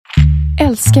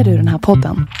Älskar du den här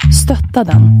podden?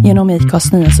 Stötta den genom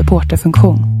ICAs nya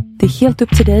supporterfunktion. Det är helt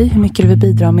upp till dig hur mycket du vill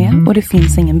bidra med och det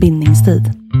finns ingen bindningstid.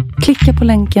 Klicka på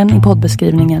länken i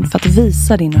poddbeskrivningen för att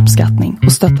visa din uppskattning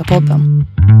och stötta podden.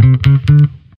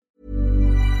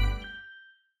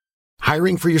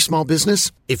 Hiring for your small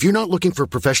business? If you're not looking for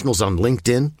professionals on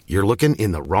LinkedIn, you're looking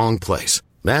in the wrong place.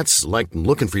 That's like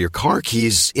looking for your car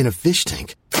keys in a fish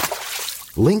tank.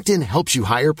 LinkedIn helps you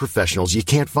hire professionals you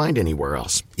can't find anywhere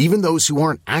else, even those who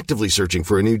aren't actively searching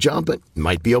for a new job but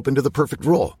might be open to the perfect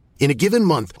role. In a given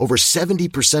month, over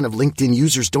 70% of LinkedIn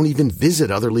users don't even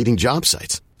visit other leading job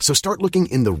sites. So start looking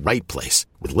in the right place.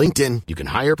 With LinkedIn, you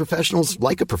can hire professionals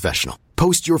like a professional.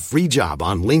 Post your free job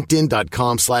on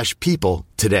linkedin.com/people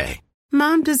today.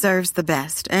 Mom deserves the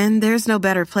best, and there's no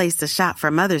better place to shop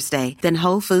for Mother's Day than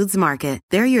Whole Foods Market.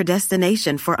 They're your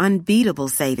destination for unbeatable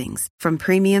savings, from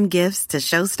premium gifts to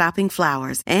show-stopping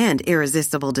flowers and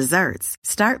irresistible desserts.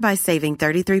 Start by saving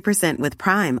 33% with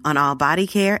Prime on all body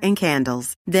care and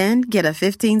candles. Then get a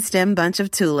 15-stem bunch of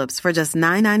tulips for just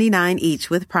 $9.99 each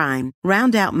with Prime.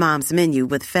 Round out Mom's menu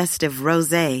with festive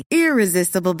rosé,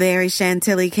 irresistible berry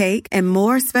chantilly cake, and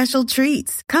more special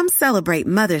treats. Come celebrate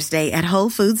Mother's Day at Whole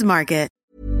Foods Market.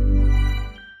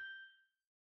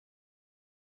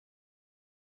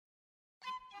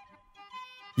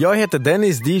 Jag heter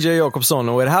Dennis DJ Jakobsson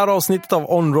och i det här avsnittet av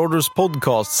On-Roaders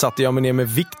podcast satte jag mig ner med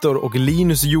Viktor och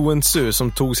Linus Joensuu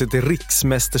som tog sig till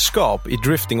riksmästerskap i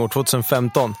drifting år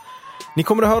 2015. Ni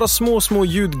kommer att höra små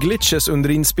ljudglitches under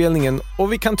inspelningen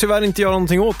och vi kan tyvärr inte göra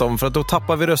någonting åt dem för att då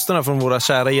tappar vi rösterna från våra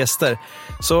kära gäster.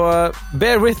 Så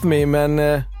bear with me,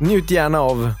 men njut gärna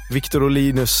av Viktor och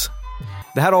Linus.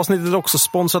 Det här avsnittet är också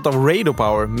sponsrat av Radio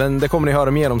Power, men det kommer ni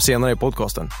höra mer om senare i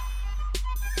podcasten.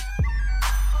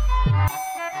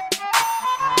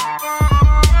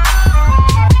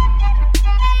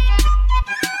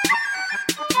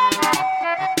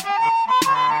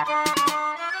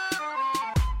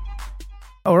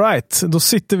 All right, då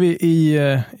sitter vi i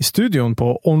studion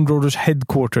på On-Roaders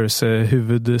Headquarters,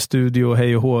 huvudstudio,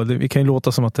 hej och hå. Vi kan ju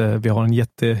låta som att vi har en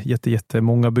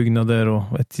jättemånga byggnader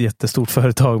och ett jättestort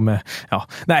företag med, ja,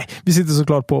 nej, vi sitter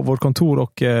såklart på vårt kontor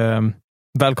och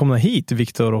välkomna hit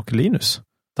Viktor och Linus.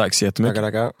 Tack så jättemycket.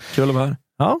 Tackar. Kul att vara här.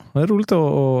 Ja, det är roligt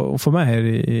att få med er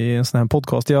i en sån här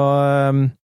podcast. Jag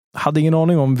hade ingen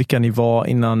aning om vilka ni var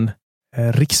innan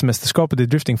riksmästerskapet i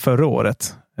drifting förra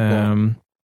året.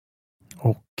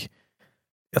 Och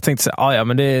jag tänkte så här,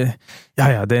 men det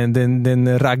är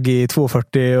en Raggi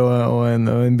 240 och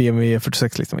en BMW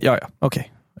 46 liksom.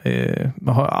 Okej.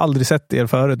 Jag har aldrig sett er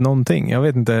förut någonting. Jag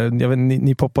vet inte,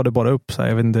 ni poppade bara upp så här,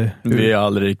 jag vet inte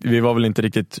hur. Vi var väl inte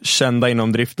riktigt kända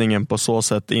inom driftingen på så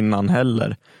sätt innan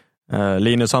heller.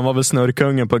 Linus, han var väl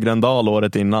snurrkungen på Gröndal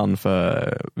året innan,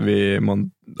 för vi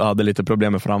hade lite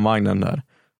problem med framvagnen där.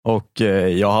 Och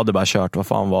jag hade bara kört,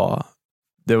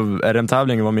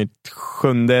 RM-tävlingen var mitt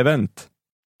 7:e event.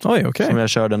 Oj, okay. Som jag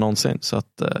körde någonsin. Så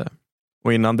att,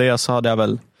 och innan det så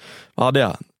hade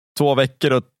jag 2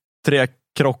 veckor och 3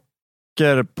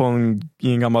 krockar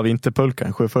i en gammal vinterpulka,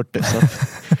 en 740. Så att,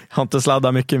 jag har inte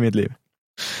sladdat mycket i mitt liv.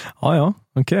 Ja,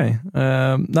 okej.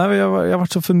 Nej, jag var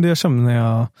så fundersam när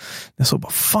jag såg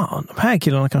bara, fan, de här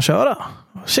killarna kan köra.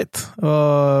 Shit.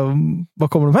 Var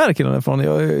kommer de här killarna ifrån?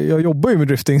 Jag jobbar ju med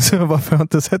drifting, så varför har jag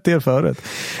inte sett er förut?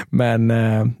 Men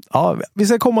vi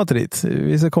ska komma till dit.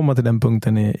 Vi ska komma till den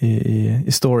punkten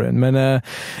i storyn. Men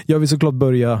jag vill såklart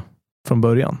börja från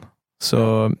början.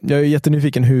 Så jag är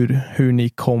jättenyfiken hur ni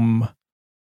kom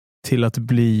till att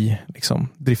bli liksom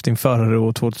driftingförare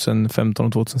år 2015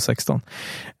 och 2016.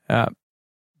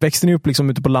 Växte ni upp liksom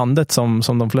ute på landet som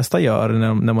de flesta gör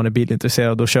när man är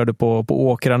bilintresserad och körde på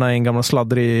åkrarna i en gammal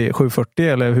sladdrig 740,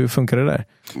 eller hur funkar det där?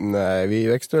 Nej, vi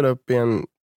växte väl upp i en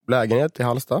lägenhet i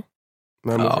Hallsta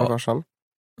med morfar och farsan.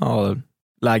 Ja,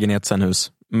 lägenhet sen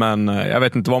hus. Men jag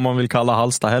vet inte vad man vill kalla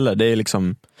Hallsta heller. Det är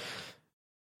liksom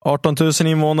 18 000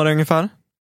 invånare ungefär.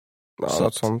 Ja, så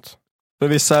något sånt. För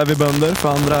vissa är vi bönder, för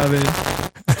andra är vi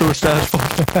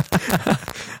storstädersfolk.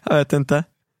 Jag vet inte.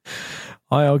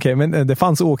 Ja, okej. Men det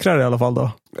fanns åkrar i alla fall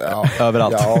då? Ja,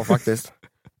 överallt. Ja, faktiskt.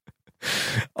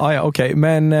 Ja, okej.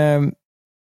 Men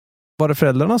var det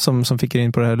föräldrarna som fick er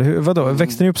in på det här? Eller vadå?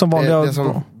 Växte ni upp som vanliga? Det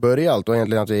som började allt var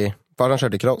egentligen att farsan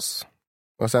körde cross.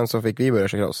 Och sen så fick vi börja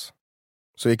köra cross.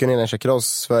 Så vi kunde köra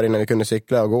cross för innan vi kunde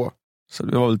cykla och gå. Så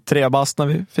det var väl 3 bast när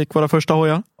vi fick våra första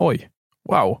hojar. Oj,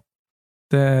 wow.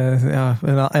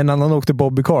 En annan åkte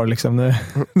bobbycar liksom.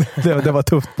 Det var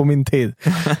tufft på min tid.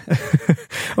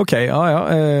 Okej, ja.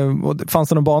 Och fanns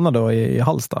det någon bana då i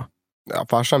Hallsta? Ja,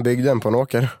 farsan byggde en på en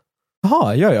åker.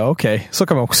 Jaha, ja, okej. Så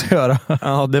kan man också göra.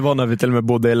 Ja, det var när vi till och med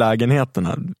bodde i lägenheten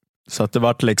här. Så att det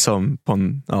vart liksom på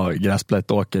en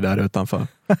gräsplätt åker där utanför.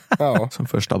 Ja. Som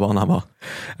första banan var.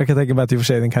 Jag kan tänka mig att i och för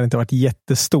sig den kan inte ha varit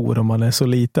jättestor om man är så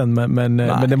liten. Men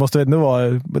det måste ändå vara,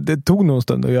 det tog nog en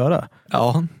stund att göra.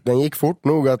 Ja. Den gick fort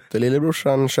nog att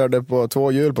lillebrorsan körde på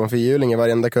 2 hjul på en 4-hjuling i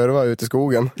varenda kurva ute i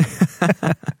skogen.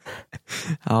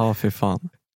 Ja, för fan.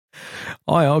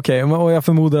 Ja, okej. Och jag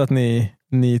förmodar att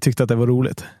ni tyckte att det var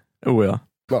roligt. Oh ja.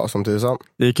 Ja, som tusan.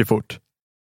 Det gick ju fort.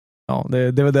 Ja,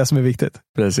 det var det som är viktigt.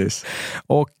 Precis.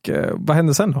 Och vad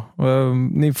hände sen då?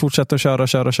 Ni fortsatte att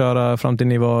köra fram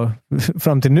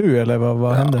till nu, eller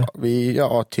vad hände?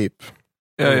 Typ.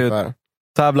 Jag har ju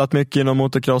tävlat mycket inom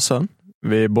motocrossen.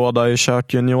 Vi båda har ju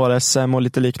kört junior-SM och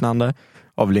lite liknande.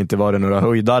 Har väl inte varit några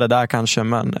höjdare där kanske,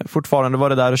 men fortfarande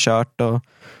varit där och kört och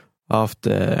haft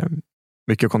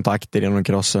mycket kontakter inom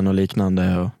crossen och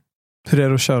liknande. Och hur är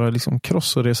det att köra liksom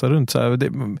cross och resa runt? Så här,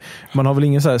 man har väl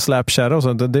ingen så här släpkärra och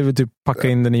sånt? Det är väl typ packa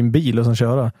in den i en bil och sen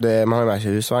köra? Man har med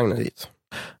sig husvagnen dit.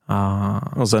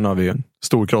 Och sen har vi ju en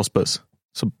stor crossbuss.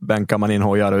 Så bänkar man in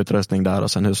hojar och utrustning där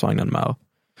och sen husvagnen med. Och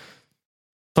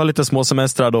ta lite små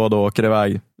semestrar då och då, åker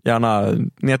iväg. Gärna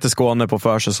ner till Skåne på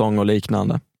försäsong och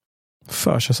liknande.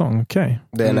 Försäsong, okej.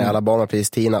 Det är när alla banor precis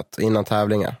tinat innan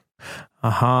tävlingar.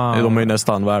 Aha. De är ju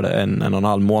nästan värde en och en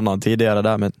halv månad tidigare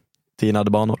där med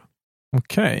tinade banor.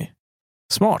 Okej.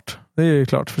 Smart. Det är ju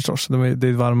klart förstås. Det är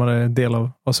en varmare del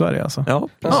av Sverige alltså. Ja,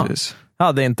 precis. Jag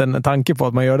hade inte en tanke på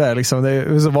att man gör det. Liksom. Det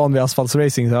är så van vid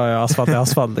asfaltsracing, så jag asfalt är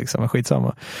asfalt. Liksom.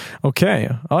 Skitsamma.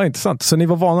 Okej. Ja, intressant. Så ni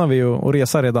var vana vid att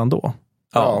resa redan då?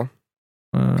 Ja.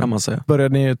 Kan man säga.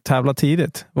 Började ni tävla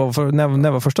tidigt?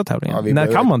 När var första tävlingen?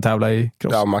 När kan man tävla i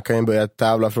cross? Ja, man kan ju börja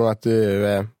tävla från att du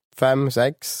är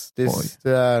 5-6 tills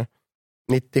du är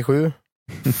 97.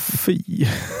 Fy.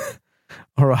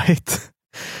 All right.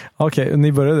 Okej,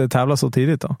 ni började tävla så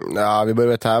tidigt då? Ja, vi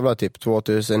började tävla typ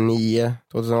 2009,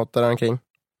 2008 där omkring.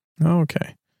 Ja,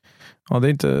 okej. Ja,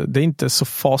 det är inte så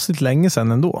fasligt länge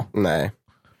sedan ändå. Nej.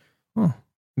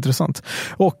 Intressant.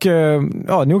 Och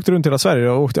ni åkte runt hela Sverige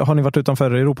och har ni varit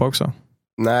utanför Europa också?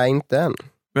 Nej, inte än.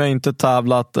 Vi har inte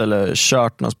tävlat eller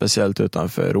kört något speciellt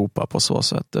utanför Europa på så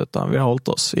sätt, utan vi har hållit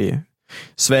oss i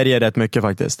Sverige rätt mycket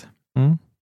faktiskt. Mm.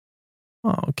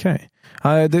 Okej.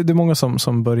 Det är många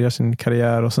som börjar sin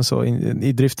karriär och sen så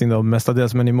i drifting då,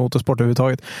 mestadels, men i motorsport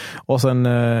överhuvudtaget. Och sen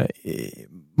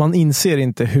man inser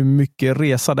inte hur mycket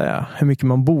resa det är. Hur mycket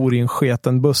man bor i en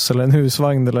sketen buss eller en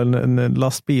husvagn eller en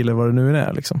lastbil eller vad det nu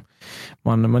är. Liksom.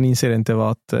 Man inser inte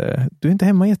att du är inte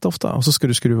hemma jätteofta och så ska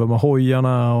du skruva med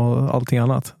hojarna och allting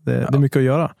annat. Det är mycket att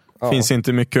göra. Finns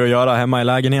inte mycket att göra hemma i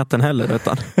lägenheten heller,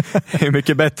 utan det är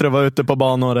mycket bättre att vara ute på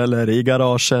banor eller i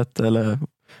garaget eller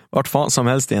vart fan som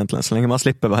helst egentligen, så länge man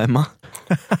slipper vara hemma.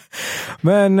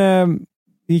 Men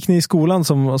gick ni i skolan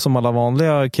som alla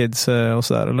vanliga kids och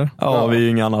sådär, eller? Ja, vi är ju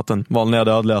inget annat än vanliga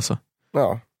dödliga alltså.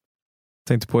 Ja.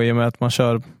 Tänkte på i och med att man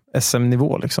kör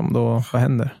SM-nivå liksom, då vad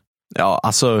händer? Ja,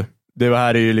 alltså det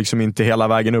här är ju liksom inte hela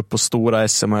vägen upp på stora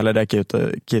SM eller det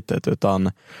kittet,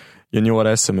 utan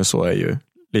junior-SM så är ju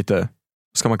lite,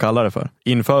 ska man kalla det för?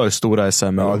 Inför stora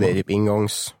SM. Ja, det är typ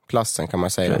ingångsklassen kan man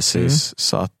säga. Precis,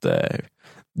 så att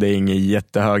det är ingen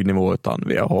jättehög nivå, utan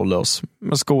vi har hållit oss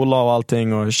med skola och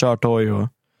allting och kört hoj och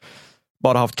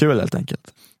bara haft kul helt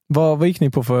enkelt. Vad gick ni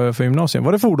på för gymnasium?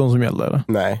 Var det fordon som gällde eller?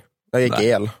 Nej, jag gick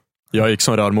el. Jag gick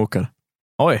som rörmokare.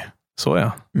 Oj, så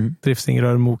ja. Drifting,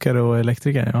 rörmokare och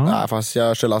elektriker. Ja. Nej, fast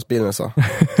jag kör lastbilen så.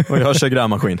 Och jag kör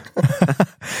grävmaskin.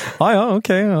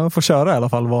 Okej. Jag får köra i alla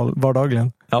fall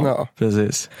vardagligen. Ja,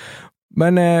 precis.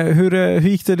 Men hur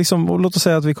gick det liksom, låt oss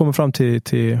säga att vi kommer fram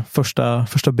till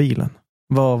första bilen.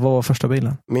 Vad var första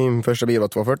bilen? Min första bil var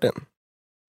 240.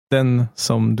 Den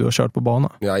som du har kört på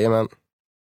bana? Jajamän.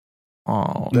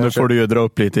 Nu får du ju dra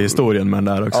upp lite i historien med den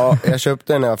där också. Ja, jag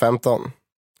köpte den när jag var 15.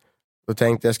 Då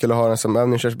tänkte jag skulle ha den som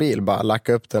övningskörsbil, bara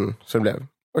lacka upp den så det blev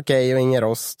okej och ingen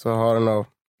rost, så har den att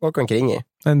åka omkring i.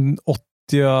 En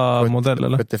 80-modell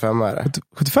eller? 75 är det.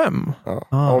 75?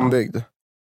 Ja, ombyggd.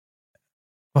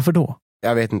 Varför då?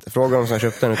 Jag vet inte, fråga dem som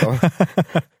köpte den utav.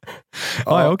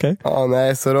 Okej. Ja,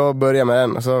 nej, så då började jag med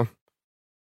den och så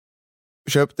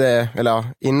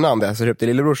innan det så köpte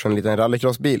lillebrorsan en liten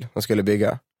rallycrossbil som skulle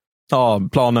bygga. Ja,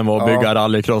 planen var att bygga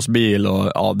rallycrossbil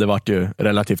och det vart ju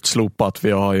relativt slopat, för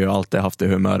jag har ju alltid haft det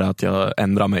humöret att jag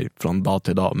ändrar mig från dag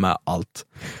till dag med allt.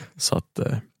 Så att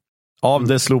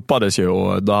det slopades ju,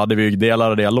 och då hade vi ju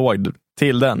delar av dialog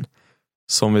till den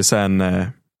som vi sen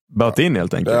böt in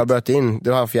helt enkelt. Jag böt in,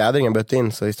 du har fjädringen böt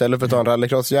in, så istället för att ta en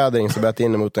rallycrossfjädring så böt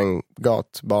in mot en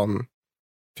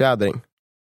gatbanfjädring.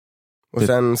 Och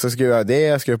sen så skrev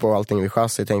jag på allting vid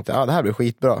chassi och tänkte, det här blir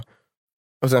skitbra.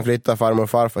 Och sen flyttade farmor och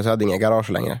farfar, så hade inga garage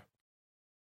längre.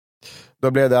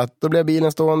 Då blev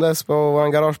bilen ståendes på vår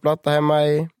garageplatta hemma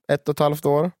i 1,5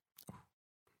 år.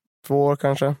 2 år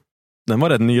kanske. Den var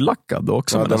rätt nylackad då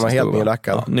också. Ja, den var helt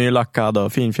nylackad. Ja, nylackad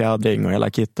och fin fjädring och hela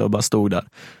kittet och bara stod där.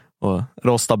 Och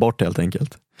rostade bort helt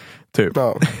enkelt. Typ.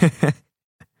 Ja.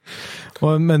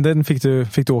 Men den fick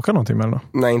du åka någonting med då?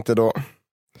 Nej, inte då.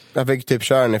 Jag fick typ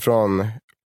köra den ifrån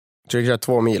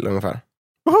 2 mil ungefär.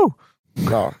 Woho!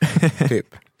 Ja, typ.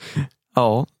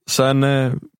 Ja, sen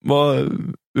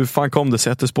hur fan kom det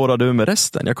sig att du spårade ur med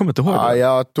resten? Jag kommer inte ihåg det.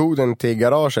 Jag tog den till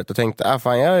garaget och tänkte,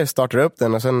 fan jag startar upp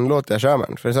den och sen låter jag köra med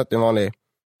den. För det satt en vanlig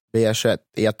B21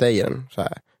 ET i den, så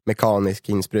här, mekanisk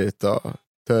insprut och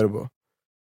turbo.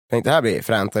 Tänkte, det här blir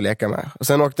fränt att leka med. Och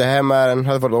sen åkte jag hem med den,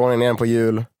 hade fått ordning ner den på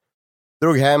hjul.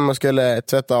 Drog hem och skulle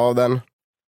tvätta av den.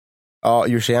 Ja,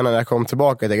 ju senare jag kom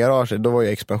tillbaka till garaget, då var ju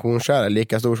expansionskärlet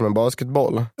lika stor som en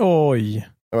basketboll. Oj!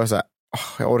 Jag var så här,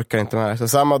 jag orkar inte med det. Så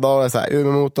samma dag var jag så här,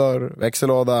 Umeå-motor,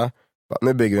 växellåda.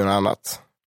 Nu bygger vi något annat.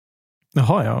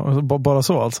 Jaha, ja. Bara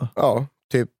så alltså? Ja,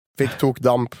 typ fick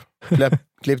tokdamp.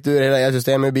 Klippt ur hela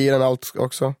elsystemet i bilen, allt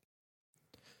också.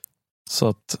 Så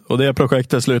att, och det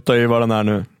projektet slutar ju vad den är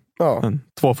nu. Ja. En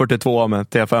 242 med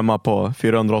T5 på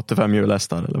 485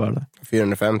 hjulhästar, eller vad är det?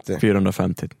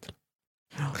 450.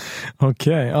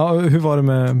 Okej. Ja, hur var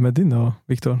det med din då,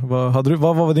 Viktor?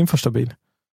 Vad var din första bil?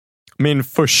 Min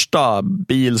första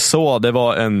bil det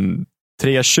var en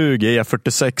 320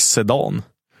 E46 sedan.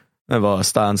 Det var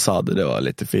stansad, det var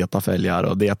lite feta fälgar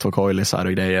och D2 coilisar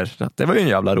och grejer. Det var ju en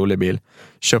jävla rolig bil.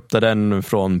 Köpte den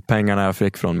från pengarna jag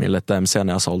fick från Millet MC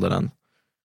när jag sålde den.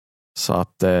 Så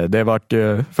att det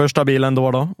var första bilen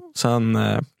då. Sen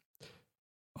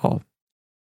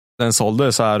den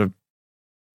sålde så här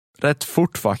rätt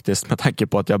fort faktiskt, med tanke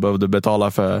på att jag behövde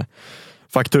betala för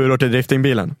fakturor till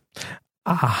driftingbilen.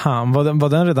 Aha, var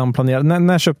den redan planerad?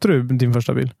 När köpte du din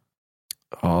första bil?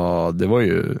 Ja, det var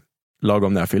ju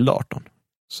lagom när jag fyllde 18.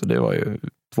 Så det var ju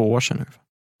 2 år sedan ungefär.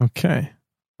 Okej.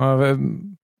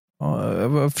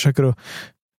 Jag försöker att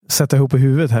sätta ihop i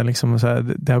huvudet här. Liksom, så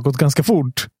här, det har gått ganska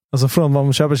fort. Alltså från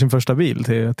man köper sin första bil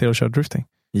till att köra drifting.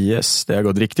 Yes, det har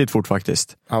gått riktigt fort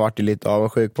faktiskt. Han var ju lite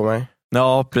avundsjuk på mig.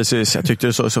 Ja, precis. Jag tyckte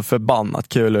det såg så förbannat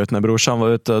kul ut när brorsan var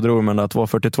ute och drog med den där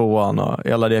 242an och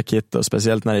hela det kittet,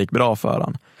 speciellt när det gick bra för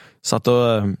han. Så att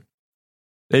då,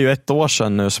 det är ju 1 år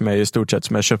sedan nu som jag i stort sett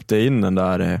som jag köpte in den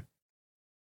där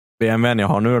BMWn jag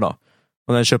har nu då.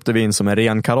 Och den köpte vi in som en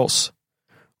ren kaross.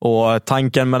 Och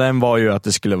tanken med den var ju att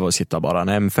det skulle sitta bara en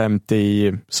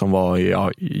M50 som var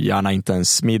gärna inte en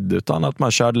smid, utan att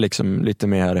man körde liksom lite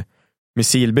mer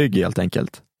missilbygge helt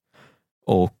enkelt.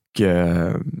 Och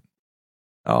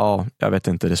ja, jag vet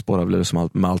inte, det spårar väl som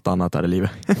med allt annat här i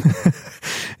livet.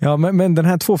 Ja, men den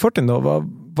här 240 då,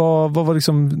 vad var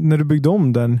liksom, när du byggde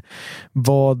om den,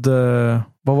 vad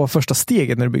var första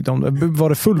steget när du byggde om den? Var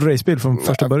det full racebil från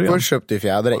första början? Först köpte jag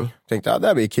fjädring. Tänkte, det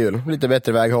här blir kul. Lite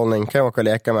bättre väghållning, kan jag åka och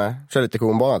leka med. Kör lite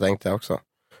konbana tänkte jag också.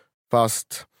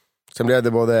 Fast sen blev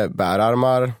det både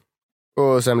bärarmar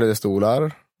och sen blev det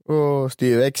stolar och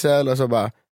styrväxel och så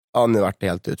bara, nu vart det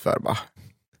helt utför bara.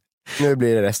 Nu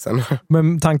blir det resten.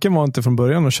 Men tanken var inte från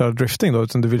början att köra drifting då,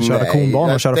 utan du vill köra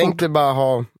konbana och köra fort? Jag tänkte bara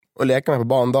ha och leka med på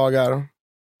bandagar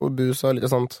och busa och lite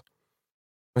sånt.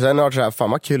 Men sen har det så här,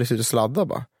 fan vad kul det ser ut att sladda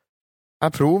bara.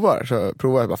 Jag provar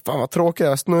jag bara, fan vad tråkigt,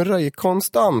 jag snurrar ju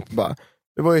konstant bara.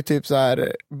 Det var ju typ så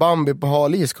här Bambi på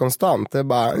halis konstant. Det är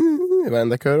bara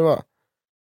varenda kurva.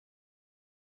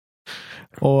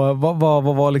 Och vad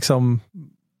var liksom,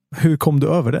 hur kom du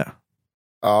över det?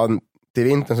 Ja, till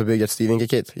vintern så byggde jag ett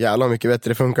styrvinkelkit. Jävlar hur mycket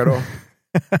bättre det funkar då.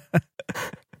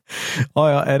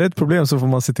 Ja, är det ett problem så får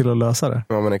man se till att lösa det.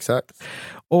 Ja, men exakt.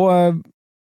 Och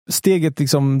steget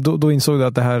liksom, då insåg du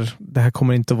att det här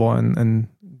kommer inte att vara en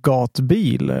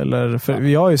gatbil, eller för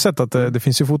jag har ju sett att det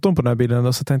finns ju foton på den här bilen,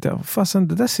 och så tänkte jag, fasen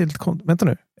det där ser lite konstigt. Vänta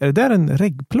nu, är det där en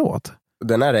reggplåt?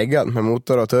 Den är reggad med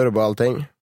motor och turbo och allting.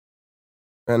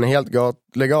 En helt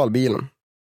legal bilen.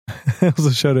 Och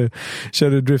så kör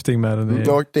du drifting med den.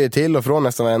 Jag åkte till och från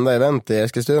nästan varenda event i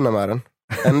Eskilstuna med den.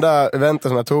 Enda eventet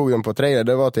som jag tog den på trailer,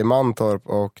 det var till Mantorp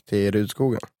och till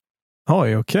Rudskogen.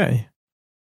 Oj, okej.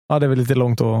 Ja, det är väl lite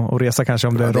långt att resa kanske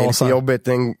om det rasar. Det är lite jobbigt.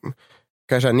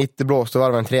 Kanske 90 blåst och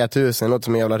varv en 3000. Det låter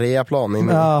som en jävla reaplan.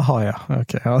 Jaha, ja.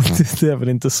 Okej. Ja, det är väl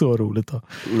inte så roligt då.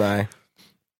 Nej.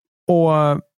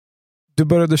 Och du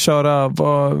började köra,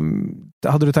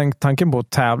 hade du tanken på att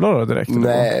tävla då direkt?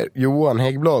 Nej, Johan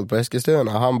Häggblad på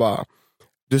Eskilstuna, han bara,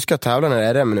 du ska tävla när det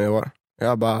är RM nu i år.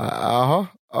 Jag bara, jaha,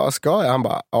 ska jag? Han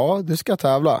bara, ja, du ska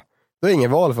tävla. Det är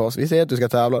ingen val för oss, vi säger att du ska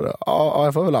tävla då. Ja,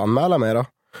 jag får väl anmäla mig då.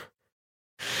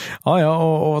 Ja,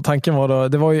 och tanken var då,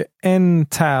 det var ju en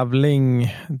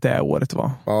tävling det året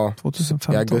va? Ja,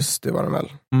 2015. i augusti var det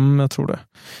väl. Jag tror det.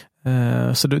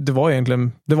 Så det var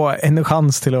egentligen, det var en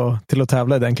chans till att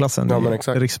tävla i den klassen. Ja, men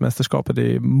exakt. Riksmästerskapet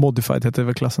i Modified hette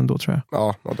väl klassen då, tror jag.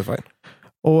 Ja, Modified.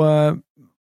 Och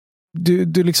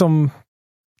du liksom,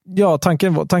 ja,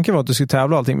 tanken var att du skulle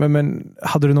tävla och allting, men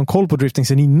hade du någon koll på drifting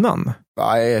sen innan?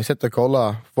 Ja, jag sitter och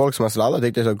kollar. Folk som har sladdat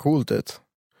tyckte det såg coolt ut.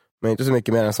 Men inte så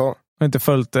mycket mer än så. Du har inte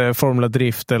följt Formula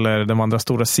Drift eller de andra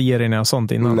stora serierna och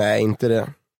sånt innan? Nej, inte det.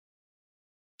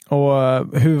 Och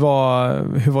hur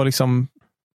var liksom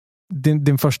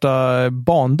din första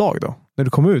bandag då? När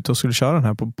du kom ut och skulle köra den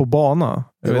här på bana?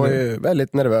 Det var ju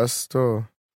väldigt nervöst och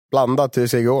blandat hur det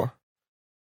ska gå.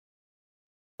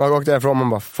 Jag åkte därifrån och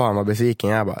bara, fan vad besviken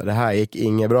jag bara. Det här gick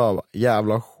inget bra. Bara,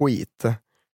 jävla skit.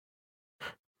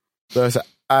 Så jag sa,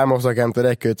 jag måste åka inte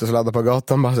räcka ut och sladda på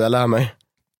gatan bara så jag lär mig.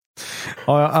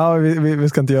 Ja, vi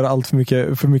ska inte göra allt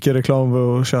för mycket reklam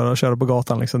och köra på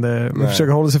gatan. Liksom. Vi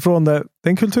försöker hålla oss ifrån det.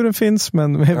 Den kulturen finns,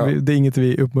 men det är inget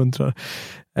vi uppmuntrar.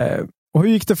 Och hur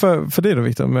gick det för dig då,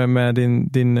 Victor? Med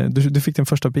du fick din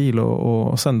första bil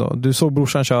och sen då? Du såg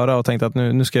brorsan köra och tänkte att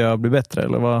nu ska jag bli bättre,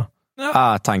 eller vad?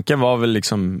 Ja, tanken var väl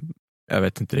liksom, jag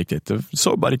vet inte riktigt. Det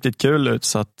såg bara riktigt kul ut,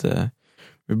 så att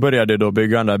vi började då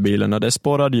bygga den där bilen och det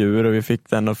spårade djur och vi fick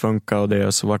den att funka och det,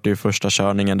 och så var det ju första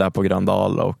körningen där på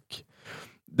Grandal, och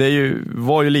det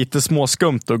var ju lite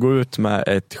småskumt att gå ut med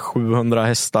ett 700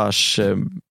 hästars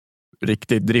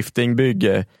riktigt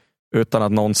driftingbygge utan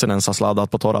att någonsin ens ha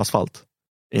sladdat på torr asfalt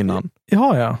innan.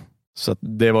 Ja. Så att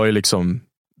det var ju liksom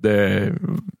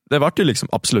det var ju liksom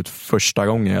absolut första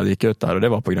gången jag gick ut där, och det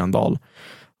var på Grandal.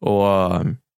 Och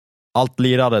allt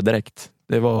lirade direkt.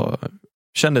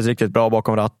 Kändes riktigt bra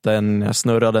bakom ratten. Jag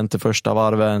snurrade inte första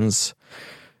varvens.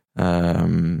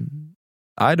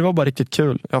 Nej, det var bara riktigt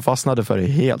kul. Jag fastnade för det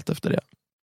helt efter det.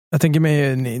 Jag tänker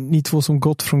mig, ni två som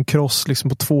gått från cross liksom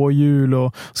på 2 hjul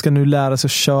och ska nu lära sig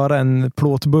att köra en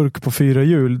plåtburk på 4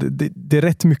 hjul. Det är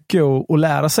rätt mycket att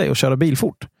lära sig att köra bil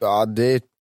fort. Ja, det är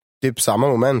typ samma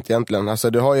moment egentligen. Alltså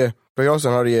du har ju, på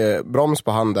gasen har du ju broms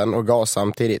på handen och gas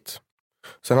samtidigt.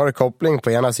 Sen har du koppling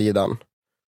på ena sidan.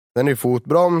 Den är ju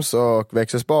fotbroms och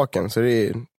växelspaken, så det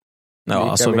är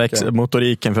alltså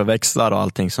motoriken för växlar och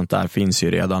allting sånt där finns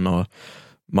ju redan, och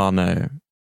man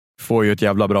får ju ett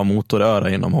jävla bra motoröra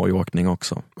inom hojåkning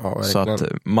också. Ja, så att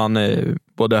man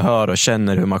både hör och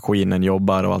känner hur maskinen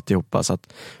jobbar och alltihopa, så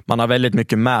att man har väldigt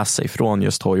mycket med sig från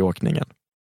just hojåkningen.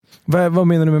 Vad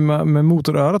menar du med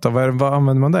motorörat då? Vad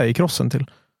använder man det i crossen till?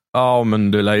 Ja,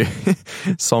 men du lär ju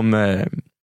som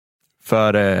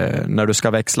för när du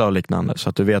ska växla och liknande, så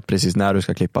att du vet precis när du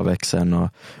ska klippa växeln och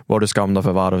vad du ska använda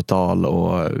för varvtal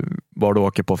och vad du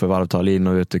åker på för varvtal in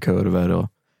och ut i kurvor och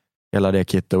hela det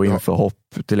kittet, och inför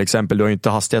hopp. Till exempel, du har ju inte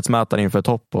hastighetsmätare inför ett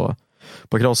hopp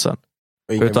på crossen.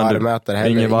 Och ingen varvmätare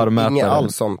heller. Ingen varvmätare. Inget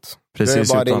alls sånt.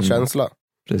 Precis, det är bara din känsla.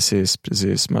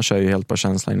 Precis. Man kör ju helt på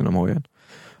känslan inom hojen.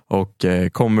 Och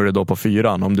kommer du då på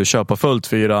 4:an, om du kör på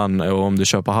fullt 4:an och om du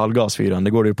kör på halvgas 4:an,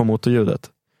 det går ju på motorljudet.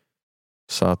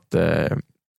 Så att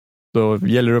då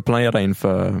gäller det att planera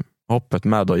inför hoppet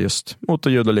med då just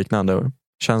motorljud och liknande, och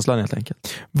känslan helt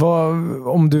enkelt.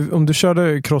 Om du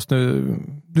körde cross nu,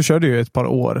 du körde ju ett par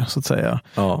år så att säga.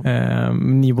 Ja.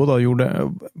 Ni båda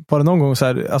gjorde, var det någon gång så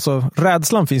här, alltså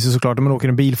rädslan finns ju såklart när man åker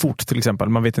en bil fort till exempel,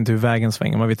 man vet inte hur vägen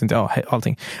svänger, man vet inte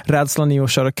allting. Rädslan i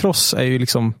att köra cross är ju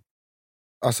liksom,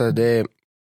 alltså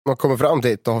man kommer fram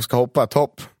dit och ska hoppa ett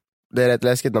hopp. Det är rätt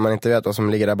läskigt när man inte vet vad som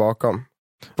ligger där bakom.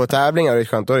 På tävlingar är det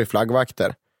skönt, då är det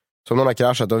flaggvakter. Så om någon har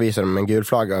kraschat, då visar de en gul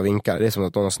flagga och vinkar. Det är som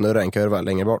att de snurrar en kurva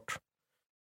längre bort.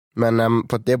 Men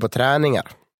det är på träningar.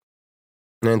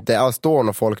 När det inte alls står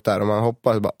någon folk där och man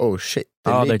hoppar och bara, oh shit,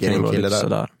 det ligger en kille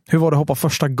där. Hur var det att hoppa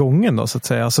första gången då, så att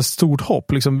säga? Alltså stort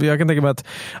hopp. Liksom, jag kan tänka mig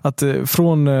att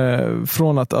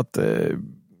från att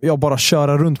jag bara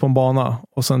köra runt på en bana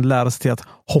och sen lära sig till att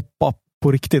hoppa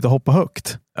på riktigt och hoppa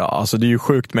högt. Ja, alltså det är ju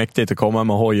sjukt mäktigt att komma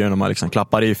med hojen och man liksom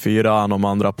klappar i 4:an och de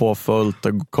andra på fullt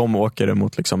och åker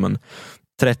mot liksom en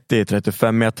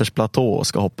 30-35 meters platå och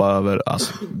ska hoppa över.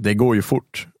 Alltså, det går ju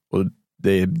fort och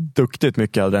det är duktigt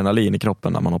mycket adrenalin i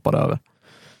kroppen när man hoppar över.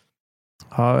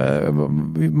 Ja,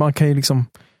 man kan ju liksom,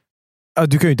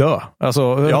 du kan ju dö. Alltså,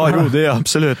 ja, det är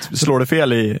absolut. Slår du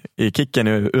fel i kicken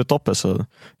i uthoppet, så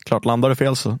klart, landar du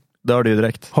fel så dör du ju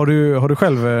direkt. Har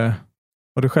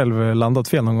du själv landat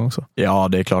fel någon gång så? Ja,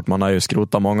 det är klart, man har ju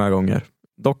skrotat många gånger.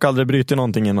 Dock aldrig brytit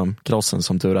någonting inom crossen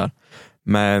som tur är.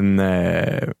 Men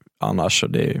annars så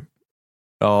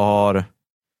jag har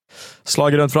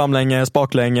slagit runt framlänges,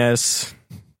 baklänges,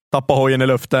 tappat hojen i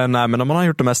luften. Nej, men man har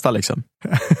gjort det mesta liksom.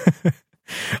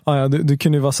 Ja, du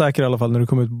kunde ju vara säker i alla fall när du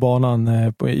kom ut på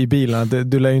banan i bilen.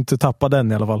 Du lär ju inte tappa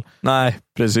den i alla fall. Nej,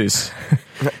 precis.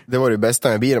 Det var det bästa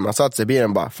med bilen. Man satt sig i bilen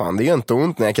och bara, fan det gör inte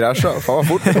ont när jag kraschar. Fan vad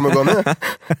fort det kommer gå nu.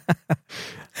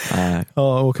 Nej.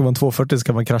 Ja, åker man 240 så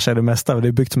kan man krascha i det mesta. Det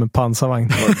är byggt som en pansarvagn.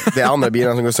 Det är andra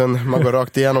bilar som går sönder. Man går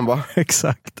rakt igenom bara.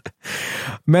 Exakt.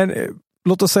 Men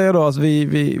låt oss säga då att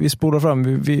vi spolar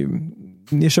fram.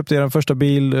 Ni köpte er första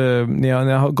bil, ni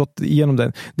har gått igenom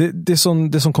den. Det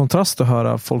är sån kontrast att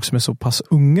höra folk som är så pass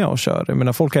unga och kör. Jag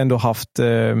menar, folk har ändå haft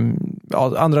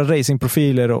andra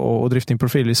racingprofiler och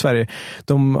driftingprofiler i Sverige.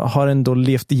 De har ändå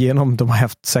levt igenom, de har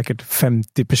haft säkert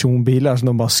 50 personbilar som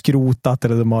de har skrotat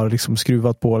eller de har liksom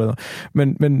skruvat på det.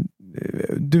 Men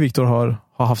du, Viktor,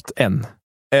 har haft en.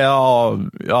 Ja,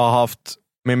 jag har haft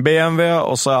min BMW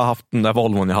och så har jag haft den där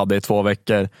Volvon jag hade i 2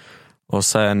 veckor. Och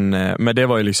sen, men det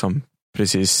var ju liksom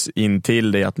precis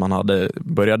intill det att man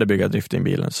började bygga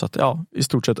driftingbilen. Så att ja, i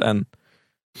stort sett en.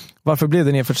 Varför blev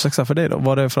det en E46 för dig då?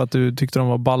 Var det för att du tyckte de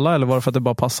var balla eller var det för att det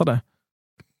bara passade?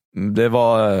 Det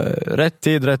var rätt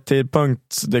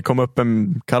tidpunkt. Det kom upp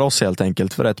en kaross helt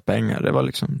enkelt för rätt pengar. Det var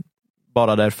liksom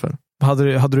bara därför.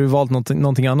 Hade du valt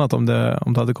någonting annat om det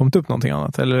hade kommit upp någonting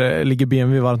annat? Eller ligger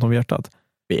BMW varmt om hjärtat?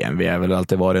 BMW har väl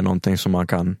alltid varit någonting som man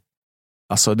kan...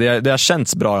 Alltså det har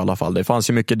känts bra i alla fall. Det fanns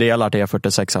ju mycket delar till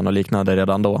E46 och liknande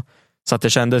redan då. Så att det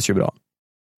kändes ju bra.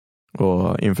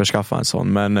 Och införskaffa en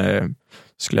sån. Men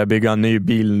skulle jag bygga en ny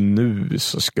bil nu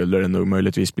så skulle det nog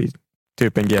möjligtvis bli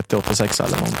typ en GT86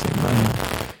 eller någonting. Men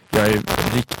jag är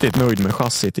riktigt nöjd med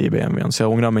chassit i BMWn så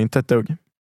jag ångrar mig inte ett dugg.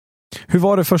 Hur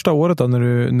var det första året då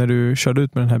när du körde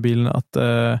ut med den här bilen? Att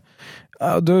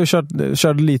du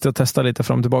körde lite och testade lite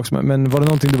fram och tillbaka, men var det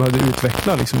någonting du behövde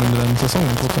utveckla liksom under den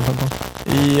säsongen 2015?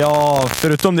 Ja,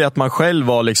 förutom det att man själv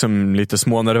var liksom lite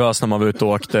smånervös när man var ute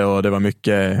och åkte och det var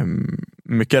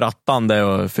mycket rattande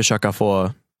och försöka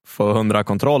få 100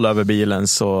 kontroll över bilen,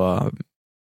 så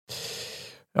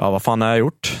ja, vad fan har jag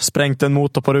gjort? Sprängt en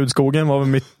motor på Rudskogen, var väl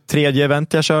mitt 3:e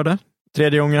event jag körde.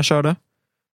 3:e gången jag körde.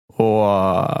 Och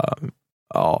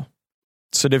ja,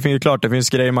 så det finns klart, det finns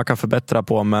grejer man kan förbättra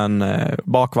på, men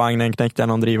bakvagnen knäckte jag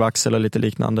någon drivaxel och lite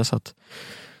liknande, så att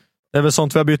det är väl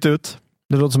sånt vi har bytt ut.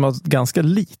 Det låter som att ganska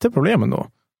lite problem ändå.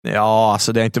 Ja,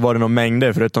 alltså det har inte varit någon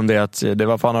mängder förutom det att det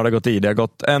var fan har det gått i. Det har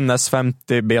gått en S50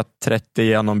 B30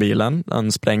 genom bilen,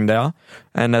 den sprängde jag.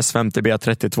 En S50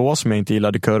 B32 som jag inte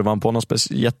gillade kurvan på något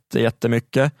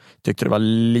jättemycket. Tyckte det var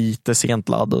lite sent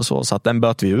ladd och så att den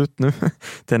böt vi ut nu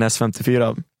till en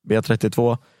S54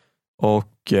 B32.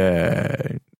 Och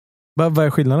vad är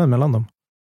skillnaden mellan dem?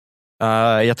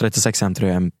 E36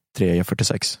 M3 M3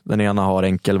 E46. Den ena har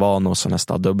enkel Vanos och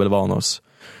nästa dubbel Vanos.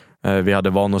 Vi hade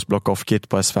Vanos block-off-kit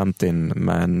på S50,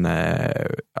 men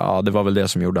ja, det var väl det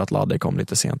som gjorde att laddet kom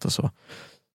lite sent och så.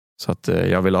 Så att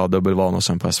jag ville ha dubbel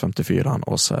Vanosen på S54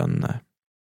 och sen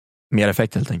mer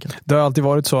effekt helt enkelt. Det har alltid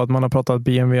varit så att man har pratat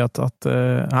BMW att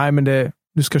nej, men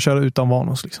du ska köra utan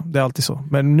Vanos liksom. Det är alltid så.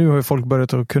 Men nu har ju folk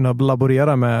börjat att kunna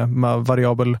laborera med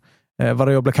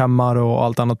variabla kammar och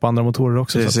allt annat på andra motorer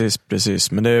också.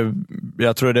 Precis. Men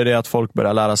jag tror det är det att folk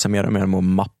börjar lära sig mer och mer om att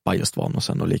mappa just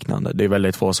Vanosen och liknande. Det är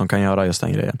väldigt få som kan göra just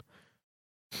den grejen.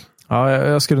 Ja,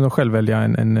 jag skulle nog själv välja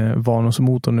en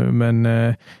Vanos-motor nu, men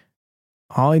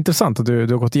ja, intressant att du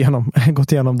har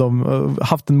gått igenom dem,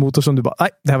 haft en motor som du bara, nej,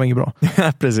 det här var inget bra.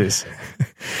 Precis.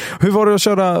 Hur var det att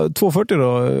köra 240 då?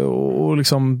 Och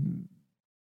liksom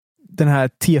den här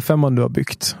T5 du har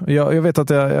byggt. Jag vet att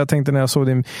jag tänkte när jag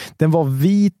såg den var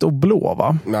vit och blå,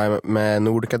 va? Nej, med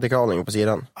Nordkatekalning på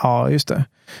sidan. Ja, just det.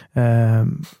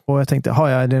 Och jag tänkte,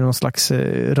 är det någon slags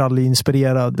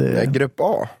rallyinspirerad... Grupp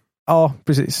A. Ja,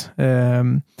 precis.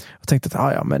 Jag tänkte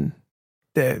att, men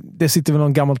det sitter väl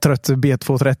någon gammal trött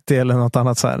B230 eller något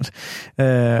annat så här.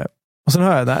 Och sen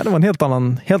hör jag, det var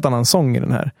en helt annan sång i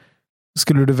den här.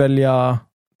 Skulle du välja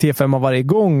T5 varje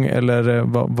gång eller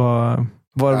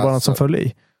var det bara något som föll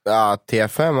i? Ja,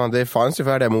 T5, det fanns ju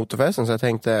färdiga motorfästen så jag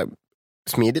tänkte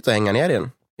smidigt att hänga ner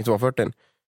igen i 240.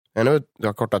 Men nu du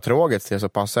har korta tråget till så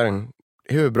passar den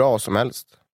hur bra som helst.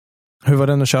 Hur var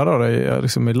den att köra då?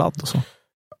 Liksom i ladd och så?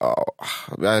 Ja,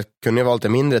 jag kunde ju vara lite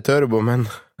mindre turbo, men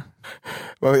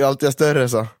man vill alltid större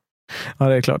så. Ja,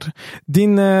 det är klart.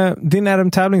 Din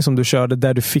RM-tävling som du körde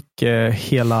där du fick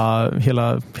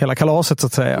hela kalaset så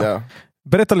att säga. Ja.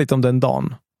 Berätta lite om den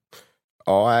dagen.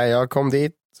 Ja, jag kom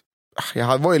dit.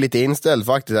 Jag var ju lite inställd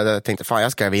faktiskt. Jag tänkte, fan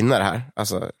jag ska vinna det här.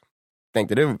 Alltså,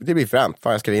 tänkte det blir främt.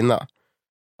 Fan jag ska vinna.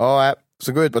 Ja,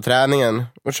 så går jag ut på träningen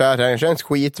och kör träningen. Känns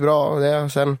skitbra och det.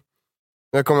 Och sen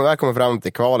när jag kommer fram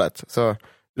till kvalet så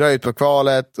drar jag ut på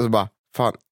kvalet och så bara,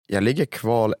 fan jag ligger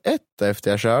kval 1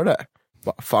 efter jag körde.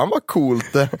 Bara, fan vad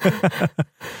coolt.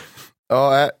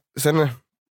 Ja, sen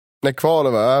när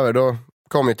kvalet var över, då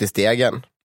kom jag till stegen.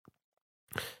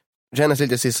 Det kändes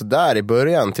lite sådär i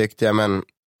början tyckte jag, men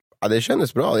ja, det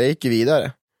kändes bra, jag gick ju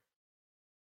vidare.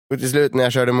 Och till slut när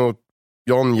jag körde mot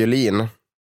John Julin,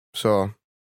 så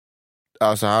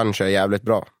alltså han kör jävligt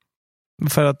bra.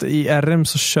 För att i RM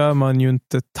så kör man ju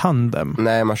inte tandem.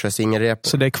 Nej, man kör singelrep.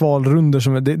 Så det är kvalrunder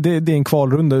som det är en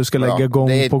kvalrunda du ska lägga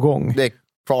gång på gång. Det är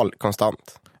kval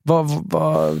konstant.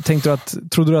 Vad tänkte du att,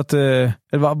 trodde du att,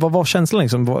 vad var känslan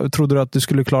liksom? Trodde du att du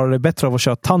skulle klara dig bättre av att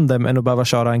köra tandem än att behöva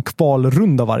köra en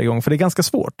kvalrunda varje gång? För det är ganska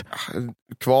svårt.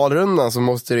 Kvalrundan så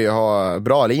måste du ju ha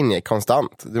bra linje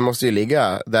konstant. Du måste ju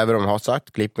ligga där de har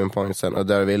sagt clipping pointsen och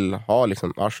där du vill ha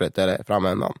liksom arslet eller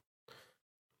framändan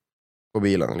på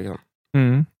bilen liksom.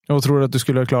 Och tror du att du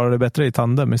skulle klara dig bättre i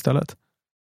tandem istället?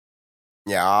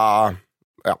 Ja,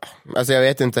 alltså jag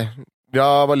vet inte.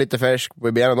 Jag var lite färsk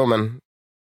på benen då, men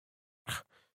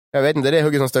jag vet inte, det är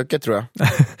hugget som stöcket tror jag.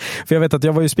 För jag vet att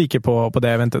jag var ju speaker på det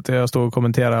eventet. Jag stod och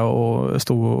kommenterade och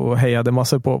stod och hejade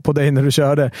massor på dig när du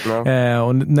körde. Ja.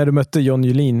 Och när du mötte John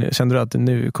Julin, kände du att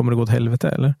nu kommer det gå åt helvete,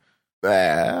 eller?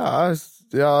 Nej,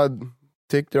 jag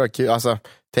tyckte det var kul. Alltså,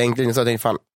 tänkte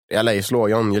fan, jag lär ju slå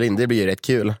John Julin, det blir ju rätt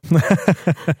kul.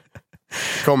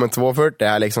 Kom en 240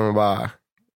 här liksom och bara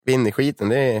vinner i skiten,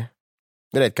 det är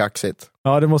rätt kaxigt.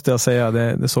 Ja, det måste jag säga,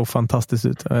 det såg fantastiskt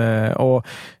ut. Och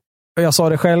jag sa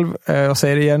det själv, jag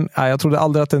säger det igen, jag trodde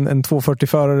aldrig att en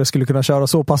 240-förare skulle kunna köra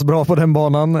så pass bra på den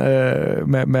banan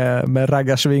med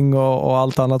raggarsving och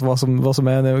allt annat vad som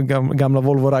är de gamla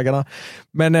Volvo-raggarna.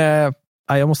 Men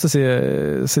jag måste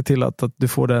se till att du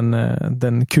får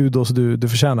den kudos du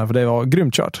förtjänar, för det var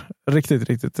grymt kört. Riktigt,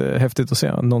 riktigt häftigt att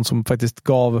se någon som faktiskt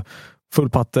gav full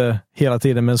patte hela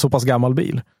tiden med en så pass gammal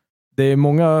bil. Det är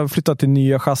många flyttat till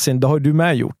nya chassin, det har du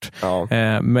med gjort. Ja.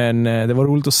 Men det var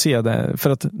roligt att se det. För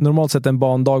att normalt sett en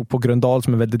bandag på Gröndal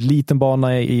som är en väldigt liten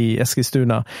bana i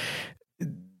Eskilstuna,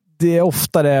 det är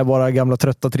ofta det är bara gamla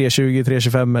trötta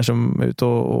 320-325 som är ute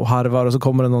och harvar, och så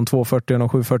kommer det någon 240 och någon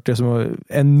 740 som är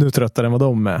ännu tröttare än vad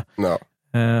de är. Ja.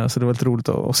 Så det var väldigt roligt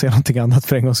att se någonting annat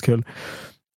för en gångs skull.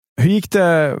 Hur gick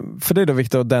det för dig då,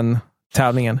 Victor, den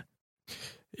tävlingen?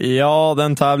 Ja,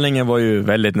 den tävlingen var ju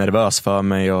väldigt nervös för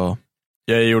mig och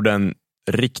jag gjorde en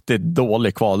riktigt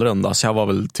dålig kvalrunda, så jag var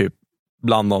väl typ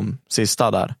bland de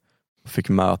sista där. Fick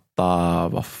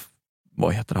möta,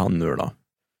 vad heter han nu då?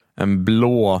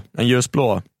 En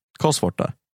ljusblå Cosworth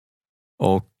där.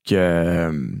 Och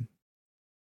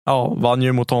vann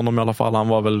ju mot honom i alla fall. Han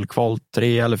var väl kval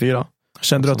 3 eller 4.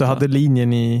 Kände du att du hade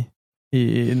linjen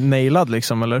i nailad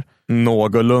liksom, eller?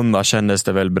 Någorlunda kändes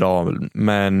det väl bra,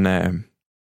 men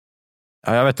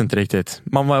jag vet inte riktigt.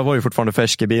 Man var ju fortfarande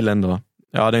färsk i bilen då.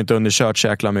 Jag hade inte underkört så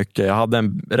jäkla mycket. Jag hade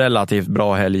en relativt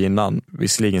bra helg innan.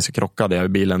 Visserligen så krockade jag i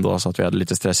bilen då, så att vi hade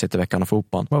lite stressigt i veckan av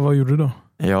fotbollen. Vad gjorde du då?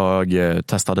 Jag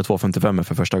testade 255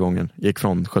 för första gången. Gick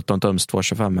från 17 tums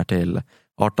 225 till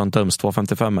 18 tums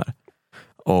 255.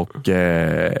 Och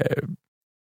det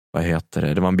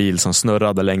var en bil som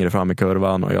snurrade längre fram i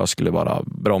kurvan och jag skulle bara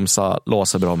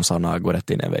låsa bromsarna, gå rätt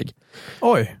in i en vägg.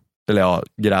 Oj! Eller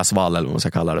gräsvall eller vad man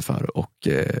ska kalla det för, och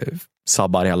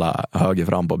sabbar hela höger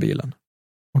fram på bilen.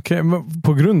 Okej, men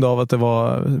på grund av att det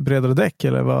var bredare däck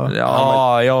eller vad?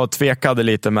 Ja, jag tvekade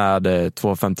lite med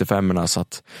 255-erna, så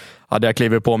att hade jag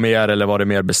klivit på mer eller var det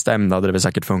mer bestämd hade det väl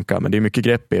säkert funkat, men det är mycket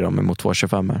grepp i dem mot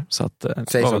 225-er, så att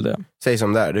säg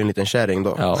som där, du är en liten kärring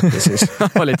då. Ja, precis. Jag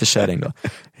var lite kärring då,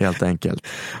 helt enkelt.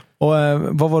 Och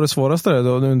vad var det svåraste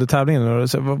då under tävlingen?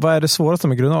 Vad är det svåraste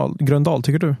med Gröndal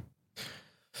tycker du?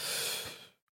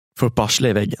 Få upp arslet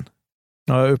i väggen.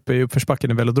 Ja, uppe i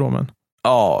uppförsbacken i velodromen.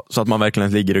 Ja, så att man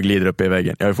verkligen ligger och glider upp i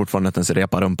väggen. Jag har fortfarande inte ens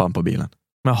repa rumpan på bilen.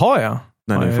 Jaha, ja.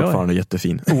 Den är fortfarande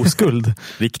jättefin. Oskuld.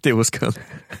 Riktig oskuld.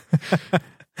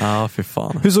 Ja, för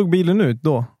fan. Hur såg bilen ut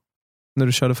då? När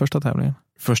du körde första tävlingen?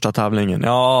 Första tävlingen?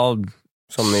 Ja,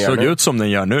 såg ut som den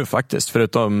gör nu faktiskt.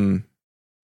 Förutom,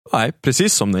 nej,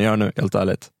 precis som den gör nu, helt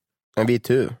ärligt. En vit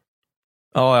huv?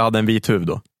 Ja, jag hade en vit huv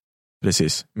då.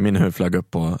 Precis. Min huv flög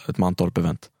upp på ett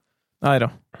Mantorp-event. Nej då.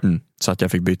 Så att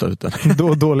jag fick byta ut den.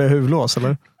 Dåliga huvudlås,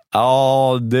 eller?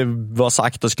 Ja, det var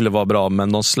sagt att det skulle vara bra,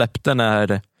 men de släppte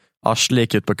när arslet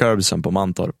gick ut på curbsen på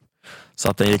Mantorp.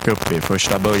 Så att den gick upp i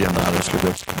första böjen där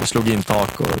och slog in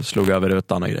tak och slog över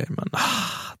rutan och grejer. Men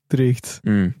drygt.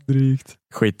 Drygt.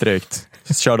 Skitdrygt.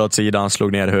 Körde åt sidan,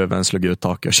 slog ner huven, slog ut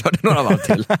taket och körde några varv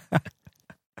till.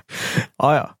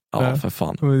 Ja, för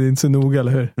fan. Det är inte så noga,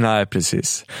 eller hur? Nej,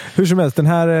 precis. Hur som helst, den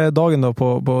här dagen då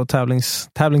på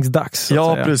tävlingsdags.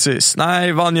 Ja, precis.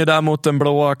 Nej, vann ju där mot den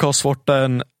blåa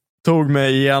Cosworthen. Tog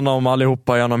mig igenom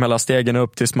allihopa, genom hela stegen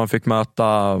upp tills man fick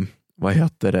möta,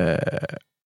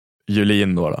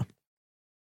 Julin då.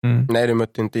 Nej, du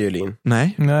mötte inte Julin.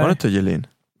 Nej, var det inte Julin?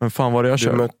 Men fan var det jag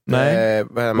körde? Mötte, Nej,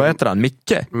 vad heter han?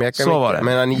 Micke? Så var det.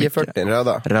 Men 940,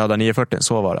 röda. Röda 940,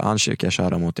 så var det. Han fick jag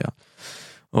köra mot, ja.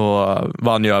 Och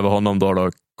vann ju över honom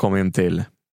då kom in till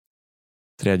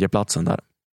 3:e platsen där.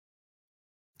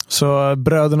 Så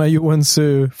bröderna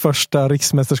Joensuu, första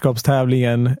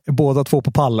riksmästerskapstävlingen, båda två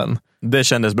på pallen. Det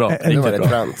kändes bra. Det var rätt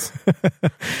skönt.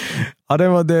 Ja, det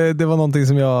var någonting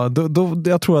som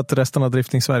jag tror att resten av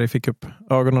Drifting Sverige fick upp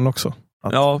ögonen också.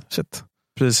 Ja, shit.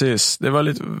 Precis. Det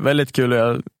var väldigt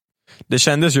kul. Det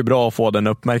kändes ju bra att få den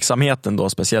uppmärksamheten då,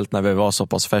 speciellt när vi var så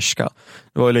pass färska.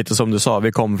 Det var ju lite som du sa,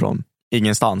 vi kom från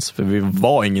ingenstans, för vi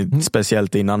var inget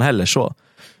speciellt innan heller så.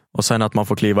 Och sen att man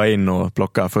får kliva in och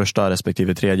plocka första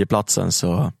respektive 3:e platsen,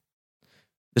 så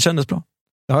det kändes bra.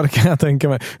 Ja, det kan jag tänka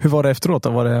mig. Hur var det efteråt då?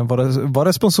 Var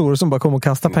det sponsorer som bara kom och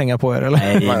kastade pengar på er? Eller?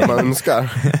 Nej, man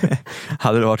önskar.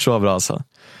 Hade det varit så bra så?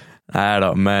 Nej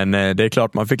då, men det är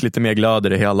klart man fick lite mer glöd i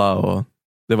det hela och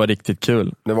det var riktigt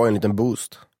kul. Det var en liten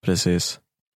boost. Precis.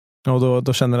 Och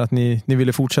då känner jag att ni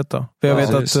ville fortsätta. För jag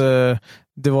vet att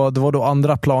det var då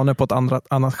andra planer på ett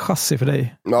annat chassi för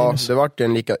dig. Ja, det var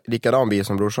en likadan bil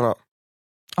som brorsorna.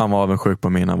 Han var sjuk på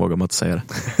mina, vågar man inte säga det.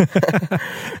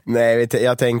 Nej,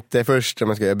 jag tänkte först att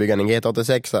man skulle bygga en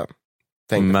GT86.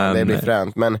 Tänkte det blir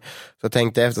fränt. Men så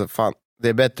tänkte jag efter, fan, det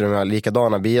är bättre om vi har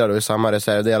likadana bilar och samma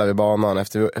reservdelar vid banan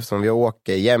eftersom vi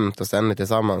åker jämt och ständigt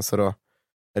tillsammans, så då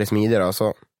är det smidigare och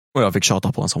så. Och jag fick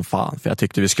tjata på en som fan, för jag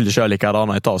tyckte vi skulle köra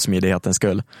likadana utav smidighetens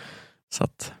skull. Så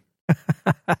att...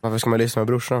 Varför ska man lyssna med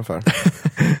brorsan för?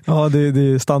 Ja, det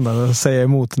är standard att säga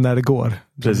emot när det går.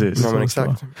 Precis. Ja, men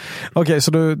exakt. Okej,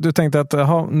 så du tänkte att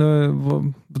nu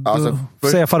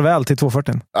säga farväl till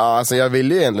 240. Ja, alltså jag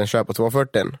ville ju egentligen köpa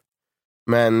 240.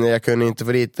 Men jag kunde inte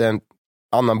få dit en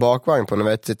annan bakvagn på något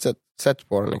vettigt sätt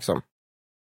på den liksom.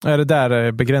 Är det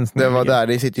där begränsningen? Det var där,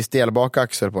 det sitter i stel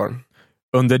bakaxel på den.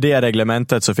 Under det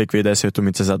reglementet så fick vi dessutom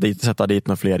inte sätta dit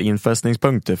några fler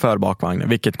infästningspunkter för bakvagnen,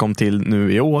 vilket kom till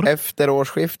nu i år. Efter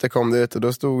årsskiftet kom det ut och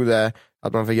då stod det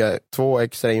att man fick göra 2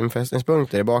 extra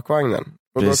infästningspunkter i bakvagnen.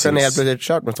 Och då kan jag helt plötsligt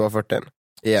kört med 240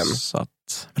 igen. Så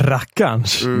att...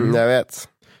 Rackarns. Jag vet.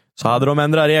 Så hade de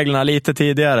ändrat reglerna lite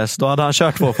tidigare, så då hade han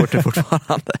kört 240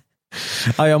 fortfarande.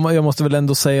 Ja, jag måste väl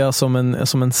ändå säga som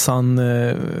en sann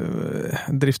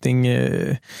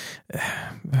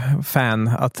drifting-fan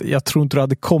att jag tror inte du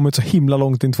hade kommit så himla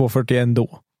långt in 240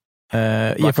 ändå.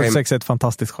 E46 är ett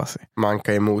fantastiskt chassi. Man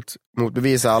kan ju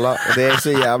motbevisa alla. Det är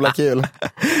så jävla kul.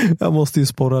 Jag måste ju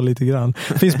sporra lite grann.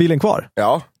 Finns bilen kvar?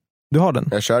 Ja. Du har den?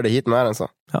 Jag körde hit med den så.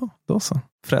 Ja, då så.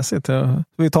 Fräsigt.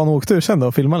 Vi tar en åktur sen då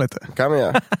och filma lite. Kan vi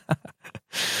göra.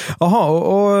 Jaha,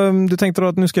 och du tänkte då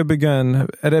att nu ska jag bygga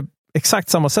är det exakt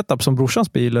samma setup som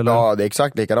brorsans bil? Eller? Ja, det är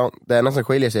exakt likadant. Det enda som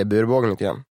skiljer sig är burbågen lite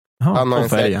grann. Han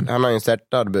har en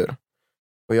startad bur.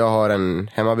 Och jag har en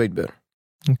hemmabyggd bur.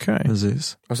 Okej.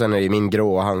 Precis. Och sen är det min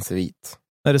grå och hans är vit.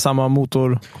 Är det samma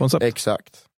motorkoncept?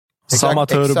 Exakt. Samma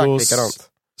turbos. Exakt likadant.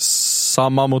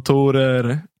 Samma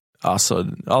motorer. Alltså,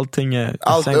 allting är...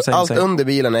 Allt under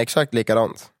bilen är exakt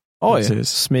likadant. Oj, precis.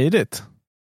 Smidigt.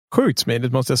 Sjukt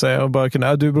smidigt måste jag säga. Och bara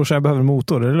kunna, du brorsan, jag behöver en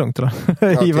motor, är det lugnt eller?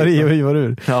 Ja, hivar i och hivar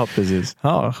ur. Ja, precis.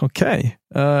 Ja, okej.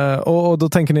 Och då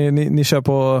tänker ni kör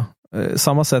på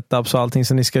samma setup så allting,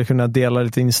 så ni ska kunna dela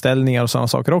lite inställningar och sådana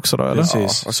saker också då, eller?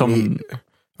 Precis. Ja,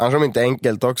 annars är det inte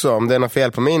enkelt också. Om det är något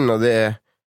fel på min och det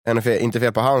är inte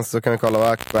fel på hans, så kan vi kolla vad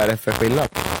är det för skillnad.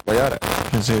 Vad gör det?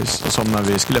 Precis. Som när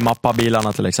vi skulle mappa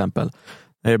bilarna till exempel.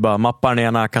 Det är bara mappa den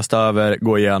ena, kasta över,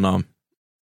 gå igenom.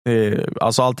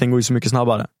 Alltså allting går ju så mycket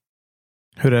snabbare.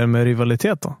 Hur är det med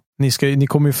rivalitet då? Ni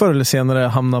kommer ju förr eller senare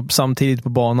hamna samtidigt på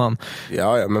banan.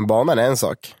 Ja, men banan är en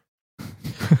sak.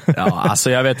 Ja,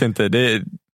 alltså jag vet inte.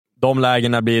 De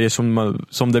lägena blir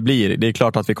som det blir. Det är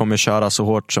klart att vi kommer köra så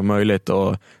hårt som möjligt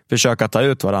och försöka ta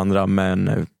ut varandra,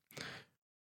 men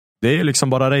det är liksom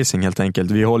bara racing helt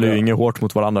enkelt. Vi håller ju inget hårt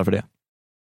mot varandra för det.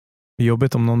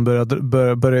 Jobbigt om någon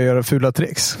börjar göra fula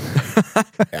tricks.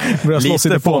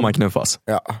 Lite får man knuffas.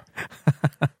 Ja.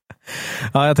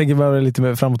 Ja, jag tänker bara lite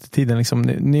mer framåt i tiden. Liksom.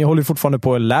 Ni håller fortfarande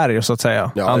på att lära er så att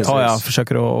säga. Ja, antar jag,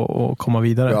 försöker att komma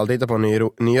vidare. Jag har alltid hittat på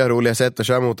nya roliga sätt att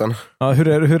köra mot den. Ja,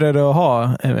 hur är det att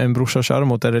ha en brorsa att köra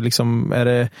mot?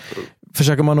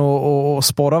 Försöker man att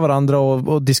spåra varandra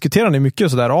och diskuterar ni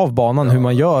mycket så där av banan, hur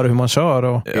man gör, hur man kör?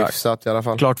 Och... Hyfsat i alla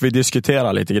fall. Klart vi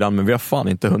diskuterar lite grann, men vi har fan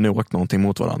inte hunnit åka någonting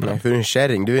mot varandra. Nej, för du är en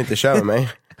kärring, du vill inte köra med mig.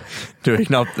 Du är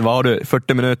knappt, vad har du,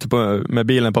 40 minuter med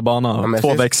bilen på banan,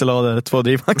 2 växellådor, 2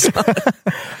 drivaxlar.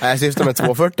 Nej, jag syftar med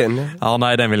 240. Ja,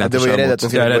 nej, den vill jag inte köra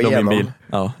mot. Jag är rädd om min bil.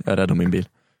 Ja, jag är rädd om min bil.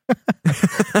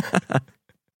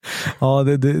 Ja,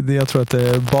 jag tror att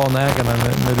banägarna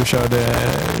när du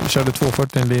körde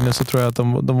 240 Linus, så tror jag att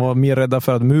de var mer rädda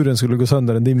för att muren skulle gå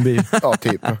sönder än din bil. Ja,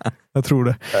 typ. Jag tror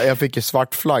det. Jag fick ju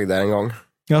svart flagg där en gång.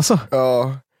 Jaså?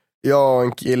 Ja, jag och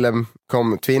en kille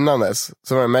kom tvinnandes,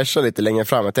 så var jag Merca lite längre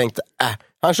fram. Jag tänkte,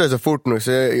 han kör så fort nu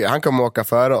så han kommer åka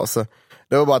före oss.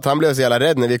 Det var bara att han blev så jävla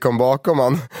rädd när vi kom bakom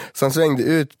han. Så han svängde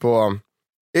ut på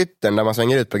yttern där man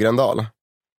svänger ut på Gröndal.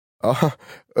 Ja,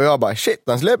 och jag bara, shit,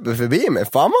 han släpper förbi mig.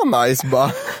 Fan vad nice,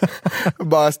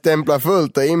 bara stämpla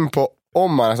fullt och in på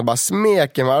om han, alltså bara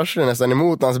smeker marschen nästan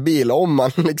emot hans bil, om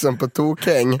han liksom på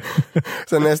tokhäng.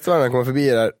 Sen nästa gång han kommer förbi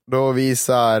där, då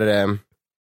visar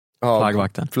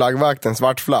flaggvakten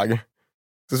svart flagg.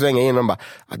 Så svänger jag in och bara,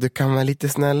 du kan vara lite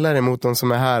snällare mot de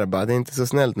som är här. Bara, det är inte så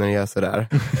snällt när du gör sådär.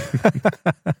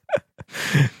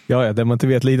 Ja, det man inte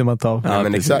vet lider man av. Ja,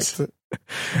 men exakt.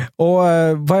 Och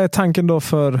vad är tanken då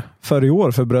för i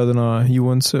år för bröderna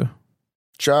Johansson?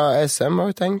 Tja, SM har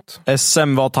vi tänkt.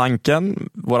 SM var tanken.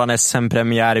 Våran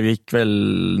SM-premiär gick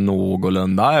väl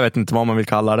någorlunda. Jag vet inte vad man vill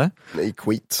kalla det. Det gick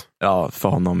skit. Ja, för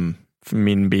honom. För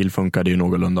min bil funkade ju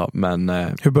någorlunda. Men,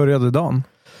 hur började dagen?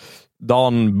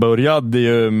 Dagen började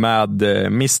ju med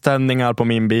misständningar på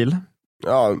min bil.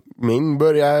 Ja, min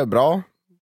började bra.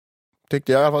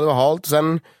 Tyckte jag i alla fall det var halt.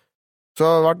 Sen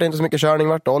så var det inte så mycket körning,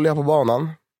 vart olja på banan.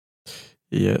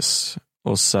 Yes.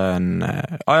 Och sen,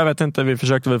 jag vet inte, vi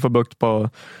försökte väl få bukt på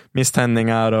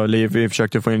misständningar och vi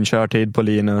försökte få in körtid på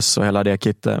Linus och hela det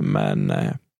kittet, men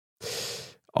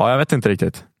jag vet inte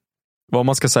riktigt vad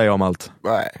man ska säga om allt.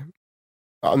 Nej.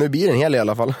 Ja, nu blir det en hel i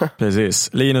alla fall. Precis.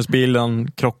 Linus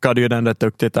bilen krockade ju den rätt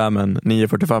duktigt där med en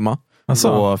 945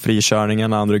 på frikörningen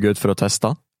när han drog ut för att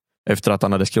testa efter att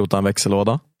han hade skrotat en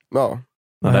växellåda. Ja.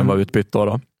 När den var utbytt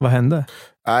då. Vad hände?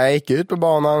 Jag gick ut på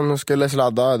banan och skulle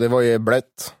sladda, det var ju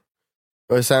blött.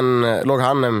 Och sen låg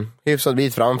han en hyfsad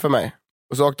bit framför mig.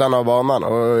 Och så åkte han av banan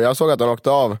och jag såg att han åkte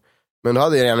av. Men då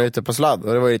hade jag redan ute på sladd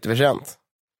och det var ju lite för sent.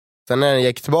 Sen när den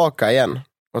gick tillbaka igen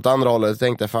åt andra hållet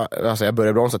tänkte jag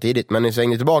började bromsa tidigt, men jag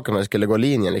svängde tillbaka när jag skulle gå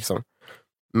linjen liksom.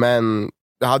 Men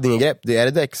jag hade ingen grepp, det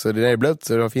är däck så det är blött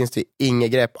så då finns det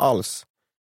inget grepp alls.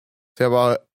 Så jag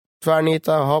bara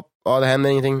tvärnita, hopp, det händer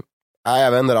ingenting.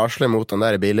 Jag vänder arslet mot den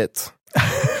där är billigt.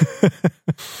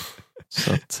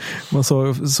 Så att man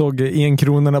såg 1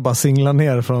 kronorna bara singla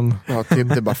ner från... Ja,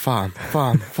 typ det bara fan.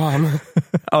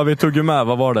 Ja, vi tog ju med,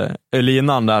 vad var det?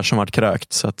 Linan där som var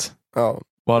krökt, så att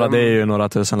bara det är ju några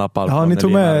tusenlappar. Ja, ni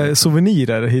tog med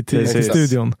souvenirer hit till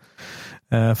studion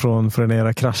från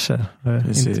era krascher.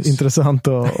 Intressant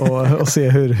att se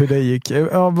hur det gick.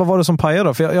 Ja, vad var det som pajade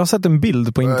då? För jag har sett en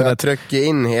bild på internet. Jag tryckte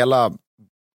in hela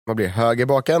höger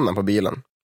bakändan på bilen.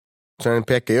 Så den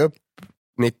pekar ju upp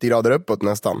 90 grader uppåt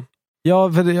nästan.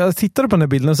 Ja, för jag tittade på den här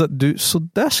bilden så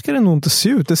där ska det nog inte se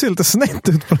ut. Det ser lite snett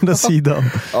ut på den där sidan.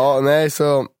 Ja, nej,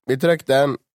 så vi tryckte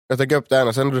den. Jag tryckte upp den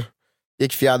och sen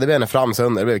gick fjäderbenet fram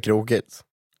sönder. Det blev krokigt.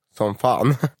 Som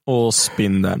fan. Och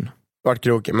spindeln. Det vart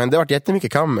krokigt. Men det vart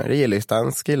jättemycket kammer. Det gillar ju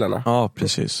stanskillarna. Ja,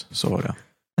 precis. Så var det.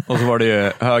 Och så var det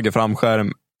ju höger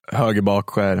framskärm, höger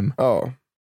bakskärm. Ja.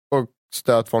 Och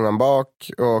stötfångaren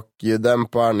bak och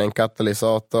ljuddämparen, en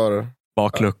katalysator.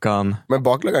 Bakluckan. Men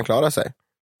bakluckan klarade sig.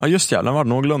 Ja, just det. Den var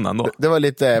någorlunda ändå. Det var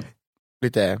lite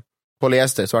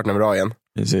polyester, så vart den bra igen.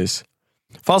 Precis.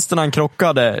 Fast när han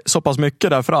krockade så pass mycket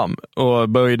där fram och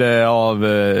böjde av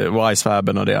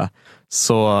Wisefaben och det,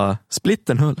 så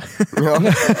splitten höll.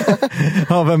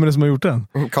 Ja, vem är det som har gjort den?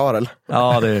 Karel.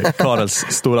 Ja, det är Karels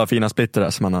stora fina splitter där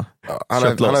som han har han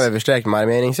har väl förstärkt med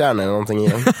armeringsjärn eller någonting i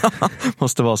den.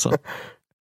 Måste vara så.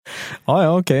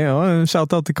 Ja, okej. Ja, en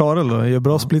shoutout till Karel då. Gör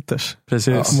bra splitters.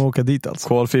 Precis. Som åka dit alltså.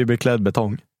 Kolfiberklädd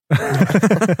betong.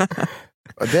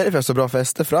 Det är för så bra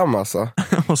fäste fram alltså.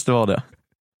 Måste vara det.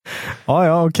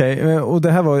 Ja, okej. Och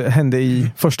det här hände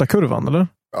i första kurvan, eller?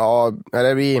 Ja,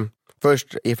 eller i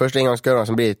första ingångskurvan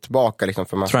som blir tillbaka liksom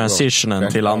för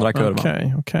transitionen till andra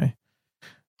kurvan. Okej.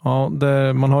 Ja,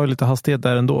 man har ju lite hastighet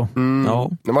där ändå. Ja.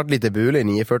 Det var lite bulig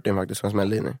 940 faktiskt som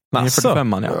smällde in i.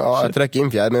 945, ja, jag tryckte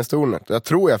in fjäderbensstornet. Jag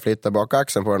tror jag flyttade bak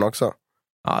axeln på den också.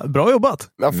 Ja, bra jobbat.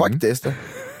 Ja, faktiskt.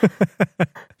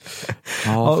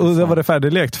 Och det var det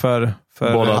färdiglekt för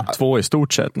båda två i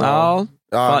stort sett. Ja.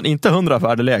 Fan, inte 100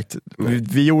 färdiglekt.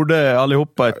 Vi gjorde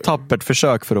allihopa ett tappert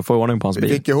försök för att få ordning på hans bil.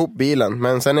 Vi fick ihop bilen,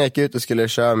 men sen när jag gick ut och skulle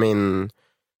köra min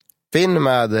Finn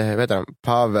med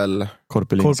Pavel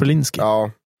Korpelinski.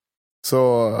 Ja.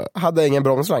 Så hade jag ingen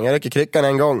bromslang. Jag ryckte kryckan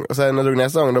en gång och sen när jag drog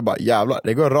nästa gång då bara jävlar,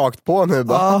 det går rakt på nu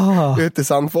bara. Ut i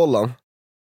sandfållan.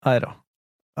 Nej då.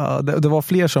 Ja, det var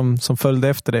fler som följde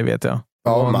efter dig, vet jag.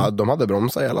 Ja, de hade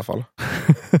bromsat i alla fall.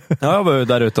 Ja, jag var ju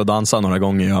där ute och dansade några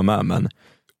gånger jag med, men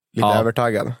lite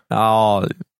övertaggad. Ja,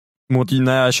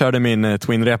 när jag körde min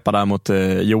twin-repa där mot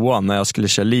Johan, när jag skulle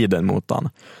köra leaden mot han,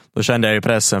 då kände jag ju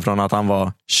pressen från att han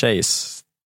var chase,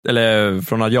 eller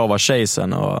från att jag var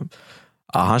chasen, och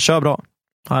han kör bra.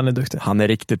 Han är duktig. Han är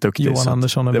riktigt duktig. Johan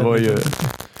Andersson är det var ju duktig.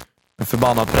 en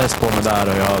förbannad press på mig där,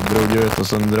 och jag drog ut och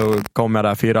sen kom jag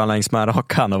där 4 längs med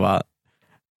rakan och bara,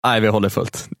 nej, vi håller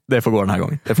fullt. Det får gå den här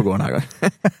gången.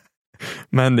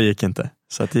 Men det gick inte.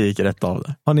 Så att det gick rätt av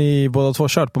det. Har ni båda två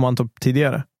kört på Mantorp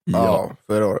tidigare? Ja,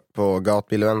 förra året på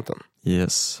gatbileventen.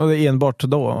 Yes. Och det är enbart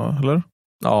då, eller?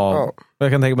 Ja.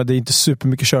 Jag kan tänka mig att det är inte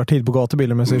supermycket körtid på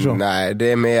gatubilen, men säger så. Nej,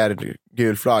 det är mer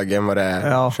gul flagg än vad det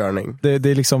är körning. Det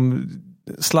är liksom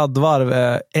sladdvarv,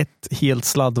 ett helt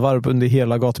sladdvarv under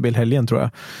hela gatubilhelgen, tror jag.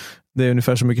 Det är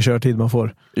ungefär så mycket körtid man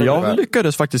får. Jag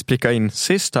lyckades faktiskt pricka in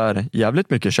sist här jävligt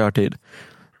mycket körtid.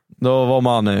 Då var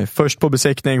man först på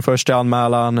besiktning, först i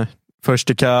anmälan, först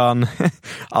i kön,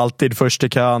 alltid först i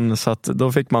kön, så att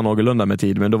då fick man någorlunda med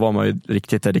tid, men då var man ju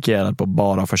riktigt dedikerad på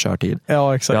bara för körtid.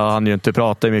 Ja, exakt. Jag hann ju inte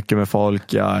prata mycket med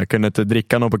folk, jag kunde inte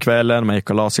dricka något på kvällen, man gick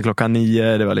och la sig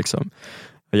 9:00, det var liksom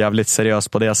jävligt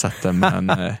seriöst på det sättet,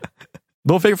 men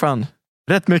då fick fan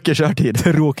rätt mycket körtid.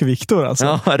 Tråkig Viktor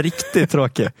alltså. Ja, riktigt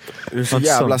tråkig. Du är så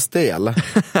jävla stel.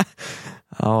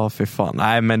 Ja, för fan.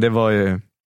 Nej, men det var ju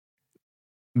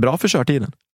bra för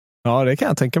körtiden. Ja, det kan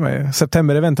jag tänka mig.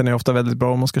 September-eventen är ofta väldigt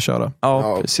bra om man ska köra.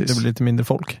 Ja, precis. Det blir lite mindre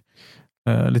folk.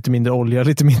 Lite mindre olja,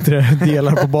 lite mindre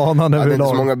delar på banan. Det är inte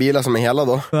så många bilar som är hela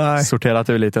då. Nej. Sorterat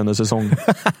ur lite under säsongen.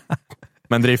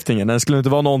 Men driftingen, den skulle inte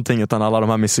vara någonting utan alla de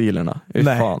här missilerna.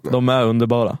 Fan, de är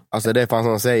underbara. Alltså det är fan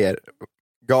som de säger.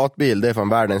 Gatbil, det är fan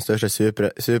världens största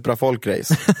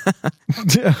Supra-folkrace.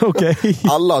 Okay.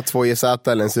 Alla har 2 JZ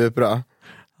eller en Supra.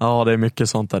 Ja, det är mycket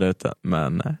sånt där ute,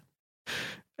 men...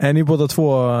 Är ni båda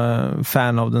två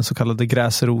fan av den så kallade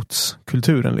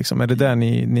gräsrotskulturen? Liksom? Är det där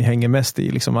ni hänger mest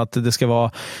i? Liksom? Att det ska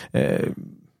vara...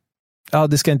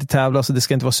 det ska inte tävlas och det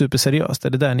ska inte vara superseriöst. Är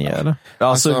det där ni är, eller?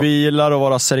 Alltså, vi gillar att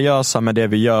vara seriösa med det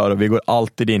vi gör, och vi går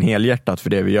alltid in helhjärtat för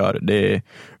det vi gör.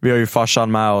 Vi har ju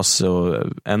farsan med oss, och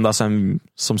ända sen,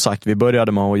 som sagt, vi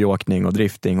började med hojåkning och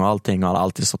drifting och allting, har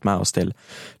alltid stått med oss till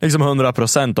liksom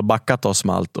 100% och backat oss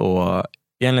med allt, och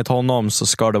enligt honom så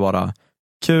ska det vara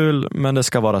kul, men det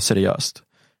ska vara seriöst.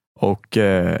 Och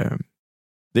det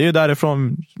är ju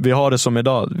därifrån vi har det som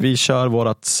idag. Vi kör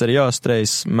vårat seriöst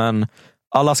race, men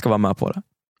alla ska vara med på det.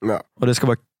 Ja. Och det ska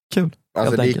vara kul.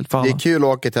 Alltså det är kul att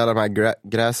åka till alla de här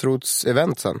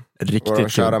gräsrots-eventsen. Riktigt kul.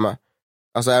 Köra med.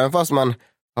 Alltså även fast man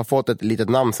har fått ett litet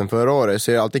namn sen förra året,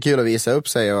 så är det alltid kul att visa upp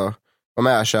sig och vara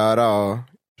med och köra. Och,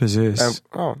 precis.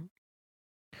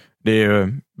 Det är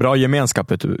ju bra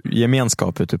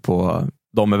gemenskap ute på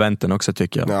de eventen också,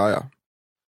 tycker jag. Ja.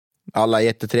 Alla är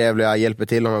jättetrevliga, hjälper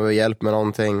till om man behöver hjälp med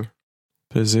någonting.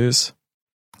 Precis.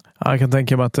 Ja, jag kan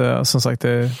tänka mig att som sagt,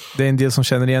 det är en del som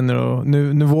känner igen er, och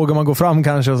nu vågar man gå fram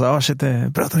kanske och säga, shit,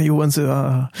 det pratar Johan så.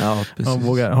 Ja, precis.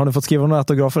 Har ni fått skriva några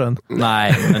autografer än?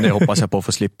 Nej, men det hoppas jag på att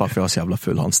få slippa, för jag har så jävla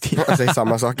full handstil. Jag säger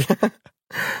samma sak.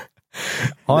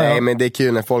 Nej, men det är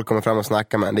kul när folk kommer fram och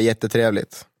snackar med en. Det är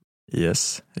jättetrevligt.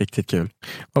 Yes, riktigt kul.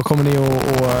 Vad kommer ni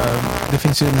det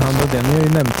finns ju en andra del. Ni har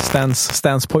ju nämnt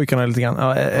Stance-pojkarna lite grann.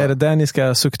 Är det där ni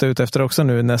ska sukta ut efter också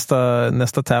nu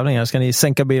nästa tävling här? Ska ni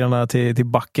sänka bilarna till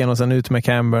backen och sen ut med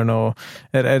cambern? Och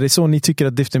är det så ni tycker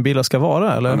att driftingbilar ska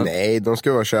vara? Eller? Nej, de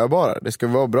ska vara körbara. Det ska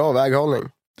vara bra väghållning.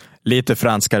 Lite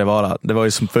fränt ska det vara. Det var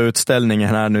ju som för utställningen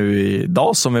här nu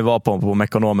idag som vi var på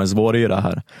Mekonomens våryra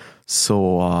här.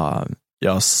 Så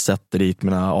jag sätter dit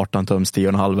mina 18-tums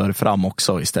 10,5 fram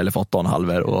också istället för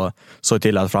 8,5, och så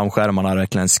till att framskärmarna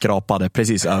verkligen skrapade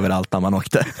precis överallt när man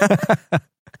åkte.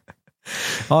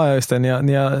 Ja, just det.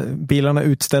 Ni har bilarna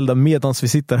utställda medan vi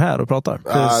sitter här och pratar.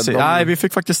 Nej, vi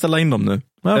fick faktiskt ställa in dem nu.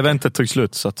 Okay. Eventet tog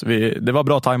slut, så att det var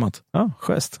bra tajmat. Ja,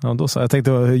 gest. Ja, då så. Jag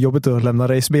tänkte det var jobbigt att lämna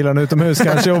racebilarna utomhus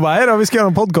kanske och bara, hej då, vi ska göra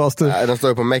en podcast. Nej, de står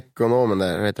ju på Mekonomen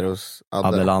där, heter det, hos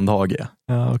Adde Landhage.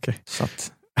 Ja, okej. Okay. Så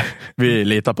att vi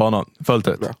litar på honom fullt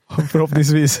ut. Ja.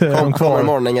 Förhoppningsvis är de kvar. Kommer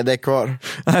imorgon, inga däck kvar.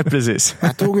 Nej, precis.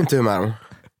 Jag tog inte med dem.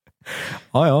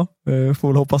 Ja, får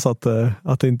väl hoppas att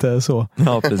det inte är så.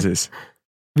 Ja, precis.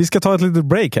 Vi ska ta ett litet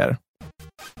break här.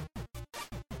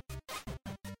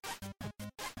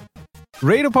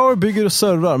 Radio Power bygger och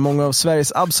servar många av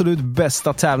Sveriges absolut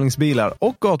bästa tävlingsbilar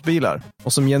och gatbilar.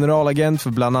 Och som generalagent för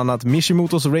bland annat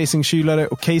Mishimotos racingkylare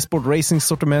och K-Sport Racing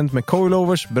sortiment med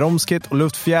coilovers, bromskit och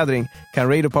luftfjädring kan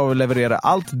Radio Power leverera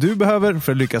allt du behöver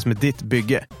för att lyckas med ditt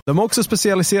bygge. De har också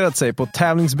specialiserat sig på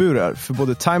tävlingsburar för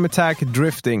både time attack,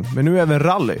 drifting, men nu även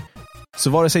rally. Så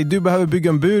vare sig du behöver bygga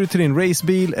en bur till din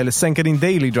racebil eller sänka din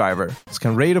daily driver, så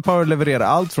kan Radio Power leverera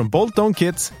allt från bolt-on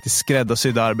kits till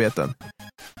skräddarsydda arbeten.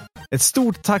 Ett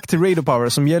stort tack till Radio Power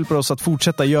som hjälper oss att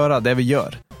fortsätta göra det vi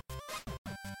gör.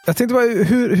 Jag tänkte bara,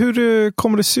 hur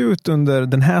kommer det se ut under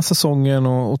den här säsongen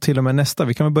och till och med nästa?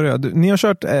 Vi kan väl börja. Ni har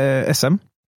kört SM.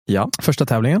 Ja. Första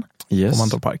tävlingen på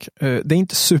Mantorp Park. Det är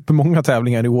inte supermånga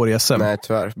tävlingar i år i SM. Nej,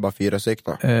 tyvärr. Bara 4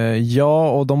 stycken.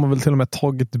 Ja, och de har väl till och med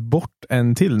tagit bort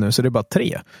en till nu, så det är bara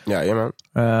 3. Jajamän.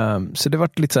 Så det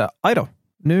vart lite så här, aj då,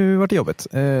 nu vart det jobbigt.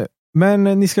 Men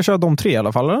ni ska köra de 3 i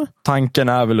alla fall, eller? Tanken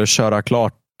är väl att köra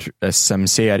klart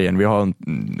SM-serien. Vi har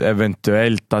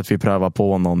eventuellt att vi prövar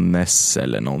på någon NES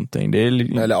eller någonting.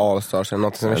 Eller All-Stars eller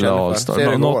något som vi känner för.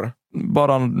 Ser det går.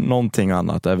 Bara någonting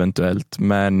annat eventuellt.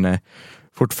 Men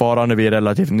fortfarande vi är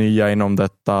relativt nya inom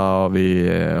detta. Vi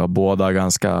har båda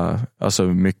ganska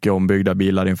mycket ombyggda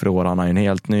bilar inför år. Han har en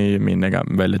helt ny, min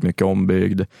är väldigt mycket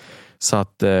ombyggd. Så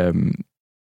att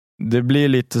det blir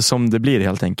lite som det blir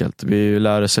helt enkelt. Vi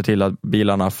lär oss se till att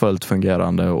bilarna är fullt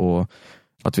fungerande och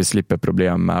att vi slipper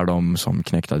problem med dem som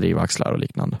knäckta drivaxlar och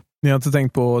liknande. Ni har inte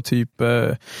tänkt på typ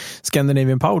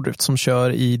Scandinavian Powerdrift som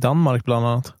kör i Danmark bland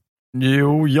annat?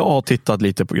 Jo, jag har tittat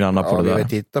lite på granna på det där. Ja, vi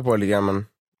tittar på det lite grann, men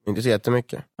inte så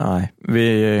jättemycket. Nej,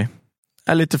 vi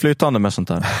är lite flytande med sånt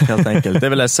här, helt enkelt. Det är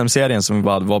väl SM-serien som vi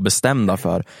bara var bestämda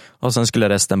för. Och sen skulle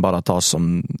resten bara tas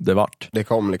som det vart. Det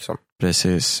kom liksom.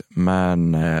 Precis,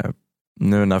 men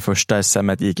nu när första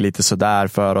SM-et gick lite sådär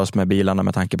för oss med bilarna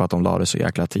med tanke på att de la det så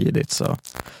jäkla tidigt, så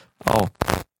ja,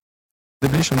 det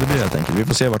blir som det blir helt enkelt. Vi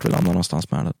får se vart vi landar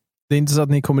någonstans med det. Det är inte så att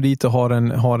ni kommer dit och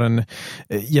har en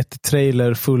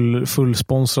jättetrailer full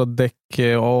sponsrad däck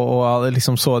och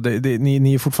liksom så.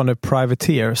 Ni är fortfarande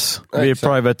privateers. Vi är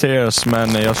privateers,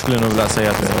 men jag skulle nog vilja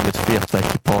säga att vi har ett feta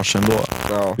ekipage ändå.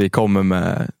 Ja. Vi kommer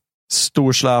med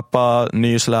storsläpa,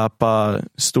 nysläpa,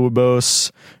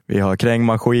 storbuss, vi har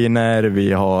krängmaskiner,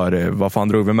 vi har, vad fan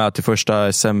drog vi med till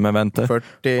första SM-eventet?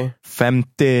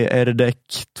 50 R-däck,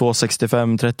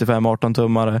 265, 35,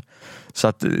 18-tummare. Så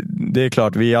att det är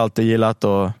klart, vi har alltid gillat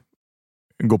att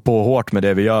gå på hårt med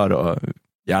det vi gör och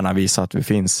gärna visa att vi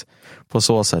finns på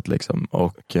så sätt liksom.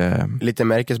 Och lite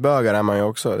märkesbögar är man ju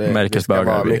också. Det ska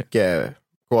vara mycket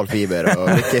kolfiber och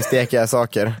mycket stekiga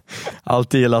saker.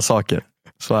 Alltid gilla saker.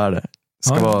 Så är det. Det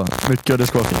ska vara mycket och det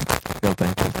ska vara fint, helt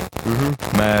enkelt.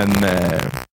 Men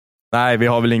nej, vi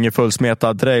har väl ingen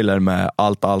fullsmetad trailer med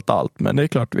allt. Men det är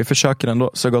klart, vi försöker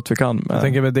ändå så gott vi kan. Men jag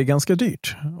tänker att det är ganska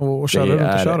dyrt att köra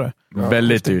runt och köra.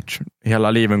 Väldigt dyrt.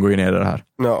 Hela liven går ju ner i det här.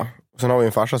 Ja, sen har vi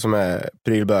en farsa som är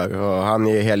prylbög och han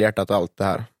är helhjärtat allt det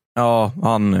här. Ja,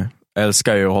 han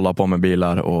älskar ju att hålla på med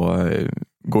bilar och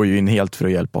går ju in helt för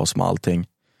att hjälpa oss med allting.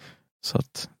 Så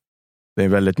att det är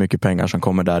väldigt mycket pengar som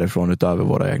kommer därifrån utöver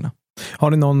våra egna.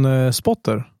 Har ni någon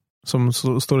spotter som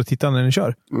står och tittar när ni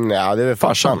kör? Nej, det är väl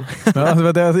farsan.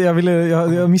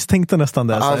 Jag misstänkte nästan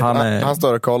det. Han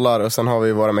står och kollar och sen har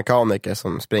vi våra mekaniker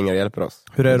som springer och hjälper oss.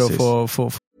 Hur är det att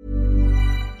få...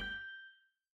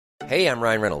 Hey, I'm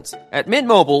Ryan Reynolds. At Mint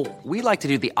Mobile, we like to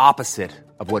do the opposite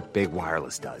of what Big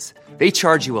Wireless does. They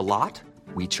charge you a lot.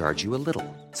 We charge you a little.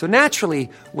 So naturally,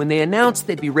 when they announced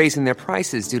they'd be raising their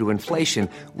prices due to inflation,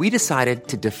 we decided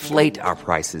to deflate our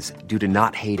prices due to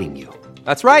not hating you.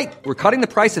 That's right. We're cutting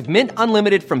the price of Mint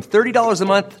Unlimited from $30 a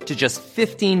month to just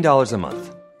 $15 a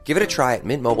month. Give it a try at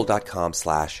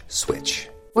mintmobile.com/switch.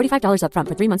 $45 up front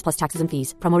for 3 months plus taxes and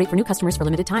fees. Promo rate for new customers for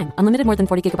limited time. Unlimited more than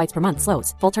 40 gigabytes per month.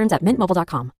 Slows full terms at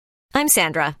mintmobile.com. I'm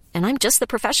Sandra, and I'm just the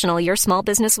professional your small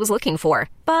business was looking for.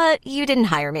 But you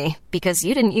didn't hire me because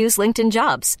you didn't use LinkedIn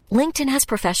Jobs. LinkedIn has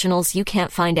professionals you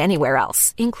can't find anywhere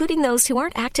else, including those who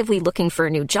aren't actively looking for a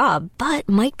new job, but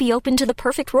might be open to the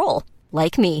perfect role,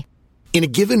 like me. In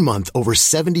a given month, over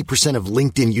 70% of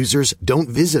LinkedIn users don't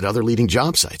visit other leading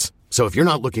job sites. So if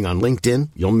you're not looking on LinkedIn,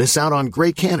 you'll miss out on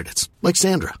great candidates like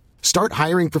Sandra. Start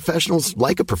hiring professionals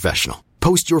like a professional.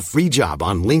 Post your free job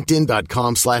on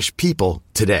linkedin.com/people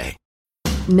today.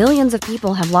 Millions of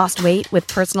people have lost weight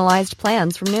with personalized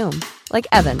plans from Noom. Like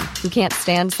Evan, who can't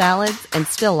stand salads and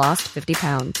still lost 50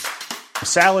 pounds.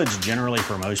 Salads generally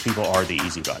for most people are the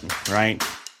easy button, right?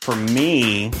 For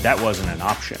me, that wasn't an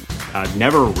option. I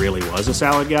never really was a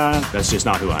salad guy. That's just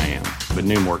not who I am. But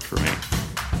Noom worked for me.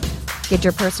 Get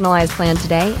your personalized plan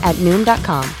today at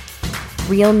Noom.com.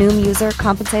 Real Noom user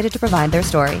compensated to provide their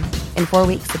story. In 4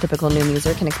 weeks, the typical Noom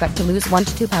user can expect to lose 1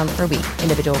 to 2 pounds per week.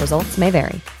 Individual results may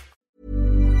vary.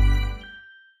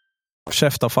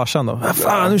 Käfta farsan då.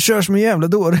 Fan, nu körs med jävla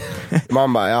dår.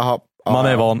 Man bara, man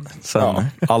är van sen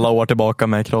alla år tillbaka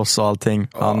med cross och allting.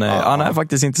 Han är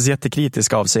faktiskt inte så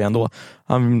jättekritisk av sig ändå.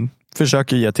 Han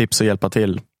försöker ge tips och hjälpa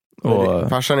till. Och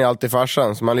farsan är alltid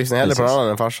farsan, så man lyssnar hellre på någon annan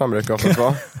än farsan brukar ofta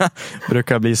vara.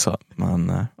 Brukar bli så.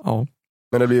 Men ja.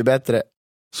 Men det blir ju bättre.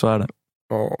 Så är det.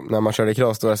 Och när man körde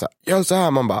cross då var det så här, gör så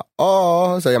här, man bara,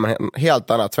 så gör man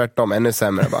helt annat, tvärtom, ännu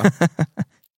sämre bara.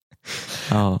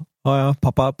 Ja,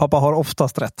 pappa har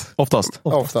oftast rätt.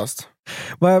 Oftast.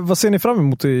 Vad ser ni fram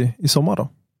emot i sommar då?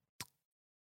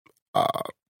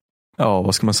 Ja,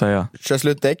 vad ska man säga? Kör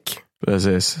slutdäck.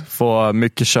 Precis. Få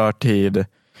mycket körtid.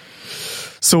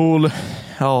 Sol.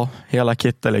 Ja, hela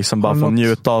kittet liksom. Bara få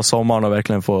njuta av sommaren och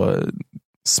verkligen få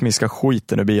smiska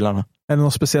skiten i bilarna. Är det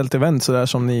något speciellt event så där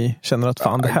som ni känner att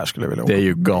fan, det här skulle jag vilja åka? Det är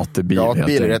ju gatubil.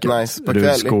 Gatbil är rätt nice. På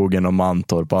Rudskogen och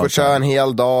Mantorp. Får köra en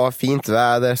hel dag, fint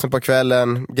väder. Sen på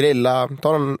kvällen, grilla,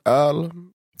 ta en öl.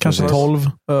 Kanske 12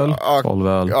 öl. 12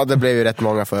 öl. Ja, det blev ju rätt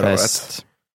många förra året.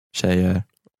 Tjejer.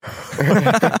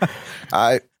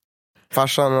 Nej,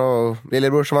 farsan och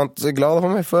lillebror som var inte så glada på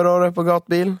mig förra året på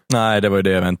gatbil. Nej, det var ju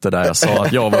det eventet där jag sa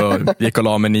att jag gick och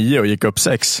la mig 9 och gick upp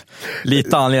 6.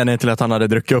 Lite anledning till att han hade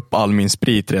druckit upp all min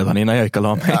sprit redan innan jag gick och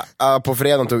la mig. På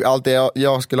fredagen tog allt det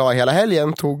jag skulle ha hela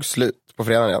helgen tog slut på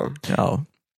fredagen redan. Ja.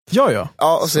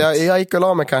 Ja, så jag gick och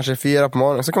la mig kanske 4 på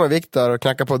morgonen. Så kommer Viktor och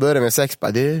knackar på dörren med 6.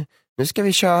 Bara, nu ska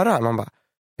vi köra. Man bara,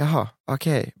 jaha,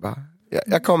 okej.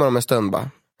 Jag kommer om en stund bara.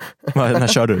 När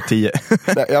körde du? 10?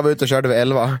 Jag var ute och körde vid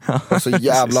 11. Och så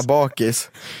jävla bakis.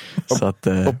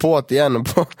 Och påt igen.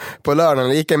 På lördagen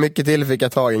lika mycket till fick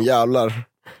jag tag i, jävlar.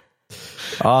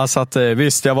 Ja, så att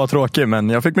visst, jag var tråkig, men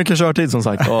jag fick mycket körtid som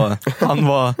sagt. Och han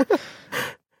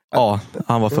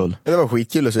var full. Det var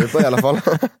skitkul att supa i alla fall.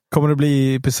 Kommer det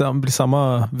bli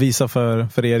samma visa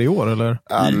för er i år, eller?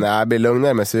 Nej, det blir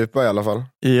lugnare med supa i alla fall.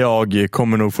 Jag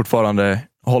kommer nog fortfarande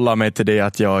hålla mig till det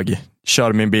att jag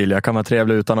kör min bil. Jag kan vara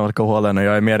trevlig utan alkoholen och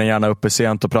jag är mer än gärna uppe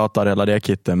sent och pratar hela det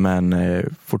kittet, men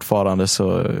fortfarande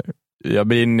så jag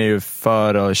brinner ju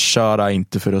för att köra,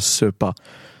 inte för att supa.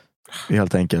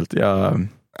 Helt enkelt. Jag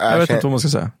vet inte vad man ska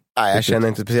säga. Nej, jag känner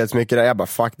inte speciellt mycket där. Jag bara,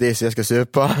 fuck this, jag ska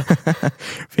supa.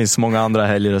 Finns många andra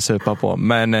helger att supa på,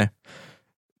 men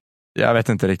jag vet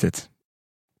inte riktigt.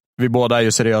 Vi båda är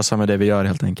ju seriösa med det vi gör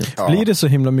helt enkelt. Ja. Blir det så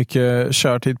himla mycket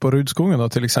körtid på Rudskogen då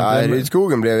till exempel? Ja,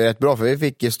 Rudskogen blev ju rätt bra för vi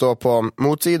fick ju stå på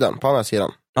motsidan, på andra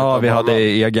sidan. Ja, vi hade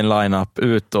egen line-up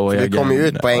ut och vi kom ju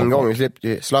ut på en gång.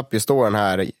 Vi slapp ju stå den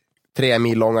här 3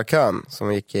 mil långa kön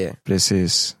som gick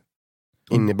precis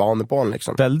in i baneplan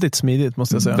liksom. Väldigt smidigt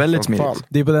måste jag säga. Väldigt smidigt. Fan.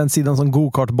 Det är på den sidan som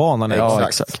go-kartbanan är. Ja,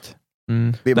 exakt.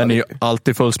 Den är ju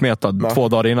alltid fullsmetad 2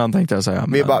 dagar innan, tänkte jag säga.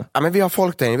 Vi bara, men vi har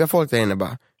folk där inne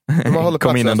bara. De håller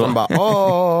kom in ändå.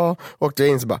 Bara, åkte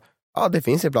in så bara, det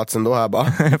finns ju platsen då här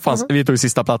bara. Vi tog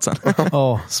sista platsen.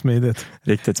 Smidigt.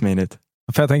 Riktigt smidigt.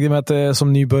 För jag tänkte mig att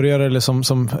som nybörjare eller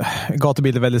som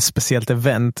gatubil är ett väldigt speciellt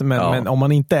event, men om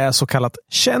man inte är så kallat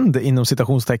känd inom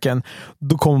citationstecken,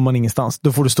 då kommer man ingenstans.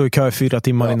 Då får du stå i kö i 4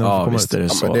 timmar innan du kommer ut. Det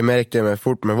så. Men det märkte jag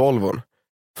fort med Volvon.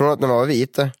 Från att den var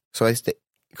vit så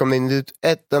kom det inte ut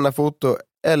ett enda foto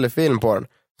eller film på den.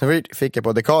 Sen fick jag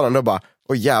på dekalen då bara,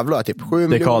 jävlar, typ 7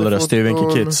 miljoner dekaler och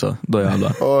Steven Kids, så då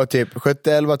jävlar. Och typ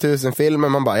 70-11 000 filmer,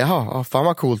 man bara, jaha, fan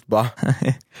vad coolt bara.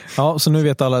 Ja, så nu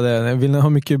vet alla det. Vill ni ha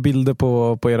mycket bilder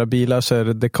på era bilar så är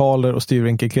det dekaler och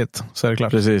styrvinkel kit, så är det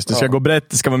klart. Precis, det ska gå brett,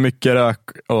 det ska vara mycket rök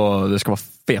och det ska vara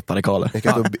feta dekaler.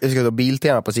 Det ska då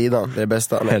biltema på sidan, det är det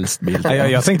bästa. Helst biltema.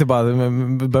 Jag tänkte bara, du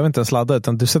behöver inte ens ladda,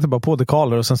 utan du sätter bara på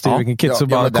dekaler och sen styrvinkel kit, så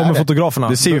bara kommer fotograferna.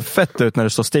 Det ser ju fett ut när det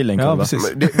står still en kurva.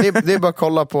 Det är bara att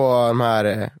kolla på de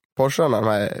här Porscharna, de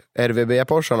här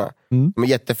RVB-Porscharna. De är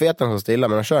jättefeta som stilla,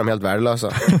 men de kör dem helt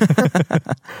värdelösa.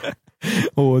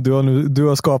 Och du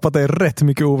har skapat dig rätt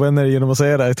mycket ovänner genom att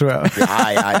säga det, tror jag.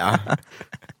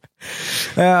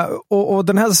 Ja. Och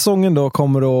den här säsongen då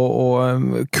kommer och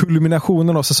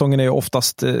kulminationen av säsongen är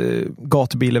oftast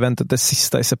gatubileventet, det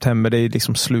sista i september. Det är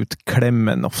liksom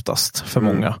slutklämmen oftast för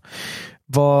många.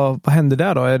 Vad händer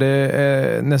där då? Är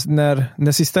det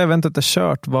när sista eventet är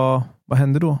kört, vad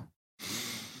händer då?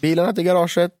 Bilarna till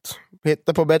garaget,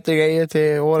 hitta på bättre grejer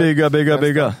till året.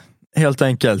 Bygga. Helt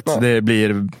enkelt. Ja. Det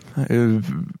blir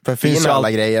förfina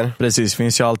alla grejer. Precis,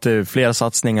 finns ju alltid fler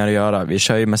satsningar att göra. Vi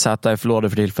kör ju med ZF-lådor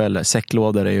för tillfälle.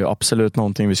 Säcklådor är ju absolut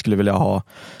någonting vi skulle vilja ha.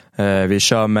 Vi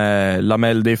kör med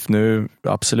lamelldiff nu,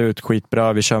 absolut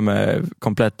skitbra. Vi kör med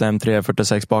komplett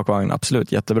M346 bakvagn,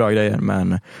 absolut jättebra grejer.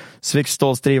 Men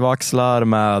sviktstålsdrivaxlar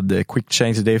med quick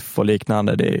change diff och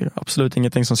liknande, det är absolut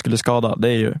ingenting som skulle skada. Det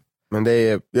är ju. Men det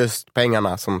är just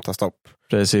pengarna som tar stopp.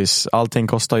 Precis, allting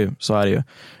kostar ju, så är det ju.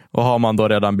 Och har man då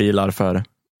redan bilar för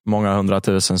många 100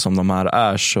 000 som de här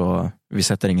är, så vi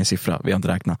sätter ingen siffra, vi har inte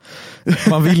räknat.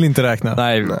 Man vill inte räkna.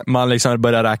 Nej, man liksom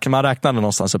börjar räkna. Man räknade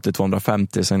någonstans upp till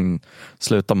 250, sen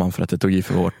slutar man för att det tog i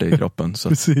för hårt i kroppen. Så.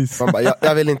 Precis. Man bara,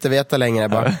 jag vill inte veta längre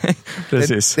bara.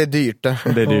 Precis. Det är dyrt.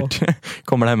 Det är dyrt.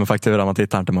 Kommer hem med faktura, man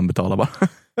tittar inte, man betalar bara.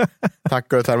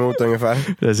 Tackar och tar emot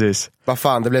ungefär. Precis. Vad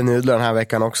fan, det blev nudlar den här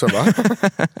veckan också va?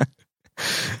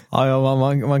 Ja,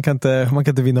 man kan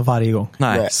inte vinna varje gång.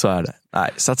 Nej, så är det.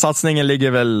 Nej, så att satsningen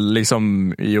ligger väl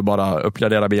liksom i att bara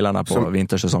uppgradera bilarna på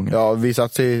vintersäsongen. Ja, vi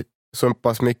satsar ju så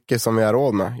pass mycket som vi har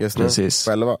råd med just nu. Precis.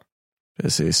 Själva.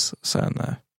 Precis. Sen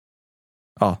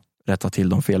rätta till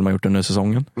de fel man gjort under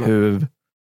säsongen. Huv,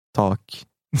 tak,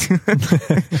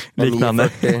 liknande.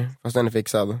 940, fast den är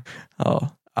fixad. Ja,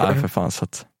 för fan så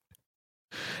att...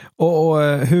 Och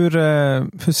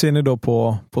hur ser ni då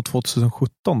på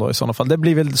 2017 då i sådana fall? Det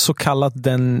blir väl så kallat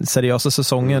den seriösa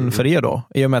säsongen för er då?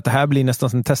 I och med att det här blir nästan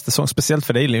en testsäsong, speciellt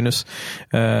för dig Linus,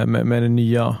 med den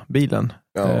nya bilen.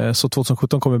 Ja. Så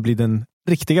 2017 kommer bli den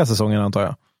riktiga säsongen antar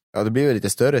jag. Ja, det blir väl lite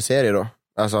större serie då.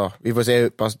 Alltså, vi får se hur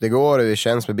pass det går, hur det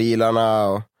känns med bilarna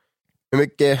och hur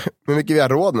mycket vi har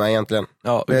råd med egentligen.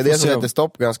 Ja, det är det som sätter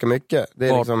stopp ganska mycket. Det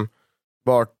är liksom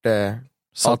vart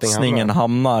satsningen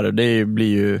hamnar. Det blir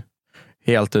ju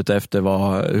helt ute efter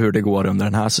hur det går under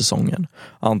den här säsongen.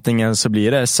 Antingen så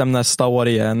blir det SM nästa år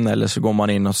igen, eller så går man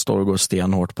in och går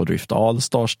stenhårt på Drift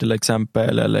All-Stars till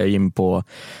exempel, eller in på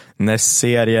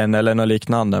NES-serien eller något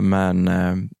liknande, men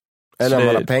eller om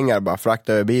man har pengar, bara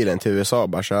frakta över bilen till USA och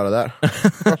bara köra där.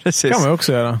 Precis. Kan man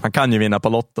också göra. Man kan ju vinna på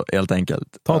Lotto helt enkelt.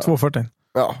 Ta 240.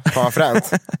 Ja, fan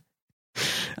fränt.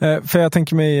 För jag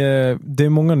tänker mig, det är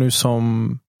många nu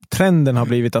som trenden har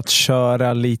blivit att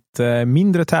köra lite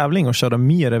mindre tävling och köra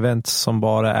mer events som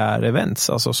bara är events,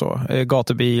 alltså så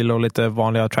gatubil och lite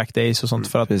vanliga track days och sånt,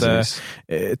 för att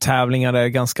tävlingar är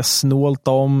ganska snålt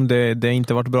om, det har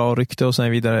inte varit bra rykte och så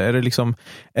vidare.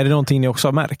 Är det någonting ni också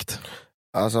har märkt?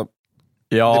 Alltså,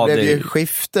 ja, det blev ju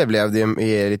skifte blev det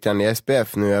lite grann i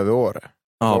SPF nu över året.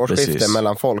 Årsskifte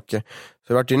mellan folk. Så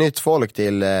det vart ju nytt folk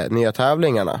till nya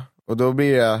tävlingarna, och då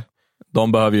blir det...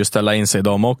 De behöver ju ställa in sig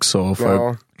de också och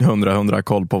få 100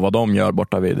 koll på vad de gör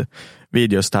borta vid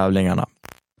videostävlingarna.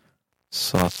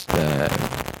 Så att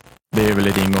det är väl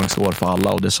ett ingångsår för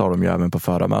alla, och det sa de ju även på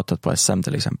förarmötet på SM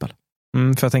till exempel.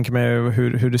 För jag tänker mig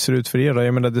hur det ser ut för er då.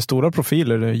 Jag menar, det är stora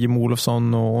profiler, Jim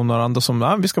Olofsson och några andra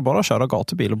som vi ska bara köra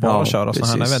gatubil och bara köra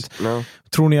sådana här event. Ja.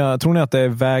 Tror ni att det är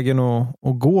vägen att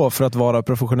gå för att vara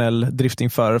professionell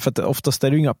driftingförare? För att oftast är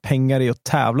det ju inga pengar i att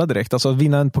tävla direkt. Alltså att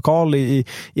vinna en pokal i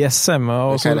SM.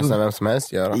 Och det kan nästan vem som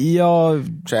helst göra. Ja,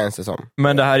 känns det som.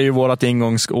 Men det här är ju vårat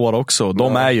ingångsår också.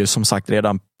 De är ju som sagt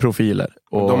redan profiler.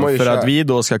 Och för att vi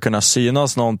då ska kunna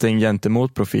synas någonting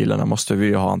gentemot profilerna måste vi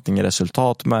ju ha antingen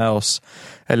resultat med oss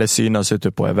eller synas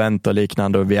ute på event och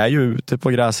liknande. Och vi är ju ute på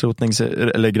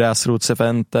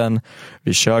gräsrotseventen.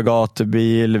 Vi kör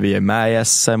gatubil, vi är med i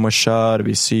SM och kör,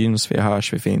 vi syns, vi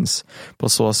hörs, vi finns på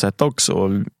så sätt också. Och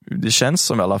det känns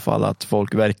som i alla fall att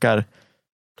folk verkar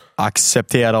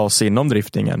acceptera oss inom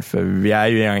driftingen, för vi är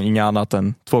ju inga annat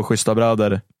än två schyssta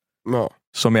bröder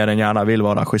som mer än gärna vill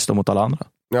vara schyssta mot alla andra.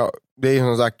 Ja, det är ju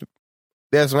som sagt,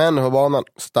 det som händer på banan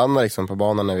stannar liksom på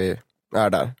banan när vi är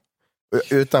där.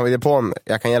 Utan vi är på,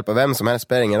 jag kan hjälpa vem som helst,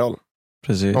 spelar ingen roll.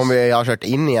 Precis. Om vi har kört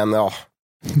in igen,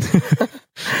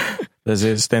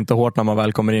 Precis, det är inte hårt när man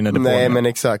väl kommer in i depån. Nej, men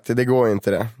exakt, det går ju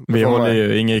inte det. Vi håller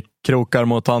ju inga krokar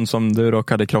mot han som du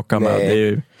råkade krocka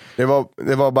med.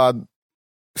 Det var bara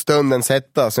stunden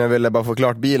sätta, så jag ville bara få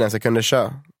klart bilen så jag kunde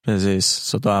köra. Precis,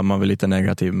 så då är man väl lite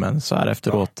negativ, men så här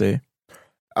efteråt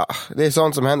det är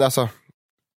sånt som händer, alltså.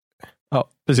 Ja,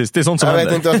 precis, det är sånt som händer. Jag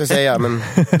vet inte vad jag ska säga, men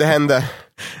det hände.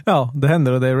 Ja, det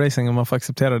händer, och det är racing och man får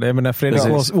acceptera det. Men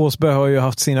Fredrik Åsberg har ju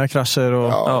haft sina krascher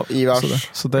och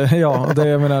så det,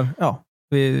 jag menar,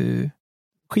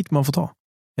 skit man får ta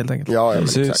helt enkelt. Ja,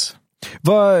 precis.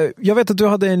 Jag vet att du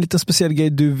hade en liten speciell grej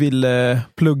du ville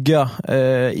plugga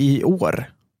i år.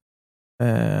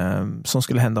 Som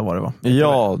skulle hända, var det va?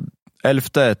 Ja,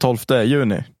 11-12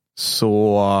 juni.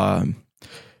 Så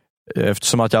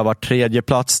eftersom att jag var 3:e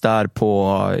plats där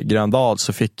på Gröndal,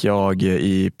 så fick jag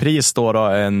i pris då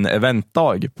en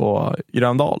eventdag på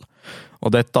Gröndal.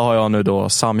 Och detta har jag nu då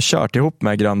samkört ihop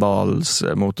med Gröndals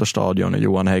motorstadion och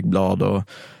Johan Häggblad och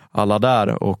alla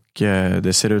där. Och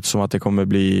det ser ut som att det kommer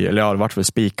bli, eller jag har varit väl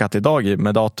spikat idag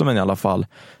med datumen i alla fall,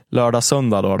 lördag,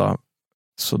 söndag då.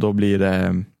 Så då blir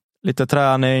det lite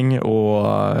träning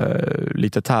och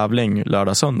lite tävling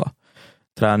lördag, söndag.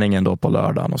 Träningen då på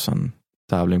lördagen och sen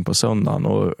tävling på söndagen.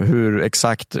 Och hur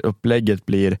exakt upplägget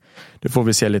blir, det får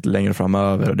vi se lite längre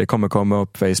framöver. Det kommer komma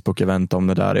upp Facebook-event om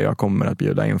det där, och jag kommer att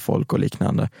bjuda in folk och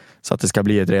liknande. Så att det ska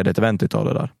bli ett redigt event utav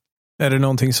det där. Är det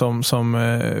någonting som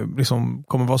liksom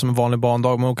kommer vara som en vanlig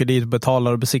bandag? Man åker dit,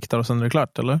 betalar och besiktar och sen är det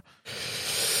klart, eller?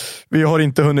 Vi har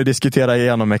inte hunnit diskutera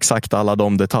igenom exakt alla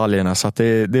de detaljerna, så att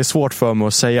det är svårt för mig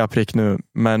att säga prick nu.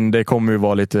 Men det kommer ju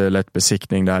vara lite lätt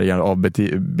besiktning där av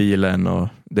bilen, och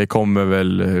det kommer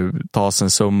väl tas en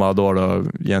summa då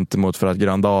gentemot för att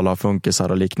Gröndal har funkisar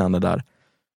och liknande där.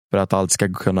 För att allt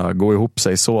ska kunna gå ihop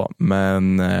sig så.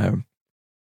 Men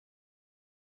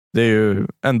det är ju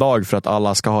en dag för att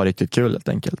alla ska ha riktigt kul helt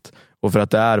enkelt. Och för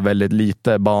att det är väldigt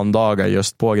lite bandagar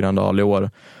just på Gröndal i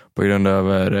år på grund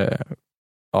av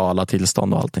alla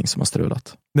tillstånd och allting som har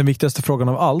strulat. Den viktigaste frågan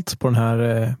av allt på den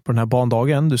här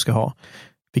bandagen du ska ha,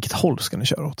 vilket håll ska ni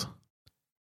köra åt?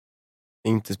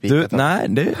 Inte spikat.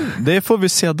 Nej, det får vi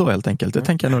se då helt enkelt. Det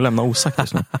tänker jag nog lämna osagt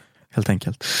just nu. Helt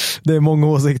enkelt. Det är många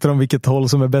åsikter om vilket håll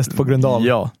som är bäst på Gröndal.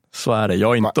 Ja, så är det. Jag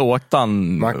har inte åkt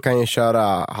den. Man kan ju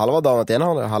köra halva dagen åt ena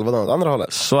hållet, halva dagen åt andra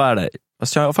hållet. Så är det.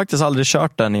 Fast jag har faktiskt aldrig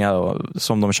kört den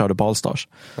som de körde på Allstars.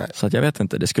 Så att jag vet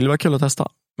inte. Det skulle vara kul att testa.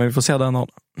 Men vi får se den håll.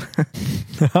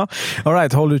 All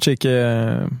right, håll utkik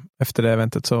efter det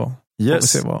eventet så yes. får vi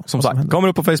se vad som sagt händer. Kommer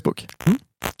upp på Facebook.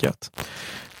 Gött.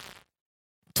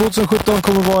 2017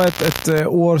 kommer vara ett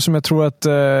år som jag tror att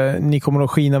ni kommer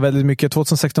att skina väldigt mycket.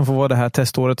 2016 får vara det här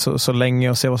teståret så länge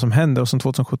och se vad som händer. Och som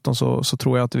 2017 så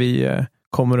tror jag att vi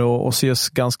kommer att ses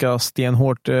ganska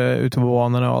stenhårt ute på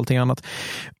banorna och allting annat.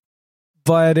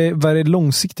 Vad är det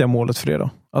långsiktiga målet för er då?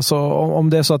 Alltså om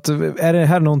det är så att, är det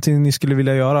här någonting ni skulle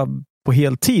vilja göra på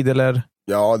heltid eller?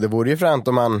 Ja, det vore ju fränt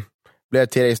om man blev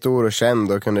tillräckligt stor och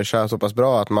känd och kunde köra så pass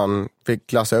bra att man fick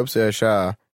klassa upp sig och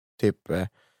köra typ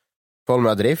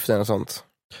Formula Driften och sånt.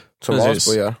 Som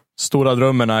Aspo gör. Stora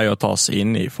drömmen är ju att ta sig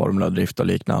in i Formula Drift och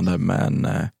liknande, men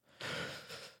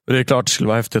det är klart det skulle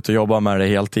vara häftigt att jobba med det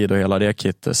heltid och hela det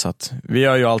kittet, så att vi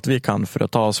gör ju allt vi kan för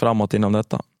att ta oss framåt inom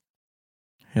detta.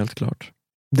 Helt klart.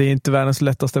 Det är inte världens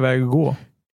lättaste väg att gå.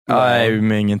 Nej,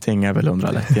 men ingenting är väl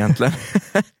lätt egentligen.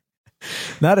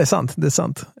 Nej, det är sant. Det är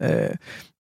sant.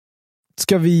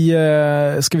 Ska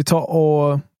vi ta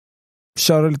och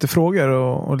köra lite frågor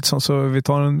och lite sånt, så vi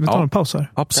tar en paus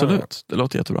här? Absolut, det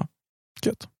låter jättebra.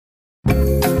 Gött.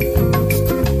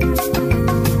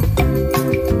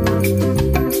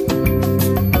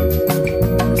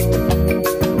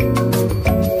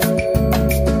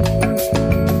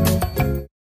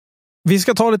 Vi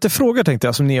ska ta lite frågor tänkte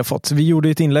jag som ni har fått. Vi gjorde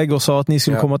ett inlägg och sa att ni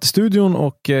skulle komma till studion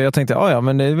och jag tänkte,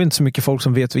 men det är väl inte så mycket folk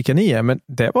som vet vilka ni är, men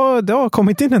det har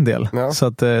kommit in en del. Ja. Så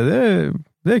att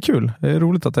det är kul. Det är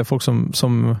roligt att det är folk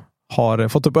som har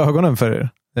fått upp ögonen för er.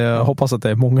 Jag hoppas att det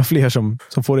är många fler som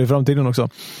får det i framtiden också.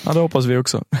 Ja, det hoppas vi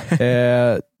också.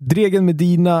 Dregen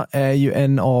Medina är ju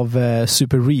en av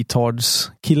Super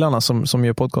Retards killarna som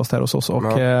gör podcast här hos oss. Och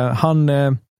han...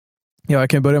 jag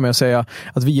kan ju börja med att säga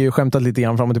att vi har ju skämtat lite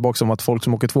grann fram och tillbaka om att folk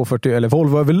som åker 240 eller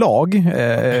Volvo överlag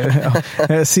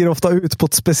ser ofta ut på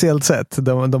ett speciellt sätt.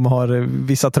 De har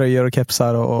vissa tröjor och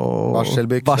kepsar och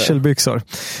varselbyxor.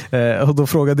 Och då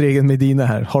frågar Dregen Medina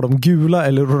här, har de gula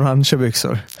eller orangea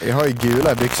byxor? Jag har ju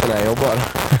gula byxor när jag jobbar.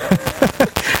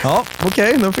 Ja,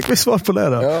 okej, då fick vi svar på det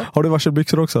då. Ja. Har du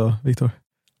varselbyxor också, Viktor?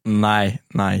 Nej,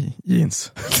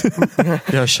 jeans.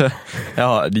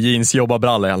 Jeans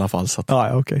jobbarbralla i alla fall. Så att...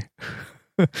 Ja, okej.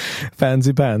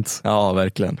 Fancy pants. Ja,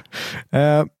 verkligen.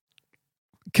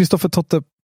 Kristoffer Totte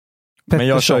Pettersson. Men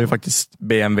jag kör ju faktiskt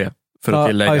BMW för att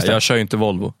tillägga. Jag kör ju inte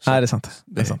Volvo. Nej, det är sant.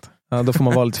 Det är sant. Ja, då får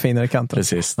man vara lite finare i kanten.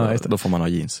 Precis, då får man ha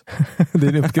jeans. Det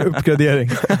är en uppgradering.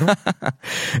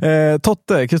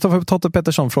 Kristoffer Totte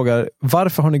Pettersson frågar,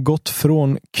 varför har ni gått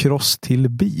från cross till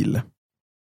bil?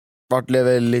 Vart blev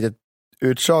det lite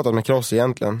uttjatat med cross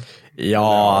egentligen?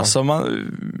 Ja, alltså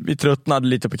vi tröttnade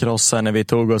lite på crossen när vi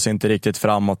tog oss inte riktigt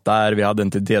framåt där. Vi hade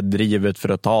inte det drivet för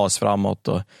att ta oss framåt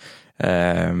och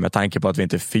med tanke på att vi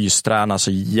inte fystränade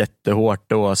så jättehårt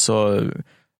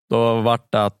då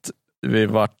vart det att vi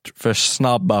vart för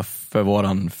snabba för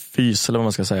våran fys eller vad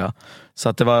man ska säga. Så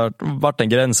att det vart en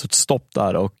gräns och stopp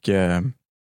där och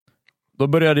då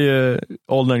började ju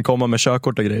åldern komma med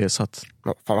körkort och grejer. Så att...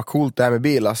 Fan vad coolt det här med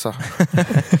bil alltså.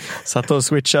 Så att då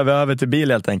switchar vi över till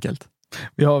bil helt enkelt.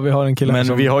 Vi har en kille.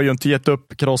 Men vi har ju inte gett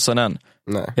upp crossen än.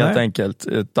 Nej. Helt enkelt.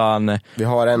 Utan vi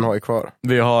har en hoj kvar.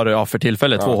 Vi har för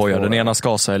tillfället 2 hojar. Den ena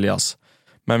ska säljas.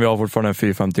 Men vi har fortfarande en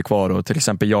 450 kvar. Och till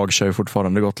exempel jag kör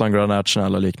fortfarande Gotland Grand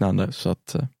National och liknande. Så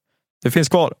att det finns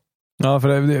kvar. Ja,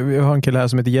 för vi har en kille här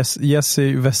som heter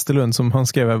Jesse Westerlund som han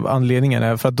skrev anledningen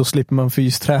är för att då slipper man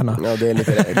fysträna. Ja, det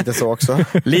är lite så också.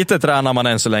 Lite tränar man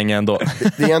än så länge ändå.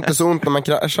 Det är inte så ont när man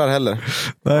kraschar heller.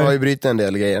 Nej. Jag har ju brytit en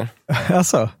del grejer.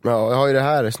 Alltså? Ja, jag har ju det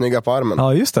här snygga på armen.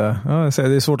 Ja, just det. Ja,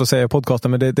 det är svårt att säga i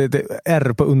podcasten, men det är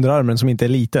R på underarmen som inte är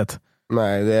litet.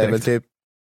 Nej, det är väl typ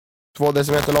 2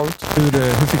 decimeter långt.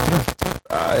 Hur fick du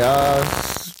det? Jag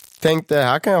tänkte,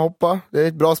 här kan jag hoppa. Det är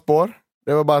ett bra spår.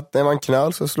 Det var bara att det var en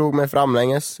knöl så slog mig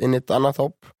framlänges in i ett annat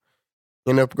hopp.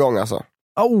 I en uppgång alltså.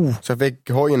 Oh. Så jag fick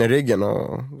hojen i ryggen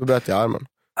och då bröt jag armen.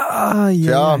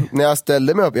 Så när jag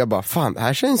ställde mig upp, jag bara, fan, det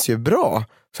här känns ju bra.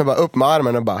 Så jag bara upp med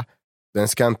armen och bara, den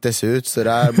ska inte se ut så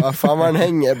där. Bara, fan vad den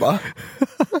hänger bara.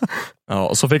 Ja,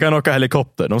 och så fick han åka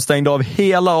helikopter. De stängde av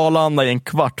hela Arlanda i en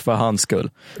kvart för hans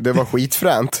skull. Det var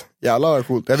skitfränt. Jävlar vad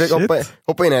coolt. Jag fick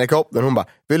hoppa in i helikoptern. Hon bara,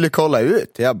 vill du kolla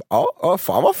ut? Jag bara, ja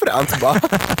fan vad fränt bara.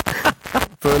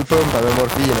 Fullpumpad med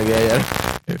morfin och grejer.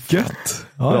 Gött.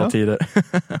 Bra tider.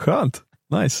 Skönt.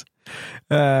 Nice.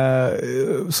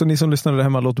 Så ni som lyssnar där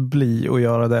hemma, låt bli att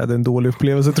göra det. Det är en dålig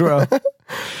upplevelse tror jag.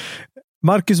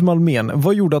 Marcus Malmén,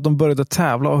 vad gjorde att de började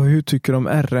tävla och hur tycker de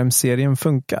RM-serien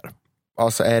funkar?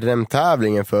 Alltså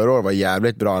RM-tävlingen förra år var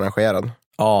jävligt bra arrangerad.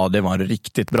 Ja, det var en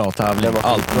riktigt bra tävling.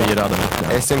 Allt virade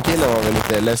mycket. SM-killen var väl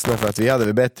lite ledsna för att vi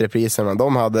hade bättre priser än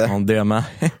de hade. Ja, det med.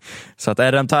 Så att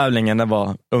RM-tävlingen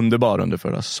var underbar under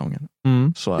förra säsongen.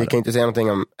 Så vi kan inte säga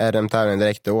någonting om RM-tävlingen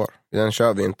direkt i år. Den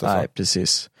kör vi inte. Nej,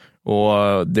 precis.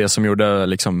 Och det som gjorde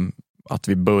liksom att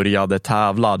vi började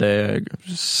tävla, det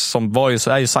som var ju,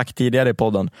 så är ju sagt tidigare i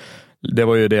podden, det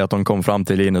var ju det att de kom fram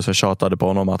till Linus och tjatade på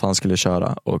honom att han skulle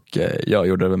köra, och jag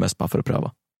gjorde det mest bara för att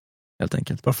pröva, helt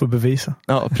enkelt. Bara för att bevisa.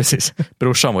 Ja, precis.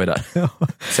 Brorsan var ju där. Ja.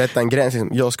 Sätta en gräns,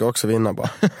 jag ska också vinna bara.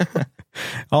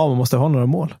 Ja, man måste ha några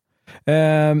mål.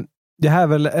 Det här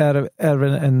är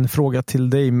väl en fråga till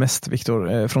dig mest,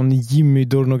 Viktor, från Jimmy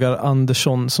Dornogar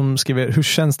Andersson som skriver, hur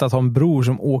känns det att ha en bror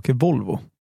som åker Volvo?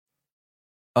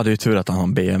 Ja, det är ju tur att han har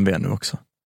en BMW nu också.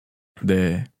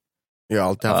 Jag har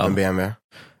alltid haft en BMW.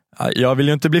 Jag vill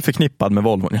ju inte bli förknippad med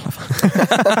Volvo i alla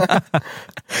fall.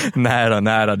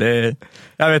 nära.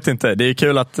 Jag vet inte, det är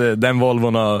kul att den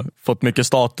Volvon har fått mycket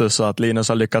status och att Linus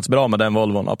har lyckats bra med den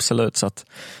Volvon, absolut. Så att,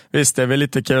 visst, det är väl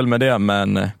lite kul med det,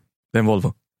 men det är en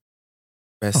Volvo.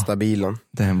 Bästa bilen.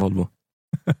 Det är en Volvo.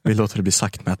 Vi låter det bli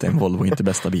sagt med att det är en Volvo, inte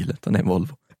bästa bilen, utan det är en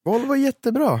Volvo. Volvo är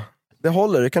jättebra. Det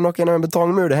håller, du kan åka genom en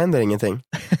betongmur, det händer ingenting.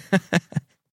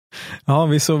 Ja,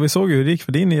 vi såg ju hur det gick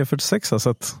för din E46, så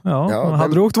att,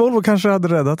 hade du åkt Volvo kanske hade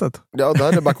räddat det. Ja, då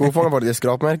hade bara kofången varit ett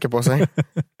skrapmärke på sig.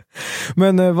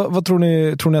 Men vad tror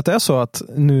ni att det är så att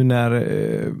nu när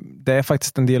det är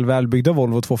faktiskt en del välbyggda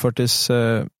Volvo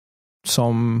 240s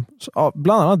som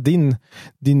bland annat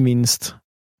din vinst,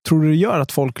 tror du det gör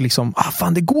att folk liksom,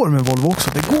 fan det går med Volvo också,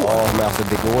 det går. Ja, men alltså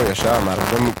det går, jag kör med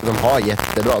de har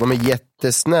jättebra, de är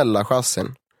jättesnälla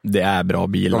chassin. Det är bra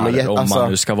bilar, om man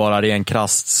nu ska vara ren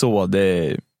krast så.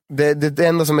 Det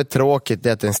enda som är tråkigt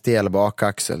är att det är en stel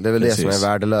bakaxel. Det är väl det som är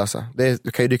värdelösa.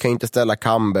 Du kan inte ställa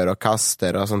kamber och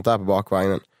kaster och sånt där på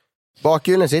bakvagnen.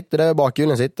 Bakhjulen sitter där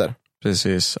bakhjulen sitter.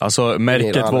 Precis, alltså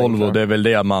märket Volvo, det är väl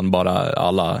det man bara,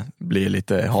 alla blir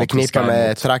lite hatiska förknippar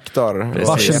med traktor.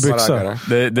 Varselbyxor.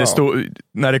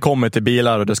 När det kommer till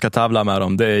bilar och du ska tävla med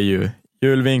dem, det är ju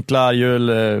hjulvinklar,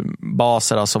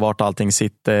 hjulbaser, alltså vart allting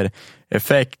sitter,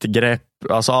 effekt, grepp,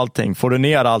 alltså allting. Får du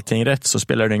ner allting rätt så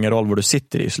spelar det ingen roll vad du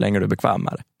sitter i så länge du är bekväm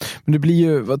med det. Men det blir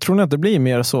ju, vad tror ni att det blir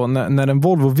mer så när en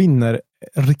Volvo vinner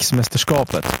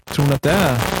riksmästerskapet? Tror ni att det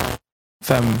är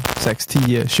 5, 6,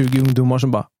 10, 20 ungdomar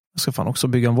som bara, jag ska fan också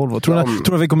bygga en Volvo? Tror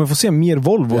ni att vi kommer få se mer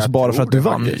Volvos bara för att du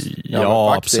vann?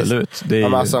 Ja, absolut. Det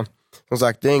är alltså, som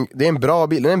sagt, det är en bra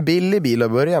bil. Det är en billig bil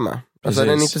att börja med. Alltså, den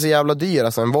är inte så jävla dyr,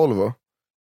 alltså en Volvo.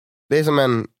 Det är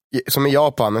som i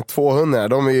Japan, 200,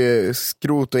 de är ju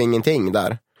skrot och ingenting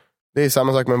där. Det är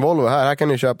samma sak med en Volvo. Här kan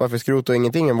du köpa för skrot och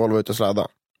ingenting en Volvo ut och sladda.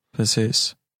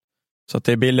 Precis. Så att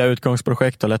det är billiga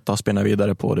utgångsprojekt och lätta att spinna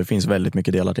vidare på. Det finns väldigt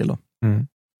mycket delar till dem. Mm.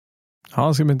 Ja,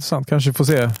 det ska bli intressant. Kanske få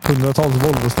se hundratals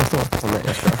Volvos nästa år.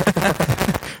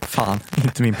 Fan,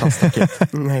 inte min plastakit.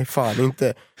 Nej, fan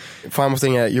inte. Fan, jag måste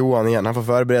ringa Johan igen. Han får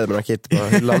förbereda med några kit på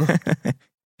hyllan.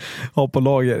 Ja, på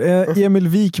lager. Emil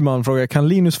Wikman frågar, kan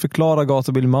Linus förklara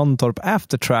gatubil Mantorp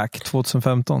Aftertrack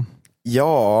 2015?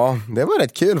 Ja, det var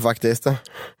rätt kul faktiskt.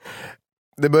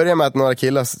 Det började med att några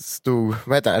killar stod,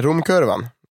 vad heter det, Romkurvan.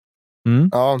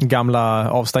 Ja.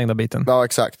 Gamla avstängda biten. Ja,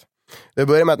 exakt. Det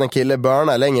började med att en kille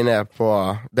börnade längre ner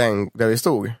på den där vi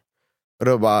stod. Och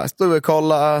då bara stod vi och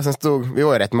kollade, sen vi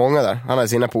var ju rätt många där. Han hade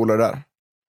sina polare där.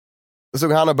 Då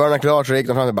stod han och börnade klart, så gick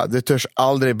de fram och bara, du törs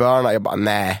aldrig börna. Jag bara,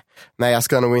 nej, jag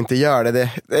ska nog inte göra det.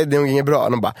 Det är nog inget bra.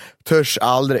 De bara, törs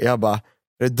aldrig. Jag bara,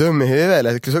 är du dum i huvudet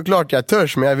eller? Såklart jag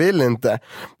törs, men jag vill inte.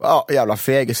 Ja, jävla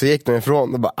feg. Så gick de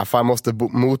ifrån och bara, fan, jag måste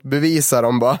motbevisa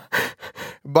dem bara.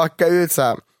 Backa ut så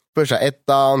här. Först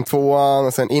 1:an, 2:an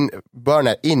och sen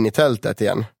börna in i tältet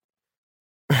igen.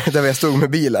 där jag stod med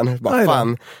bilen. Bara,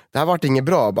 fan, det här vart inget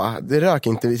bra. Bara, det rök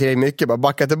inte tillräckligt mycket. Bara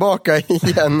backa tillbaka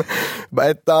igen. Bara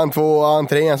 1, 2,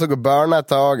 3, så går börna ett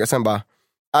tag. Och sen bara,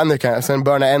 nu kan jag. Sen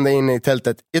börna ända in i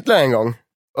tältet ytterligare en gång.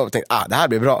 Och tänkte, det här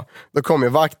blir bra. Då kom ju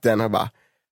vakten och bara,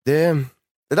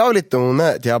 det där var lite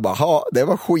onödigt. Jag bara, det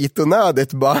var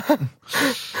skitonödigt bara.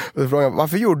 Och så frågade jag,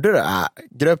 varför gjorde du det?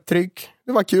 Grupptryck.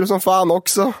 Det var kul som fan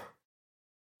också.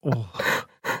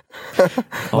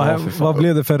 Vad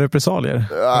blev det för repressalier?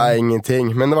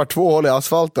 Ingenting, men det var 2 hål i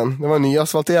asfalten. Det var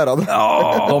nyasfalterad.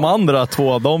 De andra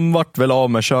 2, de vart väl av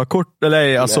med körkort,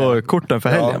 eller alltså korten för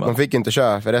helgen, va? De fick inte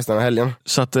köra för resten av helgen.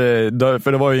 Så att,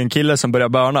 för det var ju en kille som började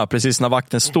börna precis när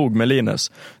vakten stod med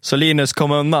Linus. Så Linus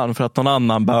kom undan för att någon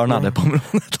annan börnade på området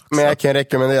också. Men jag kan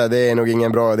rekommendera, det är nog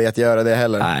ingen bra idé att göra det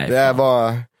heller. Nej, det är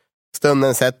bara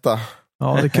stundens hetta.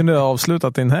 Ja, det kunde ha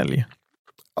avslutat din helg.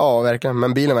 Ja, verkligen.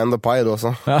 Men bilen var ändå paj då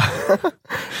så. Ja.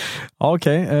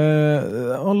 Okej.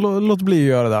 Låt bli att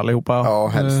göra det allihopa. Ja,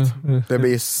 helst. Det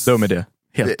blir dum idé.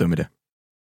 Helt dum idé.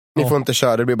 Ni får inte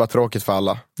köra, det blir bara tråkigt för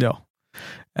alla. Ja.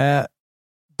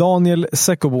 Daniel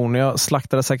Sekobon, jag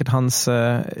slaktade säkert hans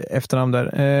efternamn där.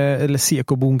 Eller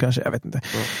Sekobon kanske, jag vet inte.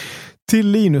 Till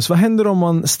Linus, vad händer om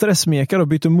man stressmekar och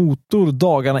byter motor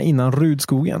dagarna innan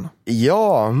Rudskogen?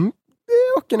 Ja,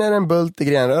 det åker ner en bult i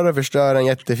grenrör och förstör en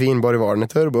jättefin Borg Warner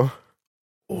turbo.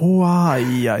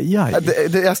 Aj.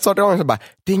 Jag startade igång så bara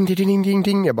ding, ding, ding, ding,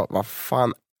 ding. Jag bara, vad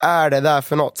fan är det där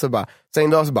för något? Så bara, sen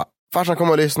då så bara, farsan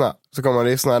kommer och lyssna. Så kommer han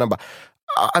och lyssna och bara,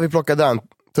 vi plockar den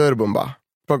turbon bara.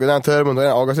 Plockade den turbon och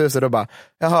den avgashuset och bara,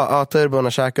 jaha, turbon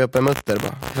och käka upp en mutter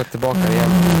bara. Sätt tillbaka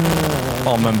igen.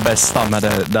 Ja, men bästa med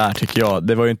det där tycker jag,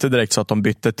 det var ju inte direkt så att de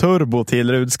bytte turbo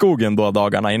till Rudskogen då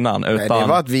dagarna innan. Utan... Nej, det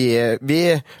var att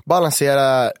vi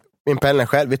balanserade impellen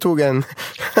själv. Vi tog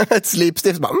ett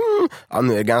slipstift och bara,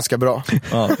 nu är det ganska bra.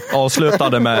 Ja,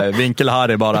 avslutade med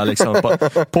vinkelharry bara liksom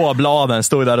på bladen,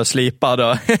 stod där och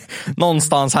slipade.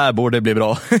 Någonstans här borde det bli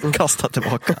bra. Kasta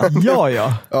tillbaka.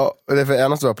 Ja. Ja, och det för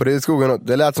annars var på Rudskogen,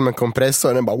 det lät som en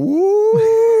kompressor, den bara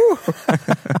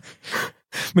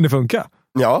Men det funkar.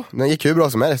 Ja, den gick hur bra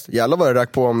som helst. Jävlar vad det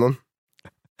rök på om den.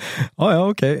 Ja,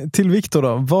 okej. Till Viktor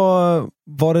då.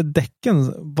 Var det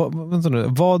däcken?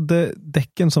 Var det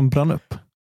däcken som brann upp?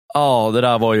 Ja, det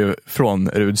där var ju från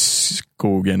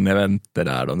Rudskogen eventet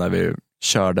där då, när vi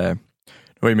körde. Det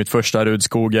var ju mitt första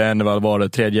Rudskogen. Det var det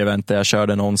 3:e eventet jag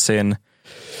körde någonsin.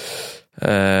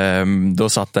 Då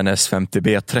satt en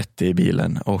S50B30 i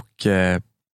bilen och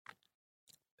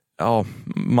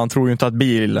man tror ju inte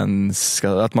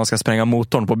att man ska spränga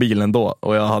motorn på bilen då,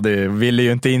 och jag ville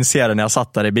ju inte inse det när jag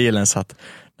satt där i bilen, så att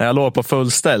när jag låg på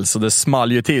fullställ så det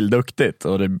small ju till duktigt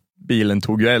och bilen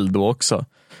tog ju eld då också,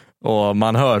 och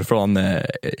man hör från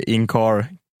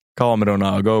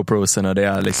in-car-kamerorna och GoProsen och det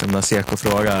är liksom när Seko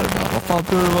frågar vad fan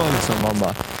tror du det var liksom, man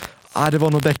bara det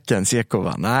var nog däcken. Seko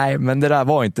va, nej men det där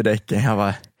var inte däcken. Jag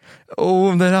bara,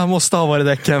 det där måste ha varit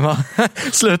däcken va.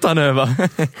 Sluta nu va.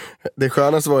 Det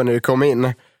skönaste var när du kom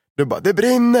in. Du bara, det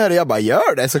brinner. Jag bara,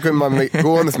 gör det. Så kunde man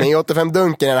gå med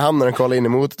E85-dunken när hamnar och kolla in i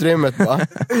motortrymmet bara.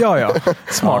 Ja,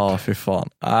 smart. Ja, fy fan.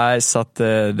 Nej, så att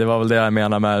det var väl det jag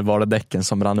menar med, var det däcken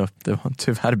som brann upp. Det var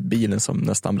tyvärr bilen som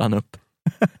nästan brann upp.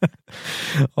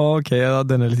 Okej,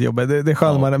 den är lite jobbig. Det är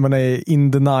skönt när man är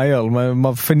in denial.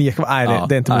 Man förnekar,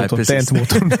 det är inte motorn. Det är inte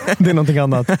motorn. Det är någonting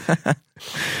annat.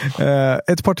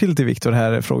 Ett par till Viktor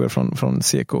här, frågor från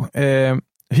Seko. Hur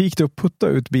gick det att putta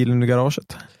ut bilen ur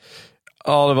garaget?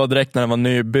 Ja, det var direkt när den var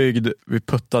nybyggd. Vi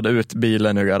puttade ut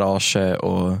bilen ur garaget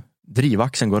och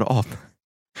drivaxeln går av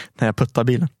när jag puttar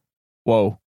bilen.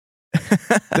 Wow.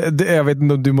 Jag vet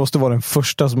inte, du måste vara den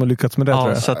första som har lyckats med det, tror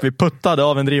jag. Så att vi puttade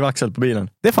av en drivaxel på bilen.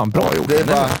 Det är fan bra gjort. Det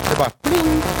bara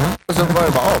pling. Och så var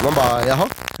det bara av. Man bara, jaha.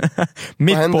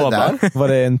 Mitt på bara. Var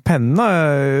det en penna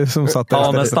som satt där?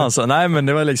 Ja, nästan så. Nej, men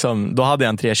det var liksom, då hade jag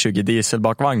en 320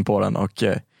 dieselbakvagn på den och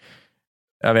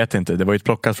jag vet inte, det var ju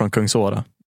plockat från Kungsåra.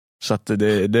 Så att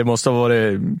det måste ha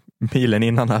varit bilen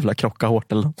innan den jävla krocka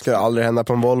hårt eller något. Ska aldrig hända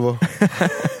på en Volvo.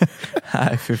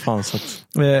 Nej, fy fan. Så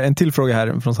att... En till fråga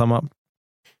här från samma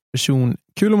person.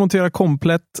 Kul att montera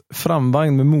komplett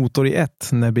framvagn med motor i ett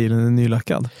när bilen är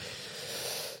nylackad?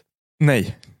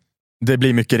 Nej, det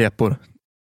blir mycket repor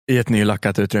i ett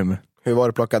nylackat utrymme. Hur var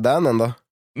det plocka den då?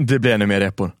 Det blir ännu mer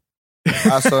repor.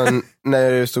 Alltså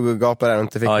när du stod och gapade där och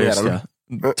inte fick ner den.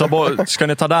 Ska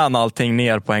ni ta den allting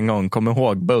ner på en gång? Kom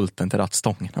ihåg bulten till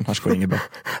rattstången, annars går det inget bra.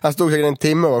 Han stod säkert en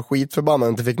timme och var skitförbannad och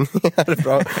inte fick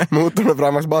ner motorn och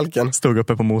framvagnsbalken. Stod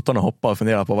uppe på motorn och hoppade och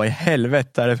funderade på vad i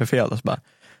helvete är det för fel. Och så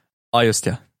bara, just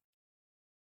det.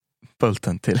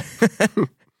 Bulten till.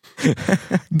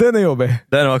 Den är jobbig.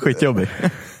 Den var skitjobbig.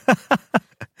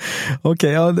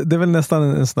 Okej, ja, det är väl nästan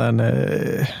en sån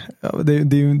där... det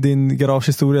är din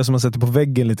garagehistoria som man sätter på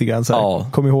väggen lite grann. Så här. Ja.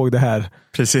 Kom ihåg det här.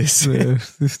 Precis.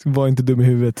 Var inte dum i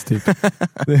huvudet, typ.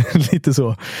 Det är lite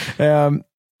så.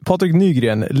 Patrik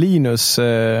Nygren, Linus,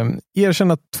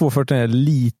 erkänn att 240 är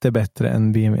lite bättre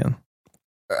än BMWn.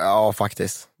 Ja,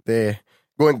 faktiskt. Det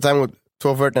går inte att ta emot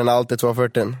 240 är alltid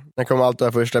 240. Den kommer alltid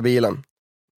vara första bilen.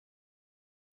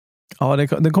 Ja,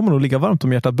 den kommer nog ligga varmt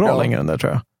om hjärtat bra längre än där,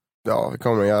 tror jag. Ja, det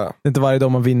kommer den göra. Det är inte varje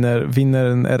dag man vinner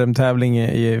en RM-tävling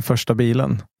i första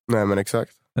bilen. Nej, men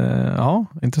exakt. Ja,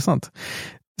 intressant.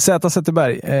 Zäta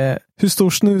Zetterberg, hur stor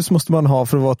snus måste man ha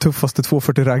för att vara tuffaste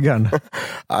 240-raggaren?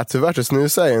 Ja, tyvärr så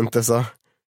snusar jag inte så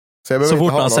jag så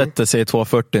fort han sätter sig i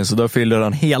 240 så då fyller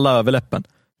han hela överläppen.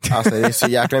 Alltså det är så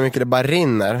jäkla mycket, det bara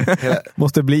rinner.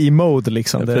 Måste bli i mode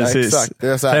liksom. Ja, precis. Exakt. Det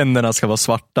är så här, händerna ska vara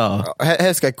svarta.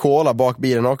 Här ska jag kola bak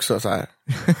bilen också så här.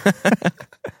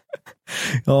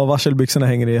 Ja, varselbyxorna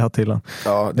hänger i hatthyllan.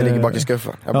 Ja, det ligger bak i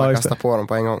skuffen. Jag bara kastar på dem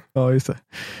på en gång. Ja, just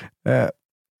det.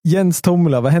 Jens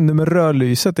Tomla, vad hände med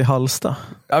rödlyset i Halsta?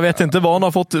 Jag vet inte vad han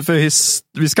har fått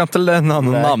för vi ska inte lämna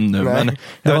någon namn nu. Men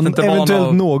det var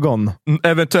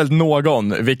eventuellt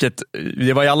någon, vilket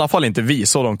det var i alla fall inte vi,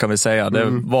 så de kan vi säga. Det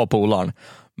var polaren.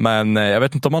 Men jag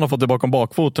vet inte om han har fått det bakom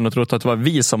bakfoten och trott att det var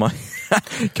vi som har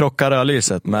krockat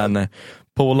rödlyset. Men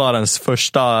polarens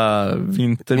första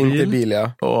vinterbil,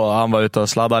 ja. Och han var ute och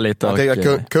sladdade lite. Jag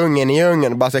tänkte kungen i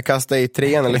djungeln bara ska kasta i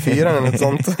 3 eller 4 eller något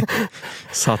sånt.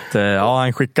 Så att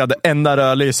han skickade enda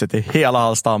rödlyset i hela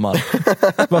Hallstahammar.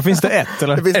 Vad finns det ett?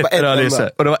 Eller? Det finns bara ett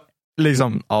rödlyse. Och det var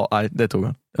liksom, det tog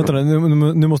han. Vänta,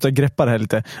 nu måste jag greppa det här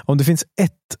lite. Om det finns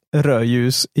ett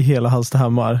rödljus i hela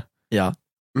Hallstahammar. Ja.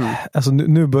 Alltså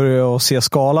nu börjar jag se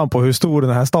skalan på hur stor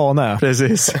den här stan är.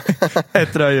 Precis.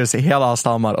 Ett rödljus i hela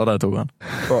Hallstahammar och där tog han.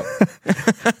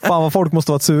 Fan vad folk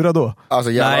måste vara sura då.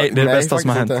 Alltså, nej, det är det bästa som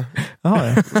har hänt. Aha,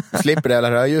 ja. Slipper det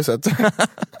hela rödljuset.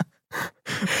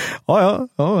 Ja,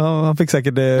 han fick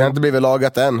säkert det. Det har inte blivit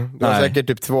lagat än. Det var säkert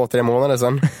typ 2-3 månader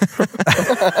sedan.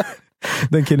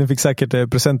 Den killen fick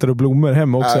säkert presenter och blommor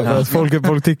hem också. För att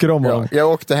folk tycker om honom. Jag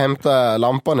åkte hämta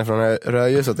lampan från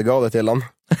rödljuset och gav det till honom.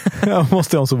 Jag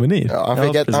måste ha en souvenir. Ja,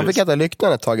 han fick äta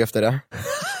lyktan ett tag efter det.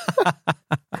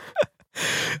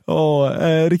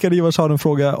 Rickard Ivars har en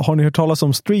fråga. Har ni hört talas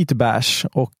om Street Bash?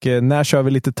 Och när kör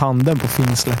vi lite tandem på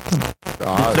Finnslätten?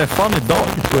 Ja, vi träffade han idag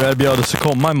och jag erbjöd oss att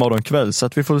komma imorgon kväll, så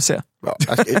att vi får se. Ja,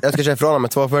 jag ska köra ifrån honom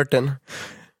med 240.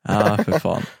 Ja, för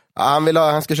fan.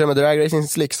 Ja, han ska köra med Drag Racing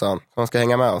Slick, så han ska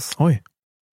hänga med oss. Oj.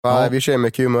 Ja. Vi kör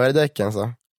med QMR-däcken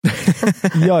så.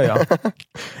 Ja.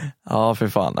 Ja, för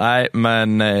fan. Nej,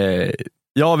 men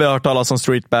vi har hört talas om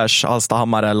Street Bash.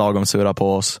 Hallstahammar är lagom sura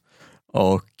på oss.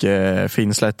 Och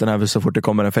Finnslätten är väl så fort det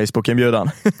kommer en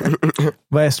Facebook-inbjudan.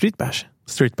 Vad är Street Bash?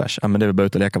 Street Bash, ja, men det är väl bara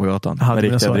ut och leka på gatan. Med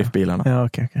riktiga driftbilarna. Ja,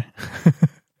 okej.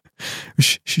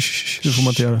 Det får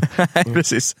man inte göra. Nej,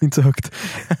 precis. Inte så högt.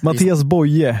 Mattias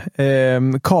Boye,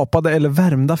 kapade eller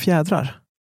värmda fjädrar?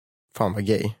 Fan vad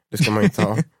gay, det ska man inte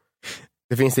ha.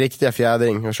 Det finns riktiga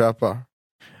fjädring att köpa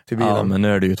till bilen. Ja, men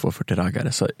nu är det ju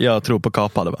 240-raggare, så jag tror på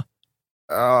kapade, va?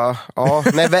 Ja,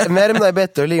 nej, värmda är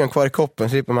bättre. Det ligger kvar i koppen,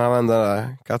 så slipper man använda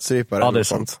kattstrypare. Ja, det är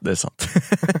sant. Det är sant.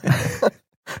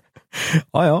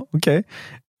 Ja, okej.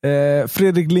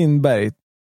 Fredrik Lindberg,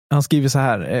 han skriver så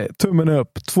här. Tummen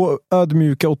upp. 2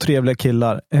 ödmjuka och trevliga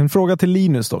killar. En fråga till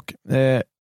Linus dock.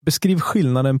 Beskriv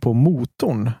skillnaden på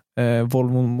motorn.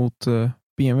 Volvo mot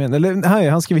BMW. Eller nej,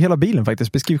 han skriver hela bilen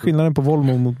faktiskt. Beskriv skillnaden på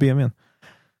Volvo mot BMW.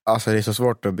 Alltså det är så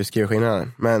svårt att beskriva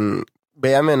skillnaden. Men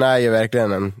BMW är ju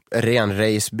verkligen en ren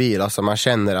racebil. Alltså man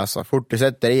känner, alltså fort du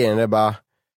sätter i den, det är bara,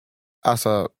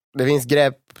 alltså det finns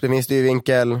grepp, det finns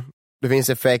styrvinkel, det finns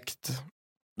effekt.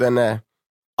 Den är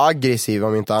aggressiv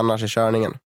om inte annars i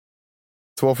körningen.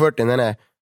 240, den är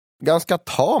ganska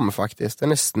tam faktiskt.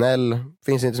 Den är snäll,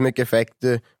 finns inte så mycket effekt.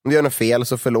 Om du gör något fel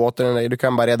så förlåter den dig. Du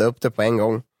kan bara reda upp det på en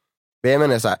gång.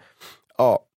 BMW är så här,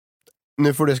 ja,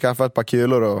 nu får du skaffa ett par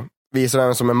kulor och visa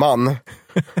vem som är man.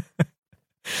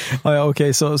 Ja,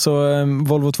 okej. Så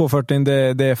Volvo 240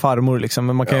 det är farmor liksom.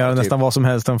 Men man kan göra nästan vad som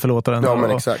helst och förlåta den. Ja,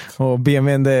 men exakt. Och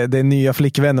BMW det är nya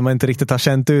flickvänner man inte riktigt har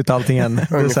känt ut allting än.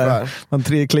 Det är så här, man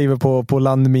kliver på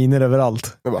landminer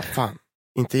överallt. Jag bara, fan,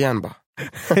 inte igen bara.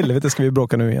 Helvete, ska vi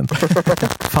bråka nu igen.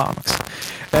 Fan också.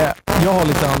 Jag har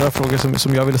lite andra frågor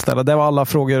som jag ville ställa. Det var alla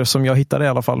frågor som jag hittade i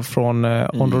alla fall från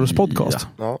Onroaders podcast.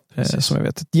 Ja, som jag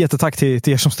vet. Jättetack till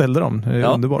er som ställde dem.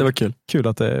 Underbart. Det var kul. Kul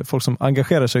att det är folk som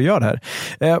engagerar sig och gör det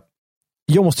här.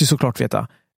 Jag måste ju såklart veta.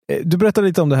 Du berättade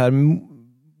lite om det här.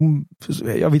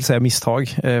 Jag vill säga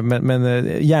misstag. Men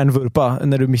järnvurpa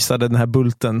när du missade den här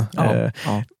bulten. Ja.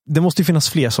 Det måste ju finnas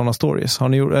fler sådana stories.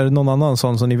 Är det någon annan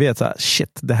sån som ni vet så här,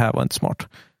 shit, det här var inte smart?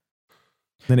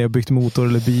 När ni har byggt motor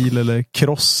eller bil eller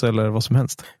cross eller vad som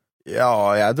helst?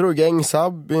 Ja, jag drog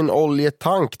Ängsab i en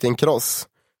oljetank till en cross.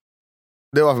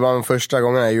 Det var för första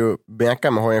gången jag ju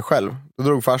bänkade med hojen själv. Då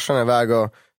drog farsan iväg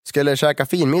och skulle käka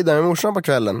finmiddag med morsan på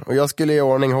kvällen. Och jag skulle i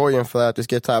ordning hojen för att vi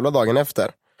skulle tävla dagen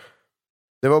efter.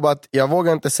 Det var bara att jag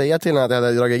vågade inte säga till henne att jag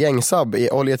hade dragit Ängsab i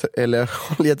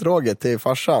oljetråget till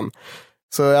farsan.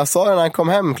 Så jag sa det när han kom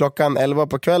hem klockan 11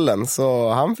 på kvällen. Så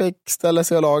han fick ställa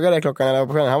sig och laga det klockan 11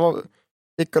 på kvällen. Han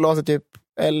gick och la sig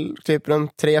typ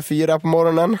runt 3-4 på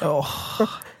morgonen.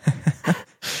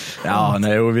 Ja,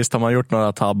 nej, och visst har man gjort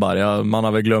några tabbar. Man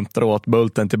har väl glömt dra åt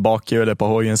bulten till bakhjulet på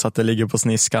hojen så att det ligger på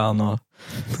sniskan. Och,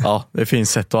 ja, det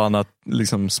finns ett och annat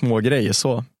liksom, små grejer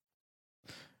så.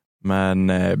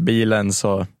 Men bilen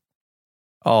så...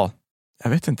 Ja, jag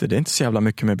vet inte. Det är inte så jävla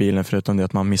mycket med bilen förutom det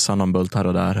att man missar någon bult här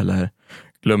och där. Eller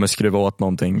glömmer skruva åt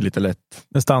någonting lite lätt.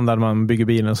 Det standard man bygger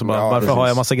bilen så bara, varför precis. Har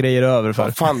jag massa grejer över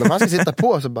för? Fan, de här ska sitta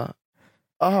på så bara...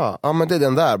 Aha, ja men det är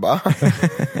den där bara.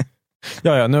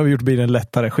 Ja, nu har vi gjort bilen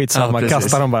lättare. Skitsamma,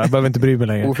 kastar dem bara. Behöver inte bry mig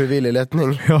längre. Ofrivillig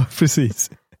lättning. Ja,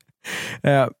 precis.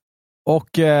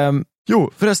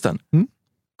 Jo, förresten.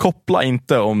 Koppla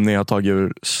inte om ni har tagit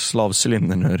ur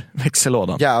slavcylindern ur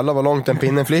växellådan. Jävlar vad långt den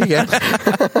pinnen flyger.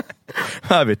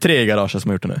 Här har vi 3 garager som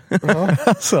har gjort det nu. Ja.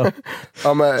 Alltså.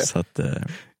 Ja, men... Så att,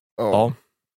 ja.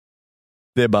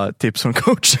 Det är bara tips från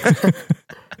coach.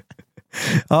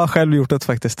 Ja, själv gjort det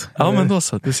faktiskt. Ja, men då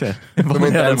så, du ser. De är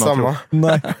inte ensamma.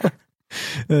 Nej.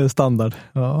 Standard.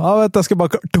 Ja, vänta, jag ska bara...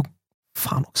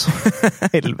 Fan också.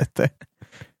 Helvete.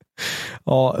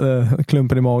 Ja,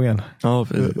 klumpen i magen. Ja,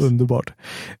 underbart.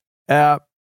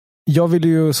 Jag vill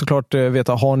ju såklart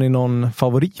veta, har ni någon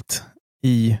favorit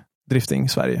i drifting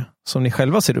Sverige som ni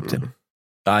själva ser upp till?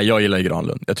 Nej, jag gillar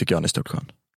Granlund. Jag tycker han är stort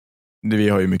skön. Vi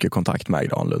har ju mycket kontakt med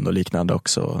Granlund och liknande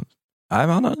också. Nej,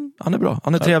 men han är bra.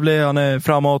 Han är trevlig, han är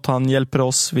framåt, han hjälper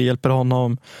oss, vi hjälper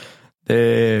honom. Det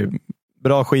är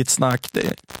bra skitsnack, det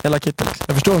är hela kittet.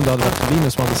 Jag förstår om det hade varit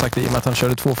Linus som hade sagt det i och med att han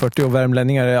körde 240 och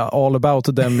värmlänningar är all about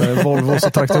dem Volvos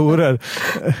och traktorer.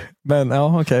 Men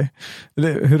ja, okej.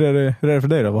 Hur är det för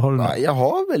dig då? Vad har du? Nej, jag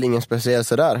har väl ingen speciell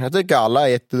sådär. Jag tycker alla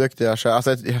är jätteduktiga.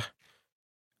 Alltså,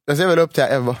 jag ser väl upp till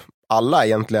alla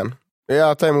egentligen.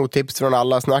 Jag tar emot tips från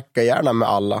alla, snackar gärna med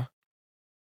alla.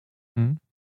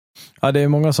 Ja, det är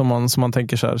många som man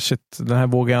tänker så här, shit, den här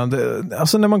vågen.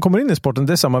 Alltså när man kommer in i sporten,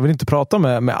 det är så, man vill inte prata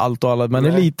med allt och alla. Man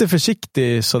är lite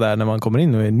försiktig sådär när man kommer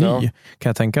in och är ny, kan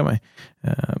jag tänka mig.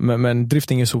 Men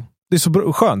drifting är så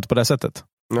skönt på det sättet.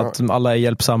 Ja. Att alla är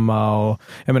hjälpsamma och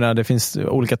jag menar, det finns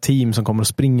olika team som kommer och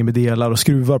springer med delar och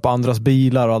skruvar på andras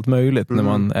bilar och allt möjligt när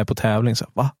man är på tävling. Så,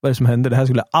 vad är det som händer? Det här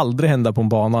skulle aldrig hända på en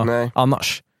bana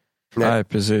annars. Nej,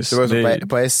 precis. Det var så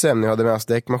på SM när jag hade med oss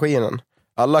däckmaskinen.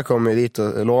 Alla kom ju dit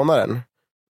och lånade den.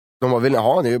 De bara, vill ni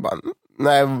ha det? Bara,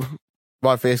 nej,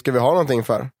 varför ska vi ha någonting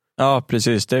för? Ja,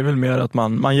 precis. Det är väl mer att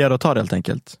man ger och tar helt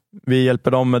enkelt. Vi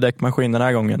hjälper dem med däckmaskin den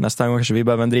här gången. Nästa gång kanske vi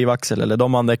behöver en drivaxel eller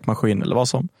de har en däckmaskin eller vad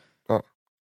som. Ja.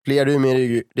 Kliar du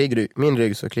min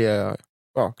rygg så kliar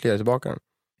jag tillbaka den.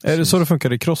 Är det så det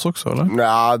funkar i cross också, eller?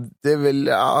 Ja, det är väl...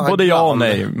 Ja, både ja och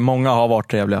nej. Många har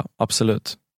varit trevliga,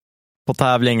 absolut. På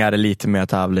tävling är det lite mer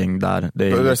tävling där.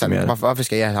 Det är lite mer... Varför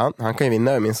ska jag han? Han kan ju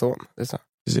vinna över min son. Det är så.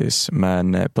 Precis,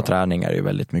 men på träning är det ju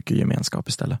väldigt mycket gemenskap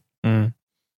istället.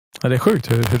 Ja, det är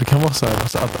sjukt hur det kan vara så här.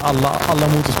 Alltså att alla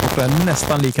motorsporter är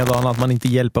nästan likadana, att man inte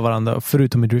hjälper varandra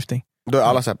förutom i drifting. Då är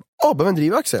alla så här, här en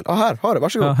drivaxel. Här, har det,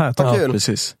 varsågod. Ja, här, tack. Ja,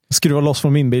 precis. Skruva loss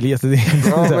från min bil, jättedyrt.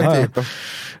 Ja, men typ.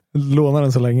 Låna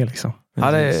den så länge liksom.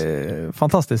 Ja, det är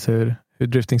fantastiskt hur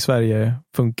drifting Sverige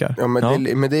funkar. Ja,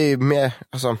 men det är ju mer,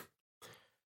 alltså,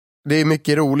 det är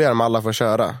mycket roligare om alla får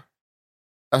köra.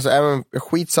 Alltså även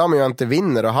skitsamma jag inte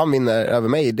vinner och han vinner över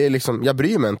mig, det är liksom, jag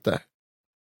bryr mig inte.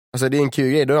 Alltså det är en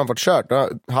kul grej, då har han fått kört.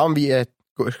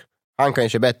 Han kan ju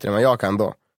köra bättre än vad jag kan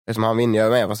då. Eftersom han vinner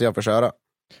över mig fast jag får köra.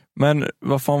 Men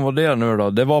vad fan var det nu då?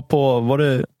 Det var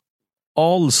det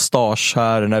All-Stars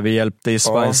här när vi hjälpte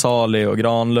Ismail Sali och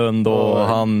Granlund och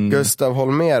han... Gustav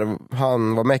Holmer,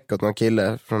 han var meck åt någon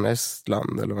kille från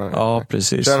Estland eller vad det. Ja,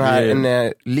 precis. Den här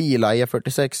en lila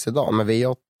E46 idag med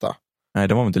V8. Nej,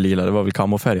 det var inte lila, det var väl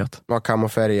kamofärgat. Ja,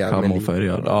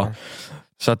 kamofärgad. Ja.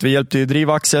 Så att vi hjälpte ju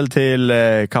drivaxel till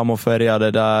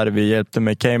kamofärgade där. Vi hjälpte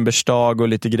med Cambridge-dag och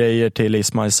lite grejer till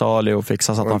Ismail Sali och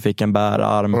fixa så att han fick en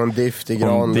bärarm. Och en diff till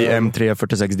Granlund.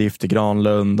 M346 diff till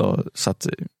Granlund. Och, så att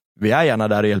vi är gärna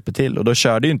där och hjälper till. Och då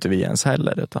körde ju inte vi ens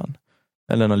heller.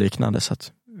 Eller något liknande. Så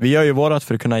att vi gör ju vårat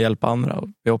för att kunna hjälpa andra. Och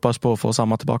vi hoppas på att få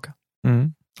samma tillbaka.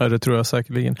 Ja, det tror jag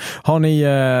säkerligen. Har ni,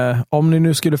 om ni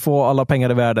nu skulle få alla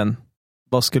pengar i världen,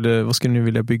 vad skulle ni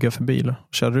vilja bygga för bil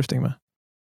och köra drifting med?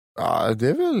 Ja, det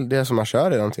är väl det som man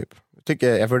kör redan typ.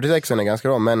 tycker E46 är ganska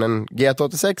bra, men en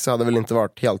GT86 hade väl inte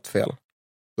varit helt fel.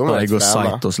 Aigo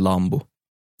Saitos Lambo.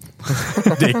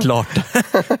 Det är klart.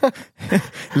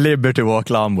 Liberty Walk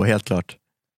Lambo, helt klart.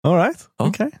 All right. Ja.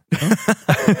 Okay.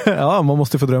 Ja, man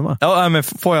måste få drömma. Ja, men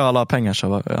får jag alla pengar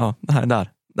så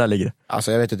där ligger det.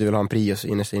 Alltså jag vet att du vill ha en Prius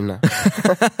inne.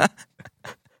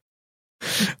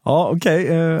 Ja, okej.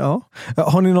 Ja.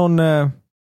 Har ni någon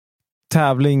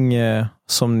tävling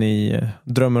som ni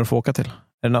drömmer att få åka till?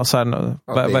 Är det så här,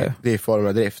 det är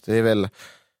Formel Drift. Det är väl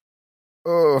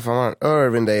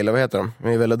Irvindale, vad heter de?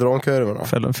 Det är väl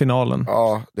dronkurvorna. Finalen.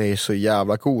 Ja, det är så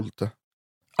jävla coolt.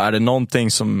 Är det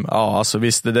någonting som, ja alltså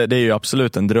visst, det är ju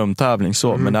absolut en drömtävling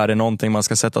så, men är det någonting man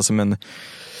ska sätta som en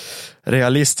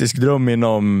realistisk dröm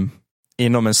inom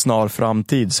en snar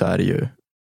framtid, så är det ju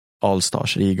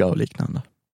Allstars, Riga och liknande.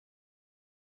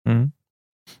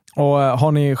 Och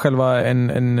har ni själva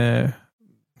en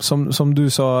som du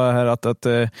sa här att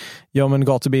ja, men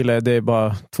gatubilar, det är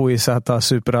bara 2JZ,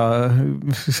 Supra,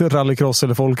 rallycross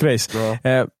eller folkrace.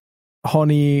 Ja. Har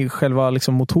ni själva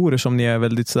liksom motorer som ni är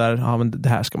väldigt sådär, ja men det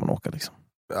här ska man åka liksom?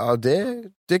 Ja, det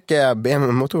tycker jag.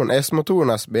 BMW-motorn,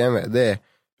 S-motorernas BMW,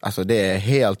 det är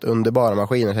helt underbara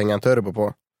maskiner att hänga en turbo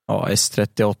på. Ja,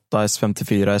 S38,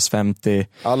 S54, S50.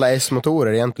 Alla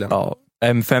S-motorer egentligen. Ja,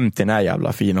 M50 är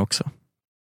jävla fin också.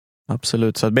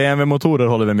 Absolut, så att BMW-motorer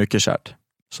håller vi mycket kärt.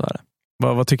 Så är det.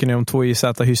 Vad tycker ni om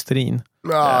 2JZ-hysterin?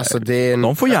 Ja, alltså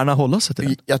de får gärna hålla sig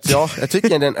till det. Ja, jag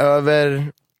tycker den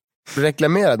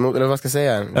överreklamerad motor, eller vad ska jag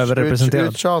säga? Överrepresenterad.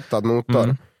 Uttjatad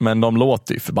motor. Men de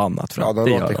låter ju förbannat fränt. Ja,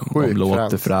 de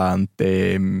låter fränt.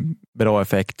 Det är bra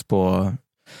effekt på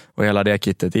och hela det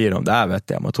kittet i dem. Det är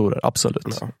vettiga motorer,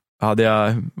 absolut. Ja. Hade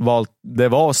jag valt,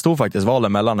 stod faktiskt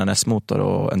valen mellan en S-motor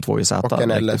och en 2JZ. Och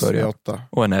en LS V8.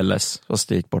 Och en LS, och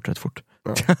det gick bort rätt fort.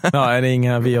 Ja, är det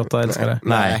inga V8-älskare?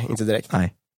 Nej, inte direkt.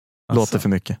 Nej, låter för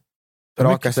mycket.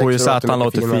 2JZ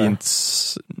låter fint,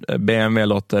 BMW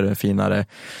låter finare,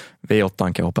 V8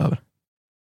 kan jag hoppa över.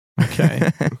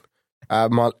 Okej.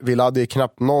 Vi laddade ju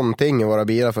knappt någonting i våra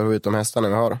bilar för att få ut de hästarna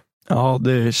vi har. Ja,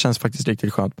 det känns faktiskt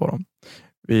riktigt skönt på dem.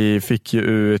 Vi fick ju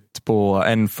ut på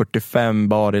 1.45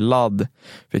 bar i ladd,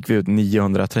 fick vi ut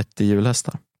 930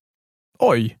 hjulhästar.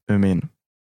 Oj! Ur min.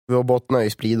 Vi var bottna i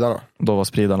spridarna. Då var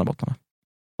spridarna bottnarna.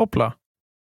 Hoppla.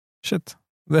 Shit.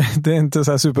 Det är inte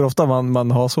så här superofta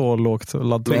man har så lågt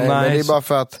laddtryck. Nej, men det är bara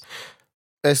för att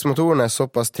S-motorerna är så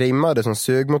pass trimmade som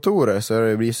sugmotorer, så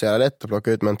det blir så jävla lätt att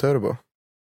plocka ut med en turbo.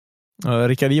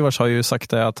 Rickard Ivars har ju sagt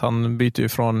det, att han byter ju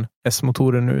från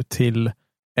S-motorer nu till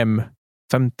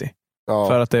M50. Ja.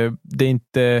 För att det är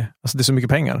inte, alltså det är så mycket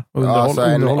pengar. Och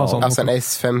alltså en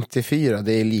S54,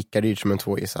 det är lika dyrt som en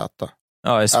 2JZ.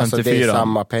 Ja, S54. Alltså det är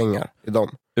samma pengar i dem.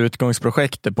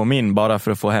 Utgångsprojektet på min, bara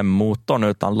för att få hem motorn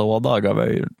utan låda, gav jag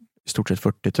ju i stort sett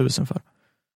 40 000 för.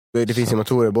 Det finns ju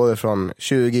motorer både från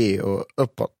 20 och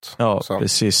uppåt. Ja, så.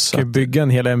 Precis. Du kan bygga en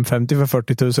hel M50 för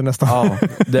 40 000 nästan. Ja,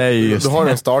 det är ju just. Du har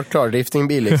en startklar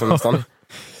driftingbil liksom nästan.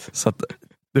 Så att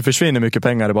det försvinner mycket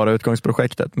pengar i bara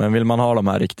utgångsprojektet. Men vill man ha de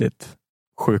här riktigt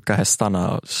sjuka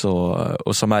hästarna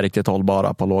och som är riktigt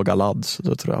hållbara på låga ladd, så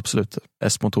då tror jag absolut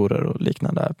S-motorer och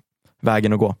liknande är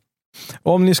vägen att gå.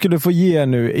 Om ni skulle få ge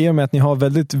nu, i och med att ni har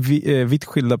väldigt vitt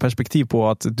skilda perspektiv på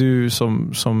att du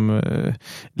som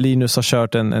Linus har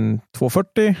kört en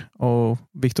 240 och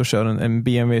Viktor kör en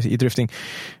BMW i drifting.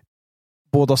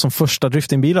 Båda som första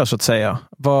driftingbilar så att säga.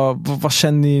 Vad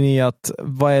känner ni att,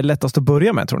 vad är lättast att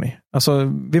börja med tror ni?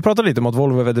 Alltså, vi pratar lite om att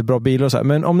Volvo är väldigt bra bilar och så här,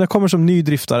 men om jag kommer som ny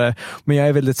driftare, men jag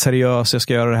är väldigt seriös, jag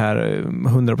ska göra det här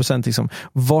 100% liksom.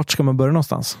 Vart ska man börja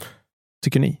någonstans?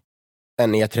 Tycker ni?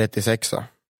 En E36.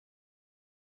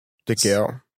 Tycker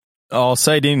jag. Ja,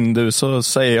 säg din du, så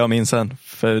säger jag min sen.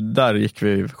 För där gick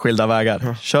vi skilda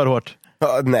vägar. Kör hårt.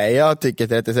 Ja, nej, jag tycker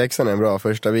 36 är en bra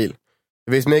första bil.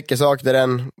 Det finns mycket saker i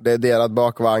den. Det är delad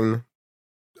bakvagn.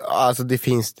 Alltså det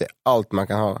finns det allt man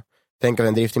kan ha. Tänk av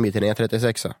en driftingbil till en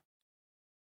E36.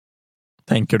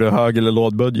 Tänker du hög eller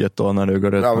låg budget då när du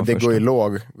går ut? Ja, men det går ju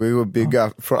låg. Det går ju att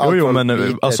bygga från allt. Jo,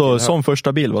 men alltså som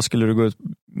första bil, vad skulle du gå ut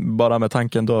bara med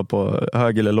tanken då på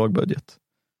hög eller låg budget?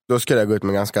 Då skulle jag gå ut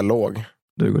med ganska låg.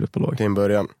 Du går ut på låg? Till en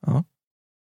början. Ja.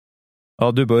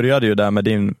 Ja, du började ju där med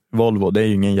din Volvo. Det är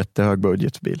ju ingen jättehög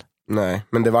budgetbil. Nej,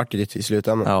 men det vart ju det i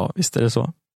slutändan. Ja, visst är det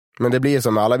så. Men det blir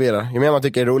som med alla bilar. Ju mer man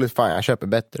tycker det är roligt, fan jag köper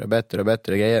bättre och bättre och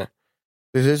bättre grejer.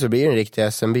 Precis, så blir det en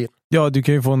riktig SM-bil. Ja, du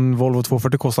kan ju få en Volvo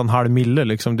 240 kostar 500 000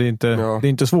 liksom. Det är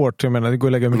inte svårt. Jag menar, det går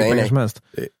att lägga mycket pengar som helst.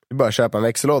 Det är bara att köpa en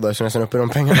växellåda och så nästan upp i de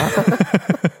pengarna.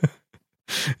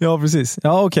 Ja, precis.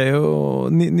 Ja, okej.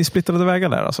 Och ni splittrade vägar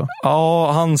där alltså?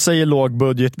 Ja, han säger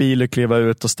lågbudgetbil och kliva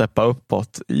ut och steppa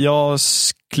uppåt. Jag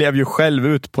klev ju själv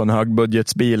ut på en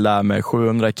högbudgetsbil där med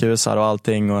 700 kusar och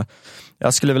allting. Och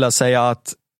jag skulle vilja säga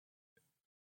att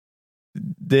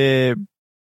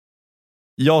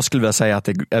jag skulle vilja säga att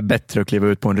det är bättre att kliva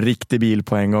ut på en riktig bil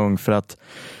på en gång, för att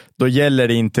då gäller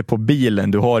det inte på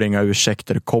bilen. Du har inga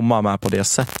ursäkter att komma med på det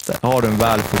sättet. Har du en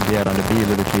väl fungerande bil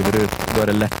och du kliver ut, då är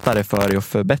det lättare för dig att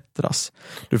förbättras.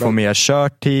 Du får mer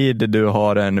körtid, du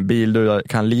har en bil du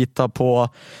kan lita på.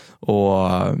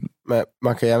 Men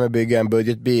man kan gärna bygga en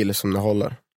budgetbil som det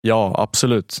håller. Ja,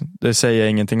 absolut. Det säger jag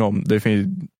ingenting om.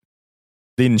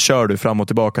 Din kör du fram och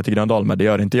tillbaka till Gröndal, men det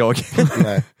gör inte jag.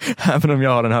 Nej. Även om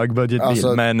jag har en högbudgetbil.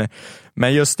 Alltså,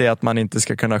 men just det att man inte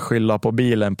ska kunna skylla på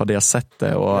bilen på det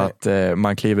sättet, och nej. att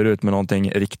man kliver ut med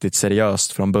någonting riktigt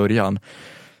seriöst från början.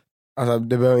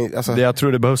 Alltså, Jag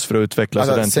tror det behövs för att utvecklas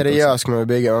ordentligt. Seriöst kan man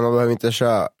bygga, men man behöver inte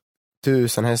köra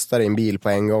 1000 hästar i en bil på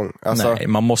en gång. Alltså, nej,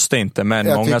 man måste inte, men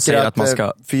många säger att man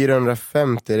ska...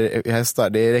 450 hästar,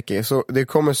 det räcker. Så, det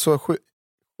kommer så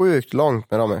sjukt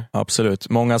långt med dem. Absolut.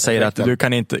 Många säger att du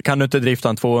kan du inte drifta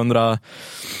en 200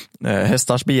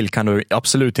 hästars bil, kan du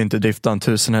absolut inte drifta en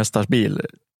 1000 hästars bil.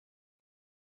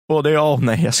 Både ja och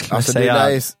nej. Jag skulle säga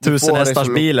 1000 hästars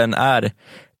bilen är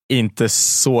inte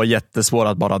så jättesvår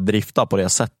att bara drifta på det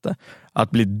sättet.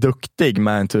 Att bli duktig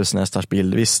med en 1000 hästars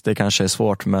bil, visst det kanske är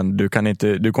svårt, men du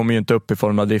kommer ju inte upp i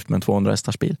form av drift med en 200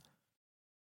 hästars bil.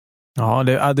 Ja,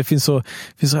 det finns så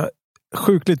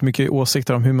sjukligt mycket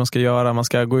åsikter om hur man ska göra. Man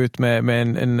ska gå ut med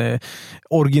en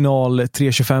original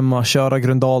 325, köra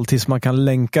Gröndal tills man kan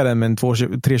länka den med en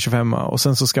 325, och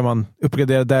sen så ska man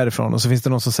uppgradera därifrån. Och så finns det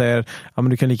någon som säger men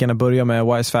du kan lika gärna börja med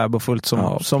Wisefab och fullt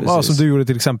som du gjorde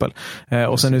till exempel,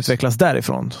 och sen utvecklas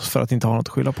därifrån för att inte ha något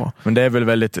att skylla på. Men det är väl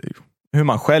väldigt hur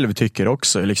man själv tycker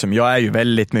också. Liksom, jag är ju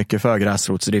väldigt mycket för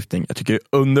gräsrotsdrifting. Jag tycker det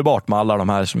är underbart med alla de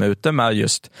här som är ute med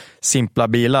just simpla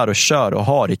bilar och kör och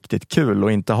har riktigt kul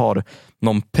och inte har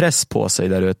någon press på sig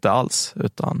där ute alls.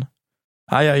 Utan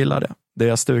jag gillar det. Det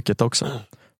är stuket också.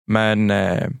 Men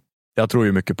jag tror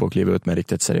ju mycket på att kliva ut med en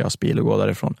riktigt seriös bil och gå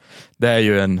därifrån. Det är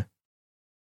ju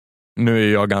nu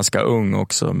är jag ganska ung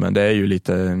också, men det är ju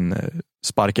lite en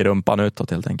spark i rumpan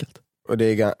utåt helt enkelt. Och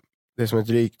det som är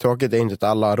drygt tråkigt är inte att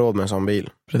alla har råd med en sån bil.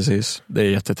 Precis, det är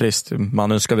jättetrist.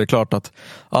 Man önskar väl klart att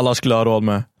alla skulle ha råd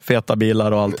med feta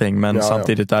bilar och allting, men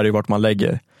samtidigt är det ju vart man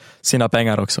lägger sina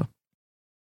pengar också.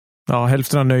 Ja,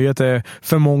 hälften av nöjet är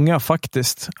för många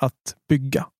faktiskt att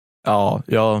bygga. Ja,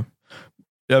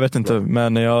 jag vet inte,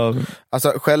 men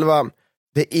Alltså själva,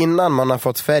 det innan man har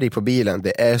fått färg på bilen,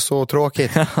 det är så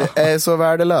tråkigt. Det är så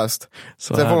värdelöst.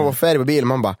 Sen får man få färg på bilen,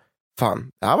 man bara,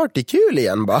 fan, det har varit kul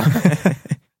igen bara.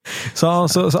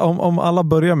 Så om alla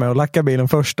börjar med att lacka bilen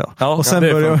först då, och sen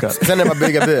sen när man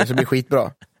bygger bil så blir det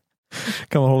skitbra.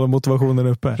 Kan man hålla motivationen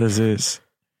uppe. Precis.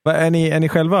 Är ni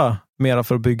själva mera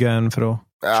för att bygga än för att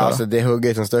köra? Alltså det är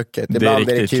hugget som stöcket. Det är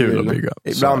riktigt kul att bygga.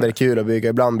 Ibland är det kul att bygga,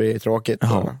 ibland blir det tråkigt.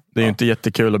 Ja, det är ju inte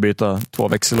jättekul att byta 2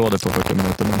 växellådor på 40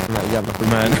 minuter.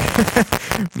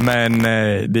 Men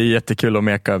det är jättekul att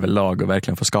meka överlag och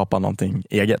verkligen få skapa någonting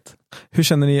eget. Hur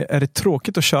känner ni, är det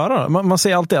tråkigt att köra? Man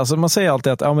säger alltid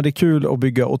att men det är kul att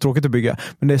bygga och tråkigt att bygga.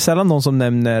 Men det är sällan någon som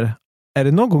nämner, är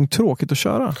det någon gång tråkigt att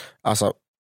köra? Alltså,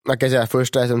 man kan säga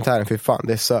första SM-tären, för fan,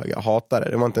 det sög, jag hatar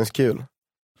det var inte ens kul.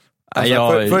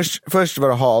 Alltså, först var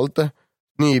det halt,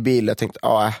 ny bil, jag tänkte,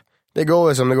 det går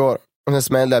ju som det går. Och sen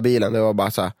smällde jag bilen, det var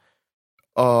bara så här,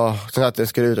 sen att jag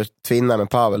skulle ut och tvinna med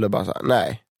Pavel, och bara så här,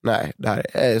 nej, det här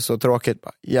är så tråkigt,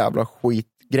 bara, jävla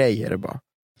skitgrejer bara.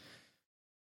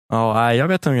 Ja, jag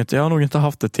vet inte, jag har nog inte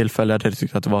haft ett tillfälle där jag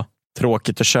tyckte att det var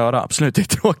tråkigt att köra. Absolut, det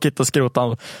är tråkigt att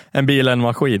skrota en bil eller en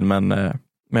maskin, men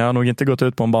jag har nog inte gått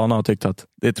ut på en bana och tyckt att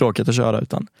det är tråkigt att köra,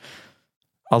 utan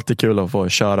alltid kul att få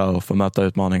köra och få möta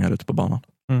utmaningar ute på banan.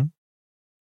 Mm.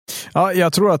 Ja,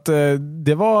 jag tror att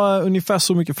det var ungefär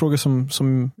så mycket frågor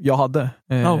som jag hade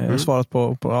svarat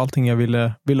på allting jag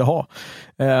ville ha.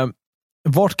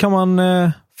 Vart kan man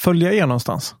följa er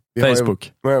någonstans?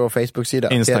 Facebook. Vi har vår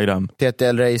Facebook-sida. Instagram.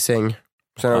 TTL Racing.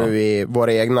 Sen har vi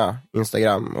våra egna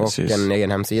Instagram och en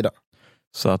egen hemsida.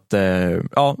 Så att,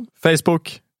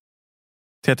 Facebook,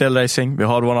 TTL Racing. Vi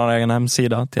har vår egen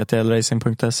hemsida,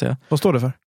 ttlracing.se. Vad står det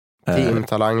för? Team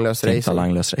Talanglös Racing.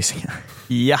 Talanglös Racing.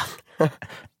 Ja.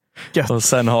 Och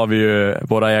sen har vi ju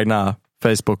våra egna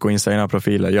Facebook och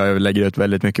Instagram-profiler. Jag lägger ut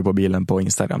väldigt mycket på bilen på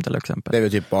Instagram till exempel. Det är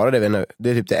väl typ bara det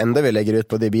är typ det enda vi lägger ut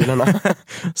på de bilarna.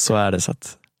 Så är det, så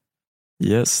att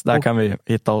där kan vi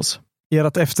hitta oss.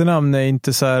 Ert efternamn är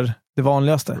inte så här det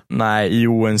vanligaste? Nej, i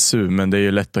ONSU, men det är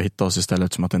ju lätt att hitta oss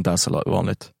istället, som att det inte är så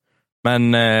vanligt.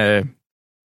 Men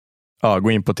Ja,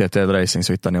 gå in på TT Racing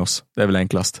så hittar ni oss. Det är väl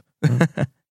enklast.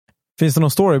 Finns det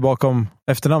någon story bakom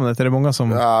efternamnet? Är det många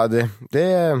som... Ja, det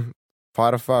är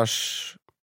farfars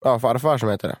farfar som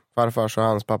heter det. Farfars och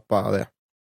hans pappa.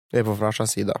 Det är på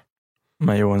farsans sida.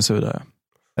 Men Johan Suda.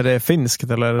 Är det finskt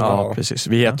eller? Är det ja, precis.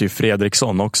 Vi heter ju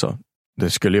Fredriksson också. Det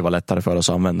skulle ju vara lättare för oss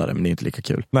att använda det, men det är inte lika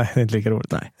kul. Nej, det är inte lika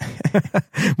roligt. Nej.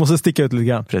 Måste sticka ut lite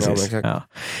grann. Precis. Ja.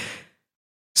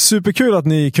 Superkul att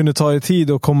ni kunde ta er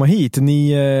tid och komma hit.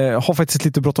 Ni har faktiskt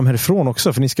lite bråttom härifrån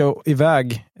också, för ni ska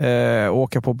iväg och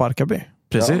åka på Barkarby.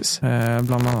 Precis.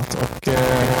 Bland annat. Och jag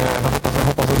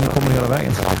hoppas att ni kommer hela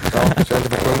vägen. Ja, så jag inte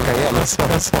får sjunka igen.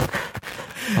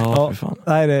 Ja, fan.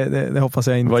 Nej, det hoppas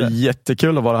jag inte. Det var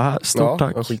jättekul att vara här. Stort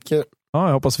tack. Ja, skitkul. Ja,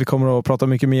 jag hoppas vi kommer att prata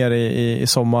mycket mer i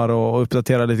sommar och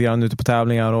uppdatera lite grann ute på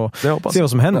tävlingar och se vad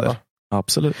som händer. Ja,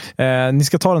 absolut. Ni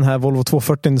ska ta den här Volvo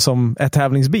 240 som är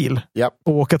tävlingsbil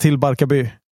och åka till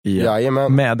Barkarby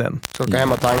med den. Så åka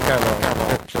hem och tanka den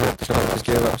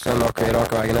och sen åka vi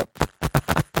raka vägen upp.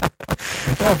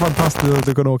 Det är fantastiskt att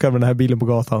du kan åka med den här bilen på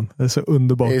gatan. Det är så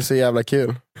underbart. Det är så jävla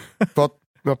kul.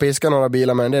 Man piskar några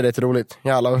bilar, men det är rätt roligt.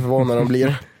 Jävlar vad förvånade de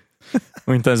blir.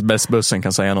 Och inte ens bästbussen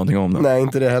kan säga någonting om det. Nej,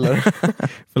 inte det heller.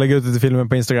 Får lägga ut lite filmer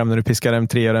på Instagram när du piskar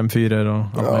M3 och M4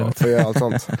 och allt möjligt. Får göra allt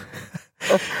sånt.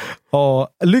 Ja,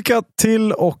 lycka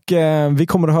till och vi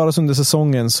kommer att höras under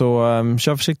säsongen, så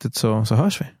kör försiktigt så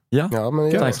hörs vi. Ja,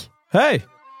 men tack. Hej!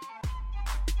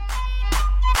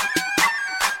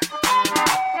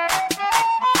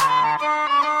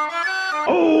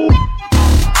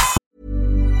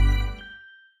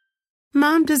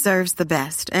 Mom deserves the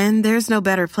best, and there's no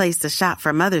better place to shop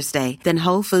for Mother's Day than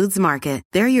Whole Foods Market.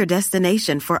 They're your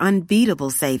destination for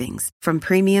unbeatable savings, from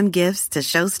premium gifts to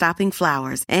show-stopping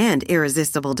flowers and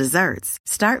irresistible desserts.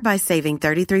 Start by saving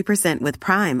 33% with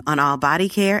Prime on all body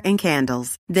care and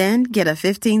candles. Then get a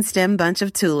 15-stem bunch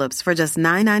of tulips for just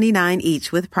 $9.99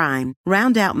 each with Prime.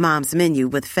 Round out Mom's menu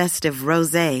with festive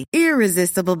rosé,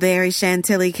 irresistible berry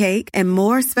chantilly cake, and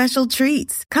more special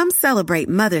treats. Come celebrate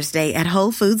Mother's Day at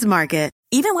Whole Foods Market.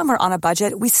 Even when we're on a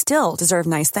budget, we still deserve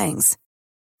nice things.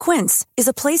 Quince is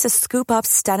a place to scoop up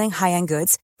stunning high-end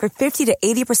goods for 50 to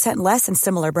 80% less than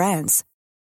similar brands.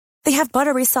 They have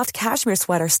buttery soft cashmere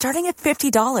sweaters starting at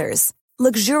 $50,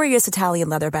 luxurious Italian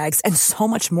leather bags, and so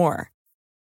much more.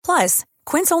 Plus,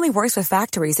 Quince only works with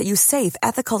factories that use safe,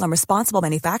 ethical, and responsible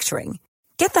manufacturing.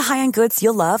 Get the high-end goods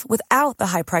you'll love without the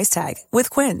high price tag with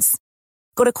Quince.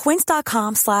 Go to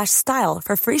quince.com/style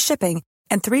for free shipping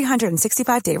and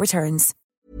 365-day returns.